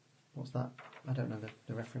 what's that? I don't know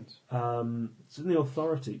the reference. It's in the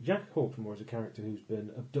Authority. Jack Hawksmoor is a character who's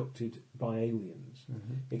been abducted by aliens,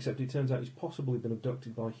 except it turns out he's possibly been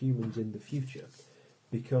abducted by humans in the future,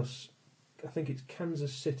 because I think it's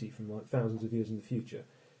Kansas City from like thousands of years in the future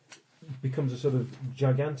becomes a sort of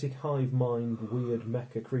gigantic hive mind weird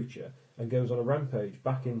mecha creature and goes on a rampage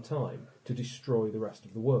back in time to destroy the rest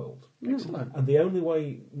of the world. Excellent. And the only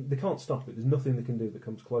way they can't stop it, there's nothing they can do that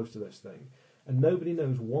comes close to this thing. And nobody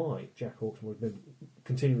knows why Jack Hawksmoor has been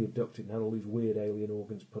continually abducted and had all these weird alien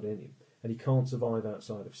organs put in him, and he can't survive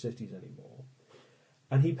outside of cities anymore.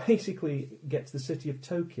 And he basically gets the city of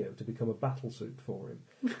Tokyo to become a battlesuit for him,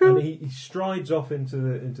 and he strides off into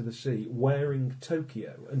the sea wearing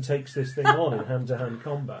Tokyo and takes this thing on in hand-to-hand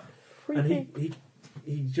combat. And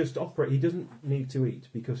he just operates. He doesn't need to eat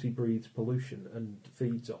because he breathes pollution and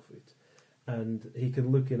feeds off it. And he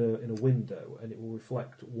can look in a window, and it will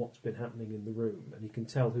reflect what's been happening in the room, and he can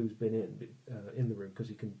tell who's been in the room because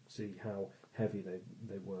he can see how heavy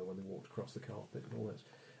they were when they walked across the carpet and all this.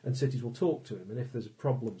 And cities will talk to him, and if there's a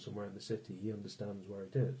problem somewhere in the city, he understands where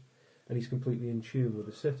it is, and he's completely in tune with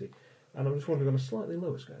the city. And I'm just wondering, on a slightly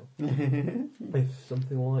lower scale, if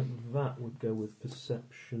something like that would go with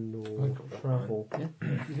perception or travel. Yeah.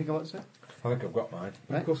 You think about it? I think I've got mine.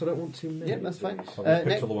 Right. Of course, I don't want too many. Yeah, that's fine. I'll just pick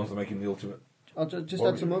Next, all the ones that are making the ultimate. I'll just What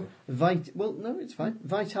add were some you more. Well, no, it's fine.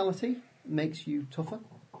 Vitality makes you tougher.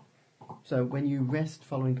 So when you rest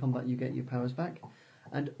following combat, you get your powers back.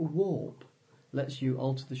 And Warp lets you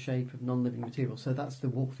alter the shape of non-living material. So that's the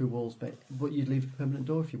walk through walls bit. But you'd leave a permanent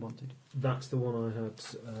door if you wanted. That's the one I had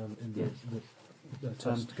in the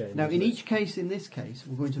test game. Now, wasn't in it? each case, in this case,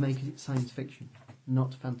 we're going to make it science fiction,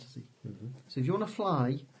 not fantasy. So if you want to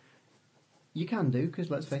fly, you can do, because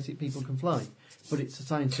let's face it, people can fly. But it's a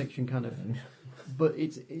science fiction kind of... But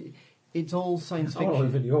it's all science I want to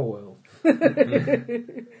live in fiction. your world.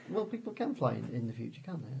 Well, people can fly in the future,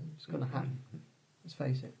 can't they? It's going to happen. Let's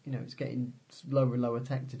face it, it's getting lower and lower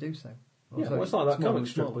tech to do so. Yeah, So well, it's like that smaller comic and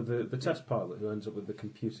strip smaller. with the test pilot who ends up with the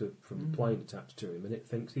computer from the plane attached to him, and it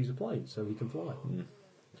thinks he's a plane, so he can fly.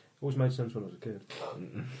 Always made sense when I was a kid.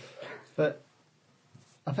 But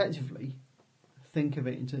effectively, think of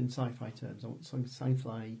it in sci-fi terms. I want some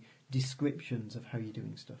sci-fi descriptions of how you're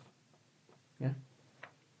doing stuff. Yeah?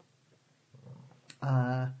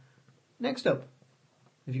 Next up.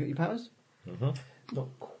 Have you got your powers? Not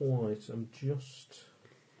quite. I'm just...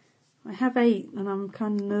 I have 8, and I'm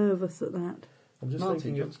kind of nervous at that. I'm just Martin, do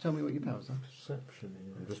thinking you of want to tell me what your powers are? perception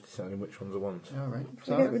here. I'm just deciding which ones I want. All right.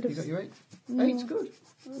 Shall I Sarah, get rid of you got your 8? No. 8's good.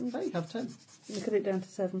 Hey, have 10. Cut it down to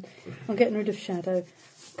 7. I'm getting rid of shadow.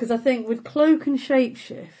 Because I think with cloak and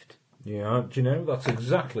shapeshift... Yeah, do you know, that's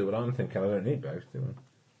exactly what I'm thinking. I don't need both, do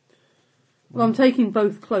I? Well, I'm taking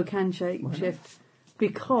both cloak and shapeshift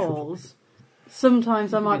because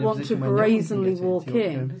sometimes I You could be might in a want to position where no one can brazenly get walk into you,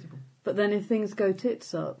 you're in, invisible. but then if things go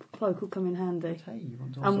tits up, cloak will come in handy. Hey, you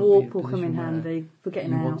want to And also warp be in a will come in position where handy for getting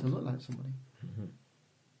You out. want to look like somebody.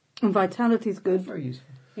 And vitality's That's good very useful.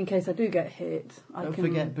 in case I do get hit. I Don't can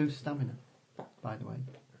forget boost stamina, by the way.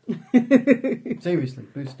 Seriously,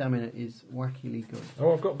 boost stamina is wackily good.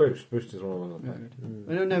 Oh, I've got boost. Boost is one of them.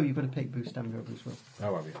 I don't know, you've got to pick boost stamina over as well.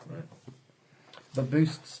 Oh, have you? Right. But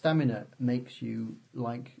boost stamina makes you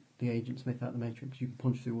like the Agent Smith out of the Matrix. You can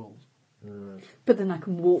punch through walls. But then I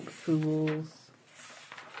can walk through walls.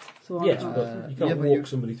 So I Yes, can't. but you yeah, can't but walk you-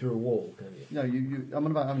 somebody through a wall, can you? No, I'm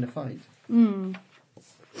on about having a fight.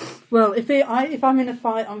 Well, if I'm in a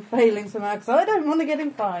fight, I'm failing somehow because I don't want to get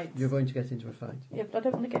in fights. You're going to get into a fight. Yeah, but I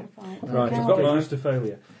don't want to get in fights. Right, I I've can't. got Get mine. used to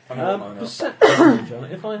failure. I know mine are. Perception, John.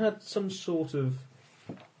 If I had some sort of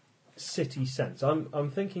city sense, I'm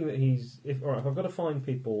thinking that if I've got to find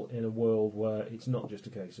people in a world where it's not just a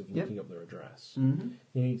case of Yep. looking up their address. Mm-hmm.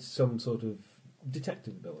 He needs some sort of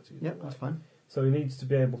detective ability. Yep, that's fine. So he needs to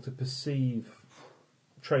be able to perceive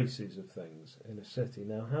traces of things in a city.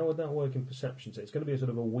 Now, how would that work in perception? So it's going to be a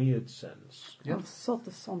sort of a weird sense Yep. I'll sod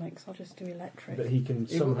the sonics. I'll just do electric. that he can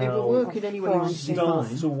It will somehow work in any way he wants to be start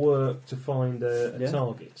fine. to work to find a Yeah.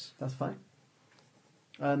 target. That's fine.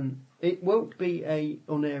 It won't be a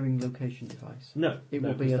unerring location device. No, It no,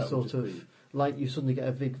 will be because a that would sort just of be- like you suddenly get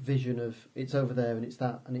a big vision of it's over there and it's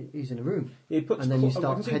that and he's in a room. It puts and then you I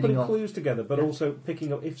start can see heading putting off. clues together, but Yeah. also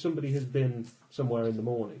picking up if somebody has been somewhere in the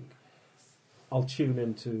morning. I'll tune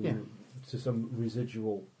into Yeah. to some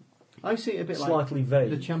residual, I see it a bit slightly like vague.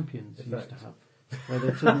 the Champions used effect. to have. Where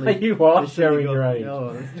they suddenly, You are they suddenly showing your age. Oh,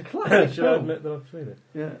 it's a classic Should I film. admit that I've seen it?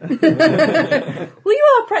 Yeah. Well, you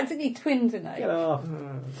are practically twins in age. Get off.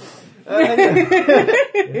 Anyway.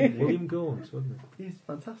 Yeah, William Gaunt, wasn't it? He's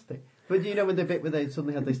fantastic. But you know when the bit where they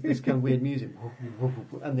suddenly had this kind of weird music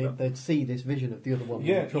and they'd see this vision of the other one.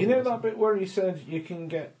 Yeah, being you know trouble. that bit where he said you can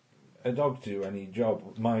get a dog to do any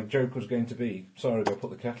job? My joke was going to be, sorry, go put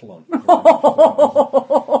the kettle on.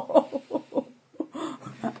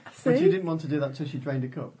 But See? you didn't want to do that till she drained a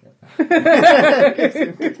cup. I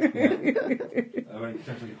mean,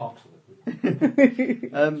 potentially hot. 5 to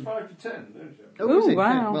 10, don't you? Oh, is Ooh, it?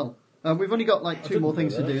 wow. Well, we've only got like 2 more didn't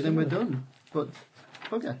things know to do, that, then we're didn't done. But,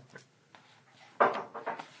 okay.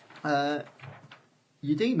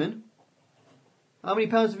 Your demon. How many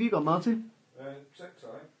powers have you got, Martin? 6,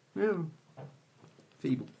 Yeah.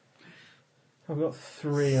 Feeble. I've got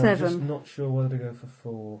 3. I'm 7. just not sure whether to go for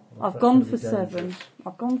 4. I've gone for 7.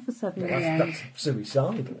 I've gone for 7 in the end. That's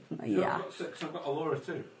suicidal. Yeah. I've got 6, I've got Allura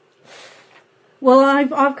too. Well,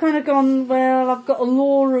 I've kind of gone. Well, I've got a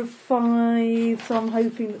lore of 5, so I'm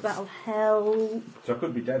hoping that that'll help. So I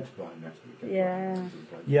could be dead by next week. Yeah.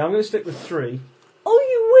 Yeah, I'm going to stick with 3. Oh,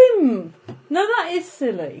 you win! No, that is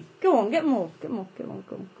silly. Go on, get more. Go on.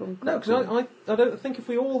 No, because I don't think if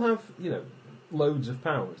we all have, loads of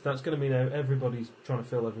powers, that's going to mean everybody's trying to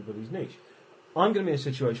fill everybody's niche. I'm going to be in a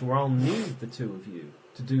situation where I'll need the 2 of you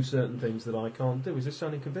to do certain things that I can't do. Is this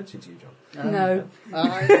sounding convincing to you, John? No.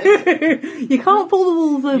 It's- You can't pull the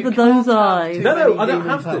walls over can't those have eyes. two- No, many I don't demon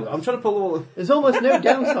have powers. to. I'm trying to pull the wall. There's almost no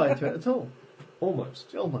downside to it at all.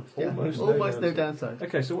 Almost. Almost, yeah. Almost no Almost no downside. downside.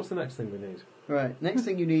 Okay, so what's the next thing we need? Right, next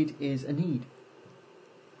thing you need is a need.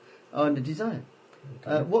 Oh, and a desire.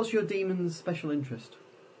 What's your demon's special interest?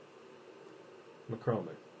 Macrame.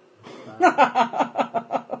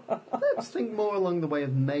 Let's think more along the way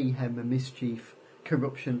of mayhem and mischief,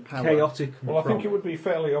 corruption, power. Chaotic. Well, I think macrame. it would be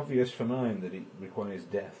fairly obvious for mine that it requires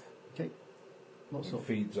death. What It sort?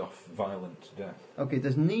 feeds off violent death. Okay,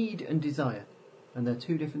 there's need and desire, and they're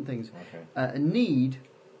 2 different things. Okay. A need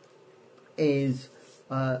is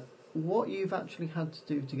what you've actually had to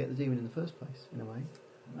do to get the demon in the first place, in a way,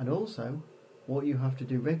 and also what you have to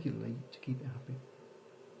do regularly to keep it happy.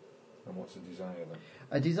 And what's a desire then?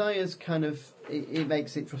 A desire is kind of it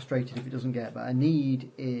makes it frustrated if it doesn't get, but a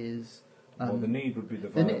need is. Well, the need would be the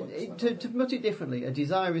the violence. ne- then, to, I to think. put it differently, a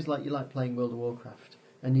desire is like you like playing World of Warcraft.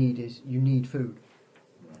 A need is you need food.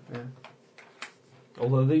 Yeah.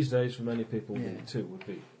 Although these days, for many people, Yeah. the 2 would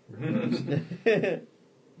be. I don't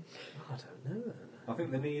know then. I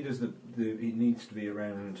think the need is the it needs to be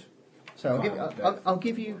around. So Violent death. I'll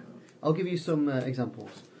give you some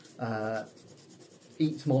examples.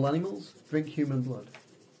 Eat small animals, drink human blood.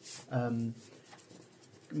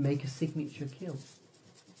 make a signature kill.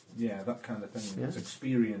 Yeah, that kind of thing. Yeah. It's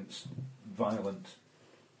experience violent,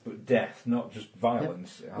 but death, not just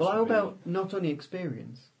violence. It has Well, to how be- about not only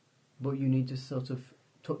experience, but you need to sort of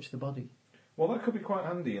touch the body? Well, that could be quite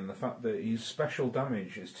handy in the fact that his special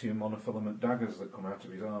damage is 2 monofilament daggers that come out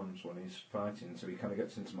of his arms when he's fighting, so he kind of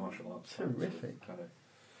gets into martial arts. Terrific.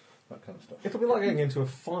 That kind of stuff. It'll be like getting into a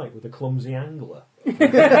fight with a clumsy angler.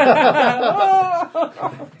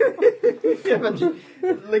 Yeah, imagine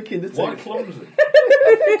linking the Why two. clumsy?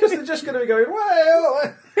 They're just going to be going,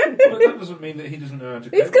 well. But that doesn't mean that he doesn't know how to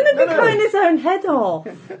He's cope. going to be cutting his own head off.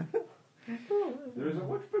 There is a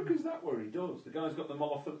which book is that where he does? The guy's got the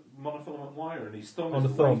monofilament wire and his thumb On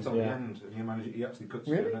is the thumb, right on yeah. the end, and he actually cuts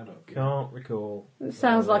Really? his head off. Can't recall. It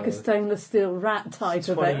sounds like a stainless steel rat type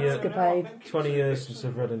of 20 years. escapade. 20 years since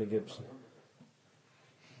I've read any Gibson.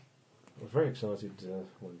 I was very excited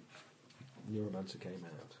when Neuromancer came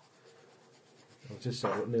out. I'll just say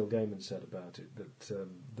what Neil Gaiman said about it, that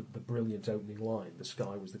the brilliant opening line, the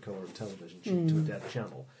sky was the colour of television, tuned to a dead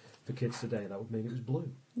channel. For kids today, that would mean it was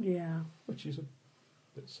blue, Yeah. which is a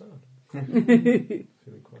bit sad. Feeling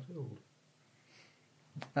quite old.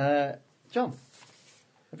 John,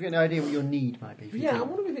 have you got any idea what your need might be? For Yeah, your I'm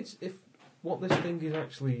team? wondering if what this thing is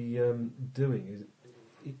actually doing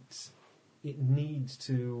is it needs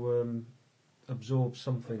to absorb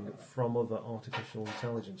something from other artificial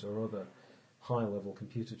intelligence or other high-level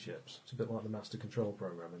computer chips. It's a bit like the master control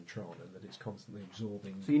program in Tron, in that it's constantly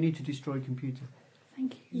absorbing. So you need to destroy computer.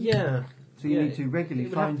 Thank you. Yeah. So you Yeah, need to regularly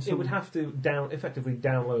find it would have to effectively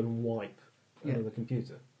download and wipe Yeah. another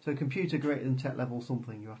computer. So computer greater than tech level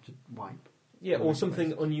something you have to wipe. Yeah, On a or regular something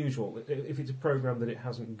basis. unusual. If it's a program that it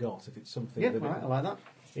hasn't got, if it's something Yeah, that right, I like that.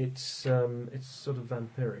 it's sort of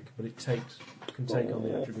vampiric, but it can take on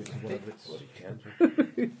the attributes of whatever it's.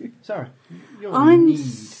 Sarah, your I'm need.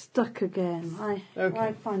 stuck again. Okay.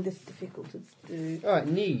 I find this difficult to do. All right,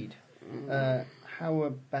 need. How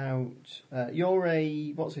about you're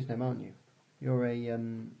a what's his name, aren't you? You're a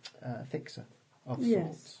fixer of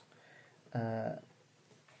Yes. sorts.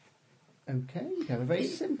 Okay, you can have a very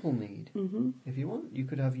simple need. Mm-hmm. If you want, you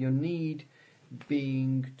could have your need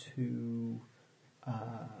being to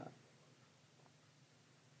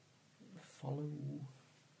follow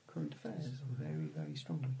current affairs very, very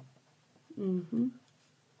strongly. Mm-hmm.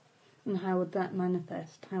 And how would that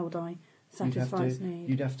manifest? How would I satisfy its need?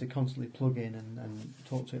 You'd have to constantly plug in and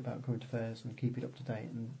talk to it about current affairs and keep it up to date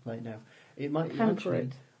and let it know. It might Hamper actually,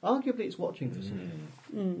 it. arguably, it's watching for something.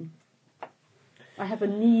 Mm. I have a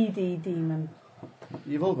needy demon.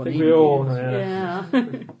 You've all I got think need. we all, Yeah.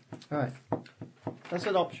 All right, that's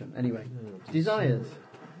an option. Anyway, desires.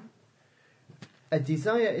 A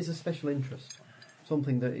desire is a special interest,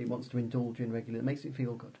 something that it wants to indulge in regularly. It makes it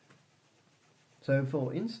feel good. So,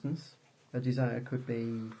 for instance, a desire could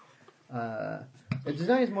be a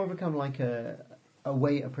desire is more of a kind of like a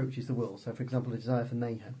way it approaches the world. So, for example, a desire for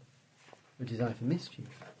mayhem, a desire for mischief,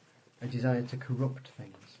 a desire to corrupt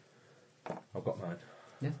things. I've got mine.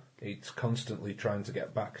 Yeah. It's constantly trying to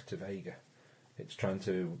get back to Vega. It's trying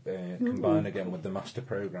to combine again with the master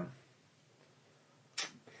program.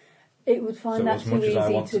 It would find So that as too much as easy I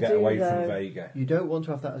want to get do, away though. from Vega, You don't want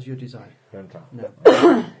to have that as your desire. don't I?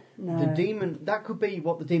 No. No. The demon, that could be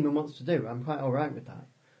what the demon wants to do. I'm quite alright with that.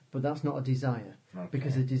 But that's not a desire. Okay.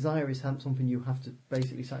 Because a desire is something you have to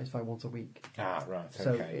basically satisfy once a week. Ah, right.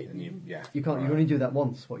 So Okay. it- and you You can't. right. You only do that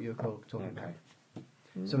once. What you're talking Okay.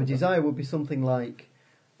 about. So a desire would be something like,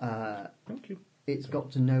 Thank you. it's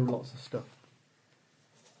got to know lots of stuff.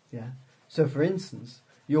 Yeah. So for instance,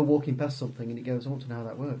 you're walking past something and it goes, I want to know how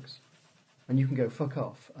that works, and you can go fuck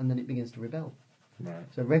off, and then it begins to rebel. Right.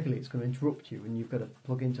 So regularly it's going to interrupt you, and you've got to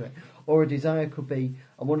plug into it. Or a desire could be,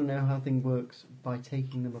 I want to know how thing works by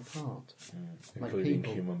taking them apart. Like Including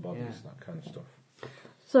people. human bodies, Yeah. that kind of stuff.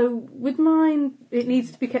 So with mine, it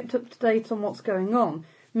needs to be kept up to date on what's going on.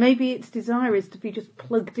 Maybe its desire is to be just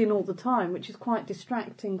plugged in all the time, which is quite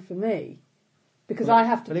distracting for me. Because I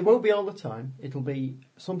have But to... it won't be all the time. It'll be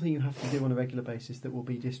something you have to do on a regular basis that will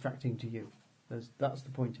be distracting to you. That's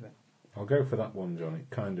the point of it. I'll go for that one, John. It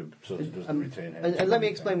kind of sort of doesn't retain it. And let me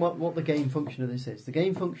explain what the game function of this is. The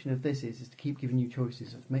game function of this is to keep giving you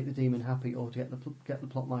choices of make the demon happy or to get the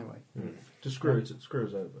plot my way. To screw us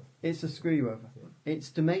over. It's to screw you over. It's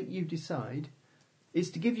to make you decide. It's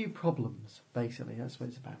to give you problems, basically. That's what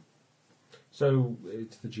it's about. So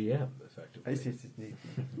it's the GM, effectively. It's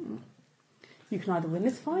You can either win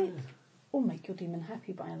this fight, or make your demon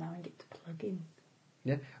happy by allowing it to plug in.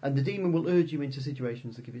 yeah, and the demon will urge you into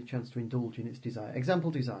situations that give you a chance to indulge in its desire.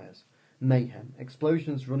 Example desires: mayhem,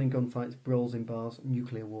 explosions, running gunfights, brawls in bars,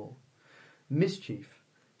 nuclear war. Mischief: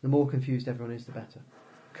 The more confused everyone is, the better.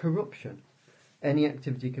 Corruption. Any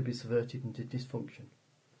activity can be subverted into dysfunction.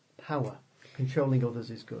 Power. Controlling others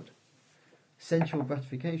is good. Sensual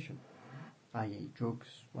gratification, i.e. drugs,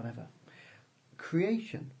 whatever.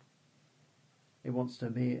 Creation. It wants to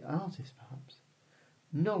be an artist, perhaps.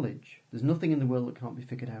 Knowledge. There's nothing in the world that can't be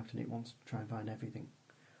figured out and it wants to try and find everything.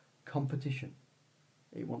 Competition.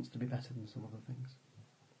 It wants to be better than some other things.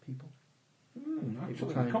 People.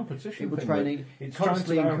 Actually, the competition it will thing, try and it's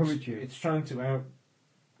constantly trying to encourage you. It's trying to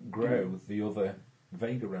outgrow the other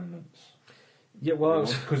Vega remnants. Yeah, well,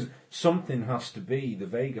 because something has to be the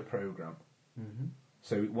Vega program. Mm-hmm.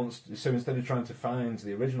 So it wants. So instead of trying to find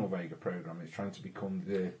the original Vega program, it's trying to become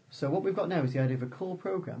the. So what we've got now is the idea of a core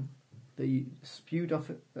program that you spawned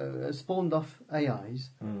off AIs,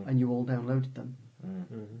 and you all downloaded them.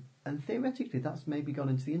 Mm-hmm. And theoretically, that's maybe gone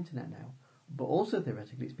into the internet now. But also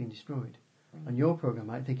theoretically, it's been destroyed. And your program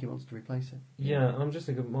might think it wants to replace it. Yeah, and I'm just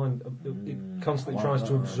thinking, mine it constantly tries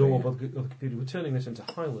to absorb other computer. We're turning this into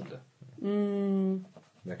Highlander.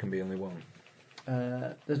 There can be only one.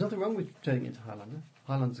 There's nothing wrong with turning it into Highlander.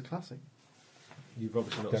 Highlander's a classic. You've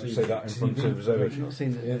obviously not Don't seen say that in front of Zoe. You've not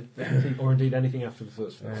seen the or indeed anything after the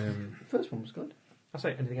first film. The first one was good. I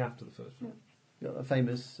say anything after the first film. Got a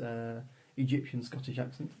famous Egyptian Scottish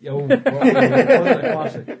accent. Oh, wasn't it a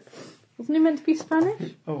classic? Wasn't he meant to be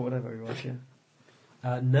Spanish? Oh, whatever he was,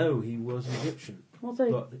 yeah. No, he was Egyptian. Was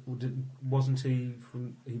he? But wasn't he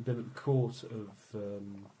from? He'd been at the court of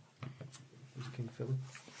was it King Philip?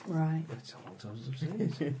 Right. That's a long time since I've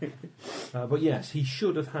seen it. But yes, he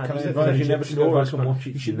should have had. Can I he's advise you Egyptian never to go or back and watch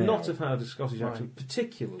it He should now? not have had a Scottish accent, Right.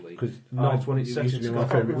 particularly Because not when it's set used in to be my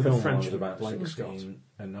Scotland favourite with a film when I was Frenchman about playing Scott. 16,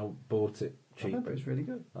 and I bought it I cheap. remember it's really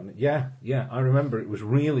good. And yeah, I remember it was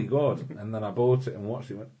really good, and then I bought it and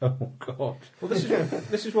watched it and went, oh god. Well,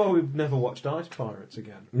 this is why we've never watched Ice Pirates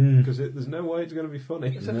again, because there's no way it's going to be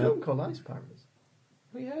funny. It's a film called Ice Pirates.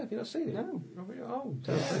 Well, yeah, have you not seen it? No. Oh,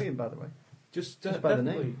 Sounds brilliant, by the way. just Just by the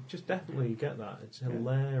definitely get that. It's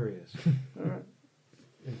hilarious. All right.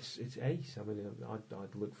 It's ace. I mean,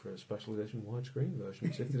 I'd look for a special edition widescreen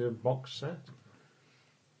version. See if they did a box set.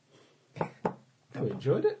 We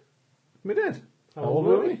enjoyed it. We did. How old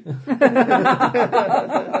were we? I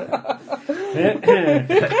think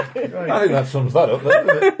that sums that up, doesn't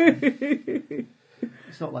it?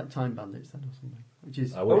 It's not like Time Bandits then or something. Which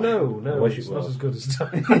is... I wish- No, I wish it's it not was. as good as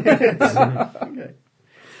time. Okay.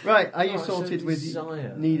 Right, are you Right, so sorted with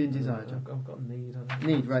desire. need and desire, John? I've got need. I don't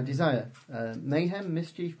Need, right, desire. Mayhem,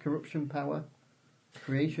 mischief, corruption, power,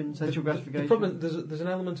 creation, sensual gratification. The problem, there's an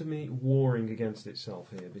element of me warring against itself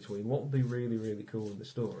here between what would be really, really cool in the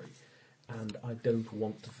story and I don't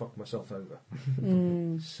want to fuck myself over.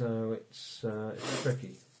 So it's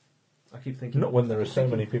tricky. I keep thinking... Not when there are so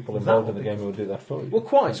many people involved in the game who will do that for you. Well,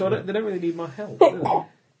 quite, so they don't really need my help, do they?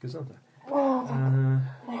 Because aren't they?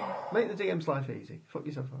 Make the DM's life easy. Fuck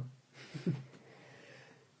yourself up.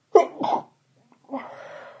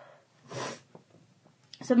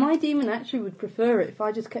 So my demon actually would prefer it if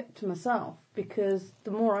I just kept to myself, because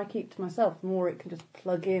the more I keep to myself, the more it can just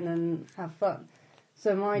plug in and have fun.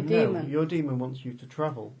 So my demon... Your demon wants you to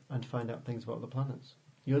travel and find out things about other planets.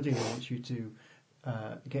 Your demon wants you to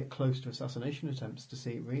get close to assassination attempts to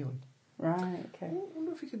see it reeling. Right, okay. I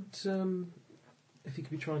wonder if he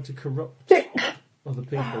could be trying to corrupt other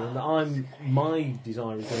people, and my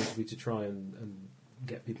desire is going to be to try and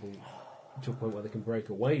get people to a point where they can break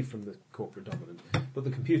away from the corporate dominance. But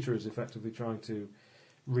the computer is effectively trying to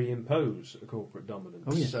reimpose a corporate dominance.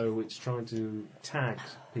 Oh, yeah. So it's trying to tag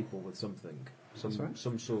people with something,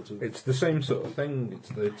 some sort of. It's the same sort of thing. It's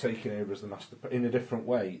the taking over as the master in a different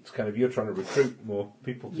way. It's kind of you're trying to recruit more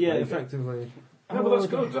people to play it. Effectively. No, well, that's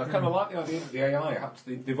good. I kind of like the idea that the AI,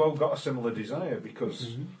 they've all got a similar desire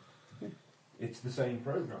because it's the same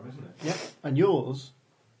program, isn't it? Yep. And yours,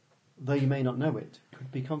 though you may not know it,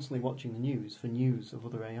 could be constantly watching the news for news of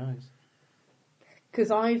other AIs.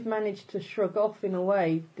 Because I've managed to shrug off, in a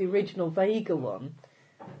way, the original Vega one,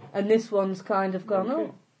 and this one's kind of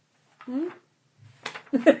gone,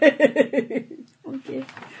 Okay.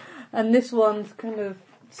 And this one's kind of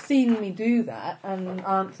seen me do that and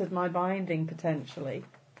answered my binding, potentially,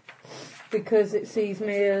 because it sees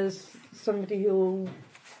me as somebody who will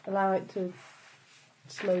allow it to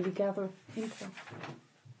slowly gather info.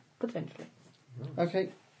 Potentially. Okay.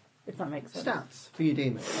 If that makes sense. Stats for your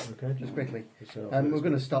demon. Okay. Just quickly. So, We're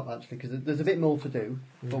going to stop, actually, because there's a bit more to do,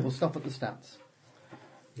 but we'll stop at the stats.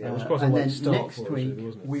 Yeah, it was quite a and late then start next for us, week really,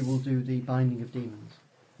 wasn't it? we will do the binding of demons,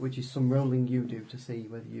 which is some rolling you do to see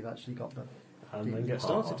whether you've actually got them. And then get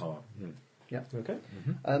started. Yeah. Okay.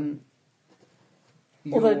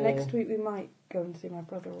 Although Your- next week we might go and see my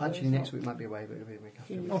brother. Actually, next week might be away, but it'll be a week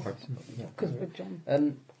after. Okay. Yeah. Because with John.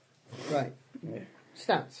 Right.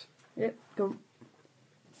 Stats. Yep, go.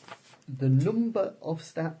 The number of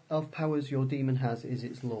powers your demon has is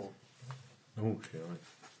its law. Oh, shit.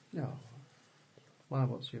 No. Why?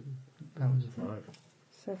 What's your powers? 5.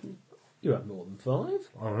 7. You have more than 5.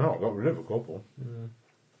 I don't know, I got rid of a couple.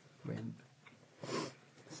 Wimp.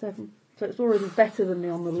 7. So it's already better than me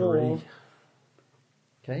on the law. 3.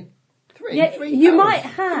 Okay. 3. Yeah, 3 you powers. might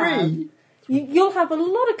have. 3. You'll have a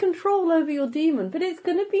lot of control over your demon, but it's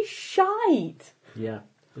going to be shite. Yeah.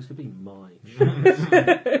 This could be mine.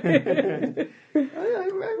 I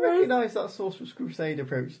recognise that Sorcerer's Crusade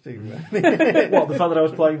approach to What, the fact that I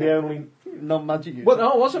was playing the only... non-magic user. Well,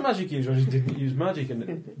 no, I was a magic user, I just didn't use magic,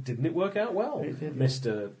 and didn't it work out well? It did.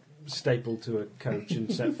 Mr. Stapled to a coach and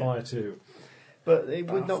set fire to... But it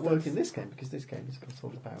would not work in this game, because this game is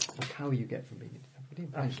all about the power you get from being a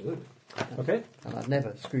demon. Absolutely. Okay. And I'd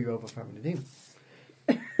never screw you over for having a demon.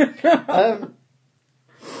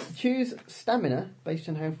 Choose stamina based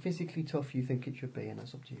on how physically tough you think it should be, and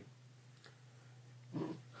that's up to you.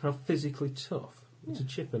 How physically tough? It's a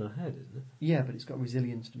chip in her head, isn't it? Yeah, but it's got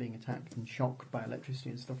resilience to being attacked and shocked by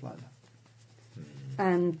electricity and stuff like that.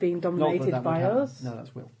 And being Not that dominated that by would happen. us. No,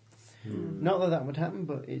 that's will. Not that that would happen,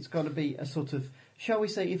 but it's got to be a sort of, shall we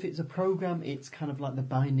say, if it's a program, it's kind of like the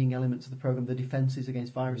binding elements of the program, the defences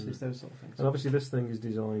against viruses, those sort of things. And obviously this thing is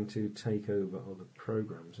designed to take over other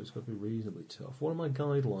programs, so it's got to be reasonably tough. What are my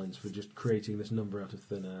guidelines for just creating this number out of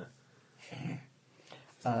thin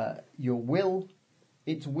air? Your will,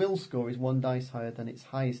 its will score is 1 dice higher than its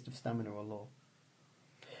highest of stamina or law.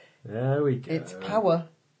 There we go. Its power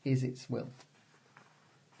is its will.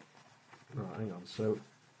 Right, hang on. So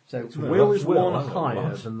So, will is will, 1 hang on, higher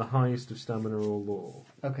what? than the highest of stamina or law.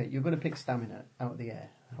 okay, you're going to pick stamina out of the air,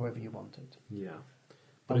 however you want it. Yeah.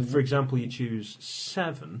 But if, for example, you choose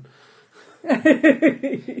 7...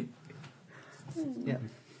 Yeah.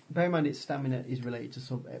 Bear in mind, its stamina is related to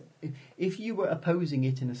some. If you were opposing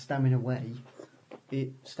it in a stamina way,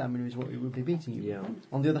 stamina is what it would be beating you. Yeah. with.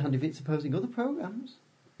 On the other hand, if it's opposing other programs,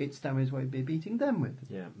 its stamina is what it would be beating them with.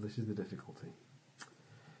 Yeah, this is the difficulty.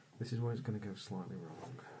 This is where it's going to go slightly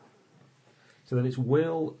wrong. So then its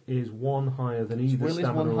will is 1 higher than either Will is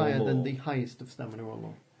stamina 1 or higher law. than the highest of stamina or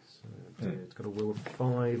law. So it's got a will of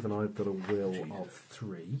 5 and I've got a will of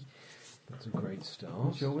 3. That's a great start.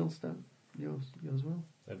 What's your will, Stan? Yours will.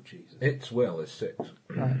 Oh, Jesus. Its will is 6.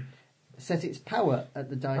 Right. Set its power at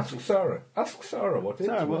the dice. Ask Sarah. Ask Sarah what its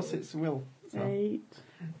Sarah, will what's is. its will? 8.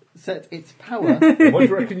 Set its power. What do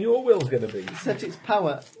you reckon your will's going to be? Set its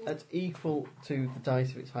power at equal to the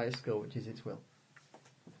dice of its highest score, which is its will.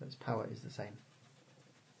 So its power is the same.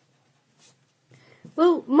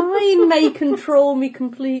 Well, mine may control me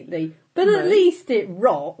completely, but at least it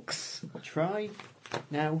rocks. Try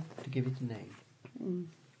now to give it a name.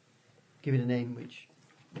 Give it a name which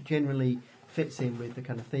generally fits in with the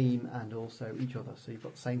kind of theme and also each other, so you've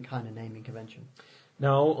got the same kind of naming convention.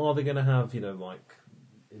 Now, are they going to have, like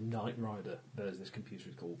in Knight Rider, there's this computer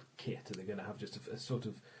called Kit, are they going to have just a sort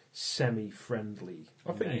of semi-friendly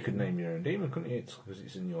I think name? you could name your own demon, couldn't you? Because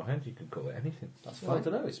it's in your head, you could call it anything. That's Well, I fine.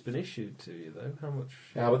 don't know, it's been issued to you, though. How much...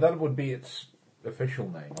 Yeah, but that would be its official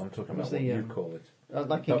name. I'm talking about What's what the, you call it.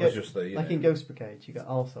 Like That was just the, you like know. in Ghost Brigade, you got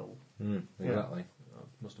Arsehole. Exactly.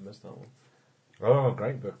 I must have missed that one. Oh,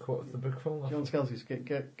 great book. What was the book called? John Scalzi's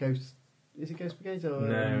Ghost. Is it Ghost Brigade or?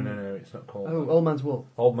 No, it's not called. Oh, Old Man's War.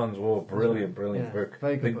 Old Man's War. Brilliant Yeah, book.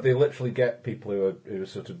 very good book. They literally get people who are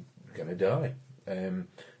sort of going to die.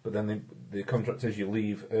 But then the contract says you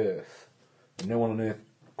leave Earth. And no one on Earth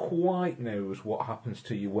quite knows what happens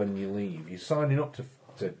to you when you leave. You're signing up to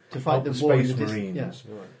fight help the the war in Space the Marines.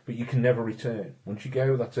 Yeah. Right. But you can never return. Once you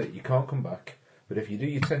go, that's it. You can't come back. But if you do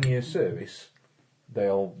your 10 years service,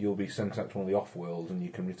 you'll be sent out to one of the off-worlds and you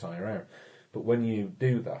can retire out. But when you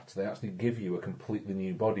do that, they actually give you a completely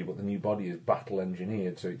new body, but the new body is battle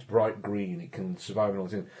engineered, so it's bright green, it can survive and all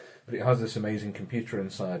things. But it has this amazing computer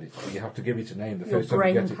inside it, but you have to give it a name the Your first time you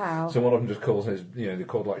brain get power. it. So one of them just calls it, they're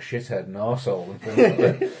called like shithead and arsehole and things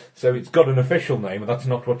like that. So it's got an official name, but that's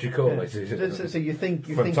not what you call it. So you think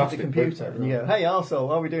of the Fantastic computer book, and you go, "Hey Arsehole,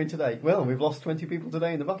 how are we doing today?" Well, we've lost 20 people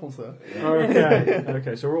today in the battle, sir.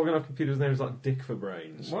 Okay, so we're all going to have computers' names like Dick for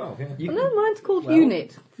Brains. Well, yeah. You Well, no, mine's called Well-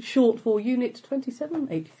 Unit, short for Unit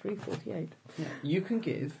 278348. Yeah, you can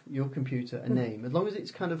give your computer a name as long as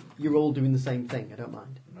it's kind of you're all doing the same thing. I don't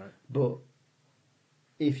mind. Right. But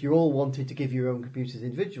if you all wanted to give your own computers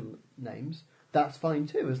individual names, that's fine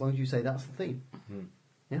too, as long as you say that's the theme.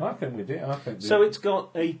 Yeah. I think we do. So it's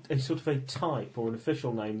got a sort of a type or an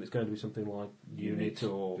official name that's going to be something like Unit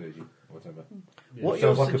or whatever. What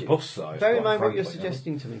Sounds you're like a sugge- bus size. Bear in quite mind what you're frankly,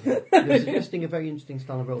 suggesting to me. You're suggesting a very interesting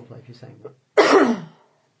style of roleplay if you're saying that.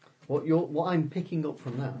 What I'm picking up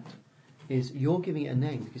from that is you're giving it a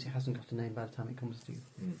name because it hasn't got a name by the time it comes to you,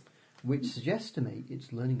 which suggests to me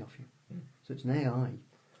it's learning off you. So it's an AI,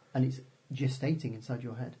 and it's gestating inside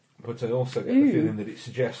your head. But I also get the feeling that it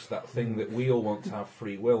suggests that thing that we all want to have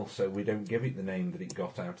free will, so we don't give it the name that it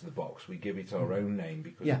got out of the box. We give it our own name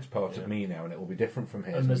because it's part of me now, and it will be different from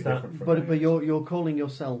his. And there's that- But you're calling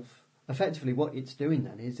yourself effectively what it's doing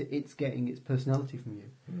then is it's getting its personality from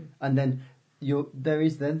you, and then there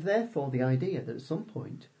is then therefore the idea that at some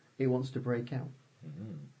point it wants to break out.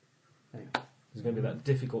 Anyway. There's going to be that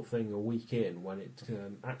difficult thing a week in when it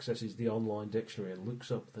accesses the online dictionary and looks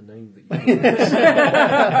up the name that you use.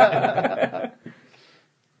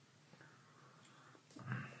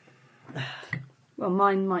 Well,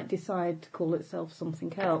 mine might decide to call itself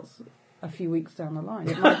something else a few weeks down the line.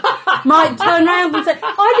 It might turn around and say,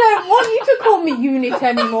 I don't want you to call me Unit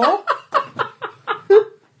anymore.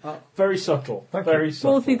 Very subtle. Thank Very you.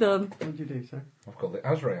 subtle. What's he done? What did you do, sir? I've called it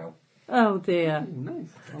Azrael. Oh, dear. Ooh, nice.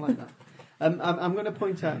 I like that. I'm going to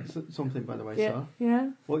point out something, by the way, Yeah. Sar. Yeah.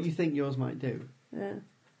 What you think yours might do. Yeah.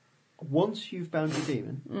 Once you've bound your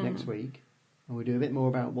demon next week, and we do a bit more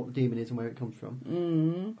about what the demon is and where it comes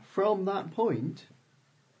from, from that point,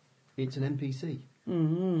 it's an NPC.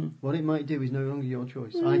 What it might do is no longer your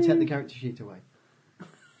choice. I take the character sheet away.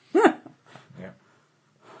 Yeah.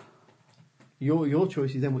 Your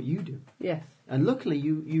choice is then what you do. Yes. And luckily,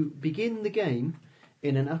 you begin the game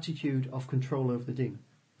in an attitude of control over the demon.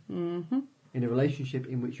 In a relationship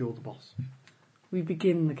in which you're the boss. We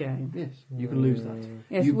begin the game. Yes, you can lose that.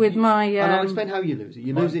 Yes, with my... and I'll explain how you lose it.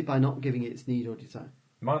 You lose it by not giving it its need or desire.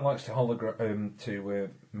 Mine likes to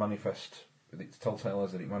manifest. Its telltale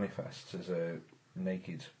is that it manifests as a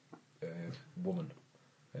naked woman,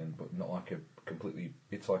 but not like a completely.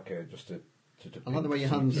 It's like just a. I like the way your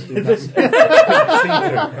hands see-through do that.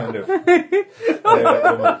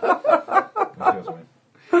 kind of woman.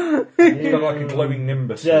 It's got like a glowing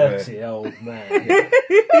nimbus. Dirty old man.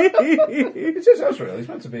 It says Azrael. He's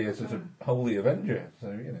meant to be a sort of holy avenger, so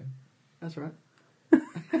you know. That's right. I mean,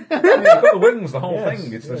 it's got the wings, the whole Yes,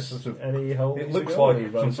 thing. It's this sort of. Any whole It looks cigar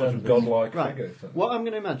like by some the sort of sound godlike Right. figure. So. What I'm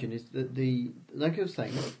going to imagine is that like I was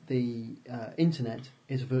saying, the internet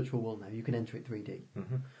is a virtual world now. You can enter it 3D.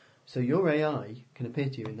 So your AI can appear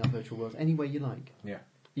to you in that virtual world any way you like. Yeah.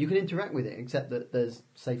 You can interact with it, except that there's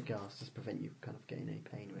safeguards to prevent you kind of getting any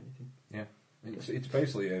pain or anything. Yeah. It's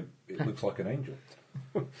basically it looks like an angel.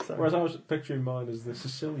 Whereas I was picturing mine as the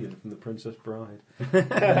Sicilian from The Princess Bride.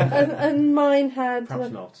 and mine had...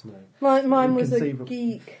 Perhaps not, no. Mine was a Inconceivable.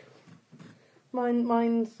 geek.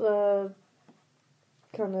 Mine's kind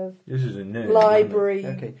of This is a nerd. library.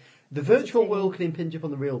 Okay. The virtual thing. world can impinge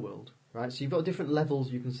upon the real world, right? So you've got different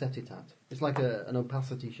levels you can set it at. It's like an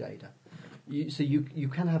opacity shader. So you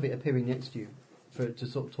can have it appearing next to you to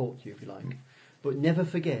sort of talk to you if you like. But never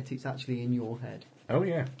forget it's actually in your head. Oh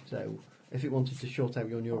yeah. So if it wanted to short out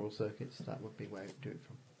your neural circuits, that would be where it would do it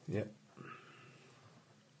from. Yeah.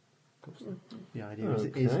 Of course, the idea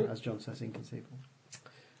is, as John says, inconceivable.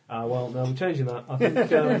 Well, no, I'm changing that. I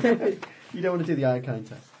think... You don't want to do the iocane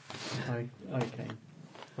test. Iocane.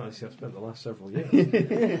 Honestly, I've spent the last several years.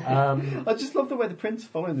 I just love the way the prince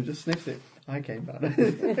following them just sniffs it. Iocane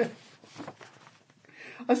bad.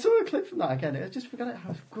 I saw a clip from that again. I just forgot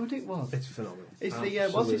how good it was. It's phenomenal. It's the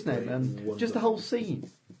what's his name? Absolutely Just the whole wonderful. scene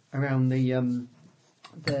around the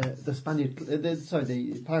Spaniard,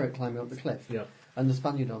 the pirate climbing up the cliff, Yeah. and the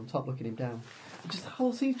Spaniard on top looking him down. Just the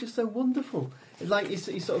whole scene's just so wonderful. It's like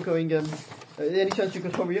he's sort of going, any chance you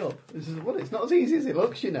could hurry up? This is well, it's not as easy as it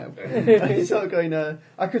looks, you know. And he's sort of going,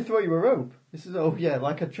 I could throw you a rope. This is oh yeah,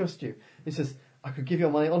 like I trust you. He says, I could give you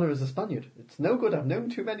my honour as a Spaniard. It's no good, I've known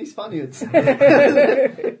too many Spaniards.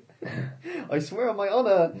 I swear on my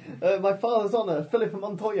honour, my father's honour, Philip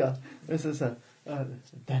Montoya. This is then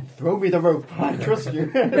throw me the rope, I trust you.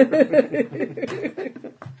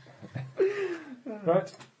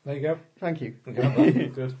 Right. There you go. Thank you.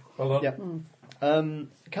 Good. Well done. Yep.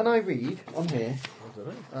 Can I read on here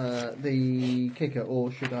the kicker,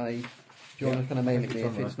 or should I? Do you want to kind of mail it me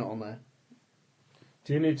if it's not on there?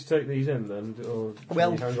 Do you need to take these in then, or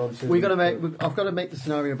Well, you hang on to we're them? gonna I've got to make the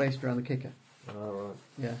scenario based around the kicker. Oh, right.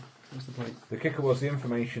 Yeah. What's the point? The kicker was the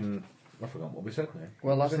information. I forgot what we said now.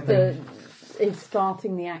 Well, that's the thing. In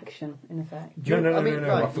starting the action, in effect. No, I no, mean, no,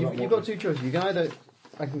 I right. forgot You've what got two choices. You can either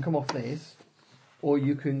I can come off this, or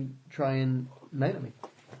you can try and mail it me.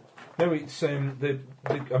 No, it's I'm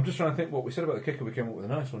just trying to think what we said about the kicker. We came up with a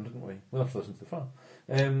nice one, didn't we? We'll have to listen to the file.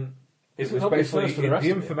 It was Not be basically first for the rest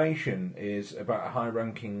the of it. information is about a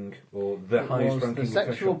high-ranking or the highest was ranking the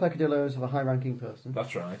sexual official. peccadillos of a high-ranking person,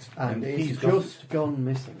 That's right. and it's he's got just gone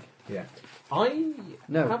missing. yeah,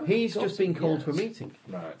 No, haven't he's got just been it called yet. to a meeting.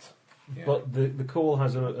 right. Yeah. But the call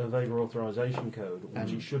has a vaguer authorisation code, which And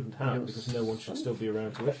it shouldn't he have, does. because no one should still be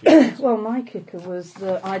around to issue it. Well, my kicker was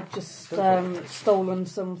that I'd just stolen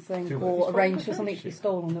something Too late. or arranged for something to be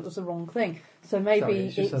stolen that was the wrong thing. So maybe Sorry,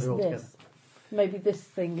 it's just it's said it all together. this. Maybe this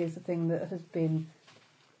thing is the thing that has been...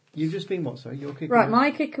 You've just been what, sorry? Your kicker Right, was-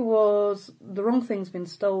 my kicker was the wrong thing's been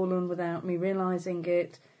stolen without me realising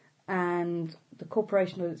it, and the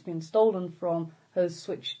corporation that it's been stolen from has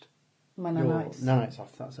switched my your nanites. nanites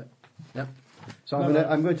off, that's it. Yep. So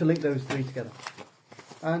I'm going to link those three together.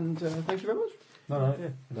 And thank you very much. No,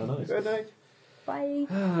 No, nice. Good night. Bye.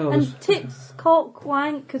 Oh, And tits, cock,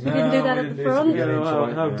 wank, because we didn't do that we at didn't the do it front. together.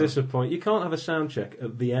 how Yeah. disappointing. You can't have a sound check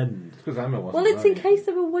at the end. because Emma wasn't. Well, it's in right. case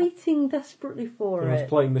they were waiting desperately for I was it.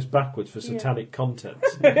 playing this backwards for satanic content.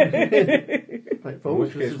 Right, In forward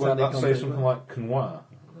which case, for won't that satanic say content. something like Quinoa?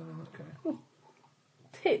 Okay.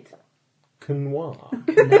 Tit.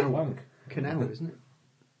 Quinoa. Wank. Canal, isn't it?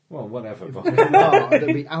 Well, whatever. But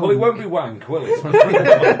It'll be well, it won't be wank, will it? It's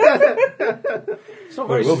not Well,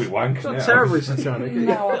 very it will be wank. It's not yeah. terribly satanic.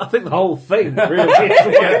 No. I think the whole thing really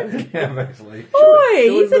is. yeah, basically. Oi, Shall we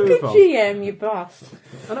he's a move good on? GM, you bastard.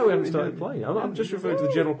 I know we haven't started playing. I'm just referring to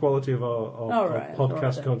the general quality of our All right, podcast all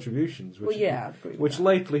right then. contributions, which, Well, yeah, I'd agree with which that.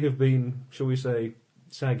 lately have been, shall we say,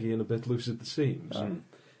 saggy and a bit loose at the seams.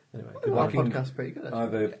 Anyway, good Our luck. podcast's pretty good, actually.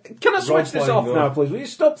 Either Can I switch this off role-playing now, or- please? Will you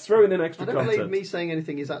stop throwing in I extra don't believe content? me saying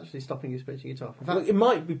anything is actually stopping you switching it off. In Well, fact, it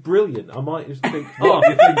might be brilliant. I might just think, Oh,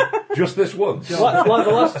 you think just this once? like the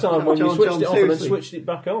last time when you John, switched it off and then seriously. switched it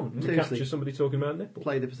back on to Seriously. capture somebody talking about nipples.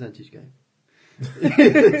 play the percentage game.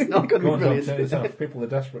 It's not going to Go be on, John, turn it brilliant. off. People are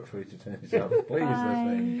desperate for you to turn it off. Please, this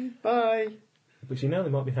thing. Bye. But you know they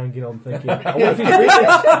might be hanging on thinking, I wonder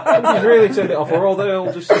if he's really turned it off, or they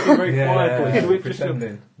all just sitting very quietly. Should we just go,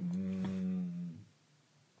 pretending.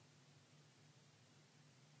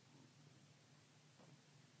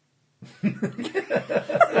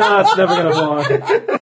 it's never going to fly.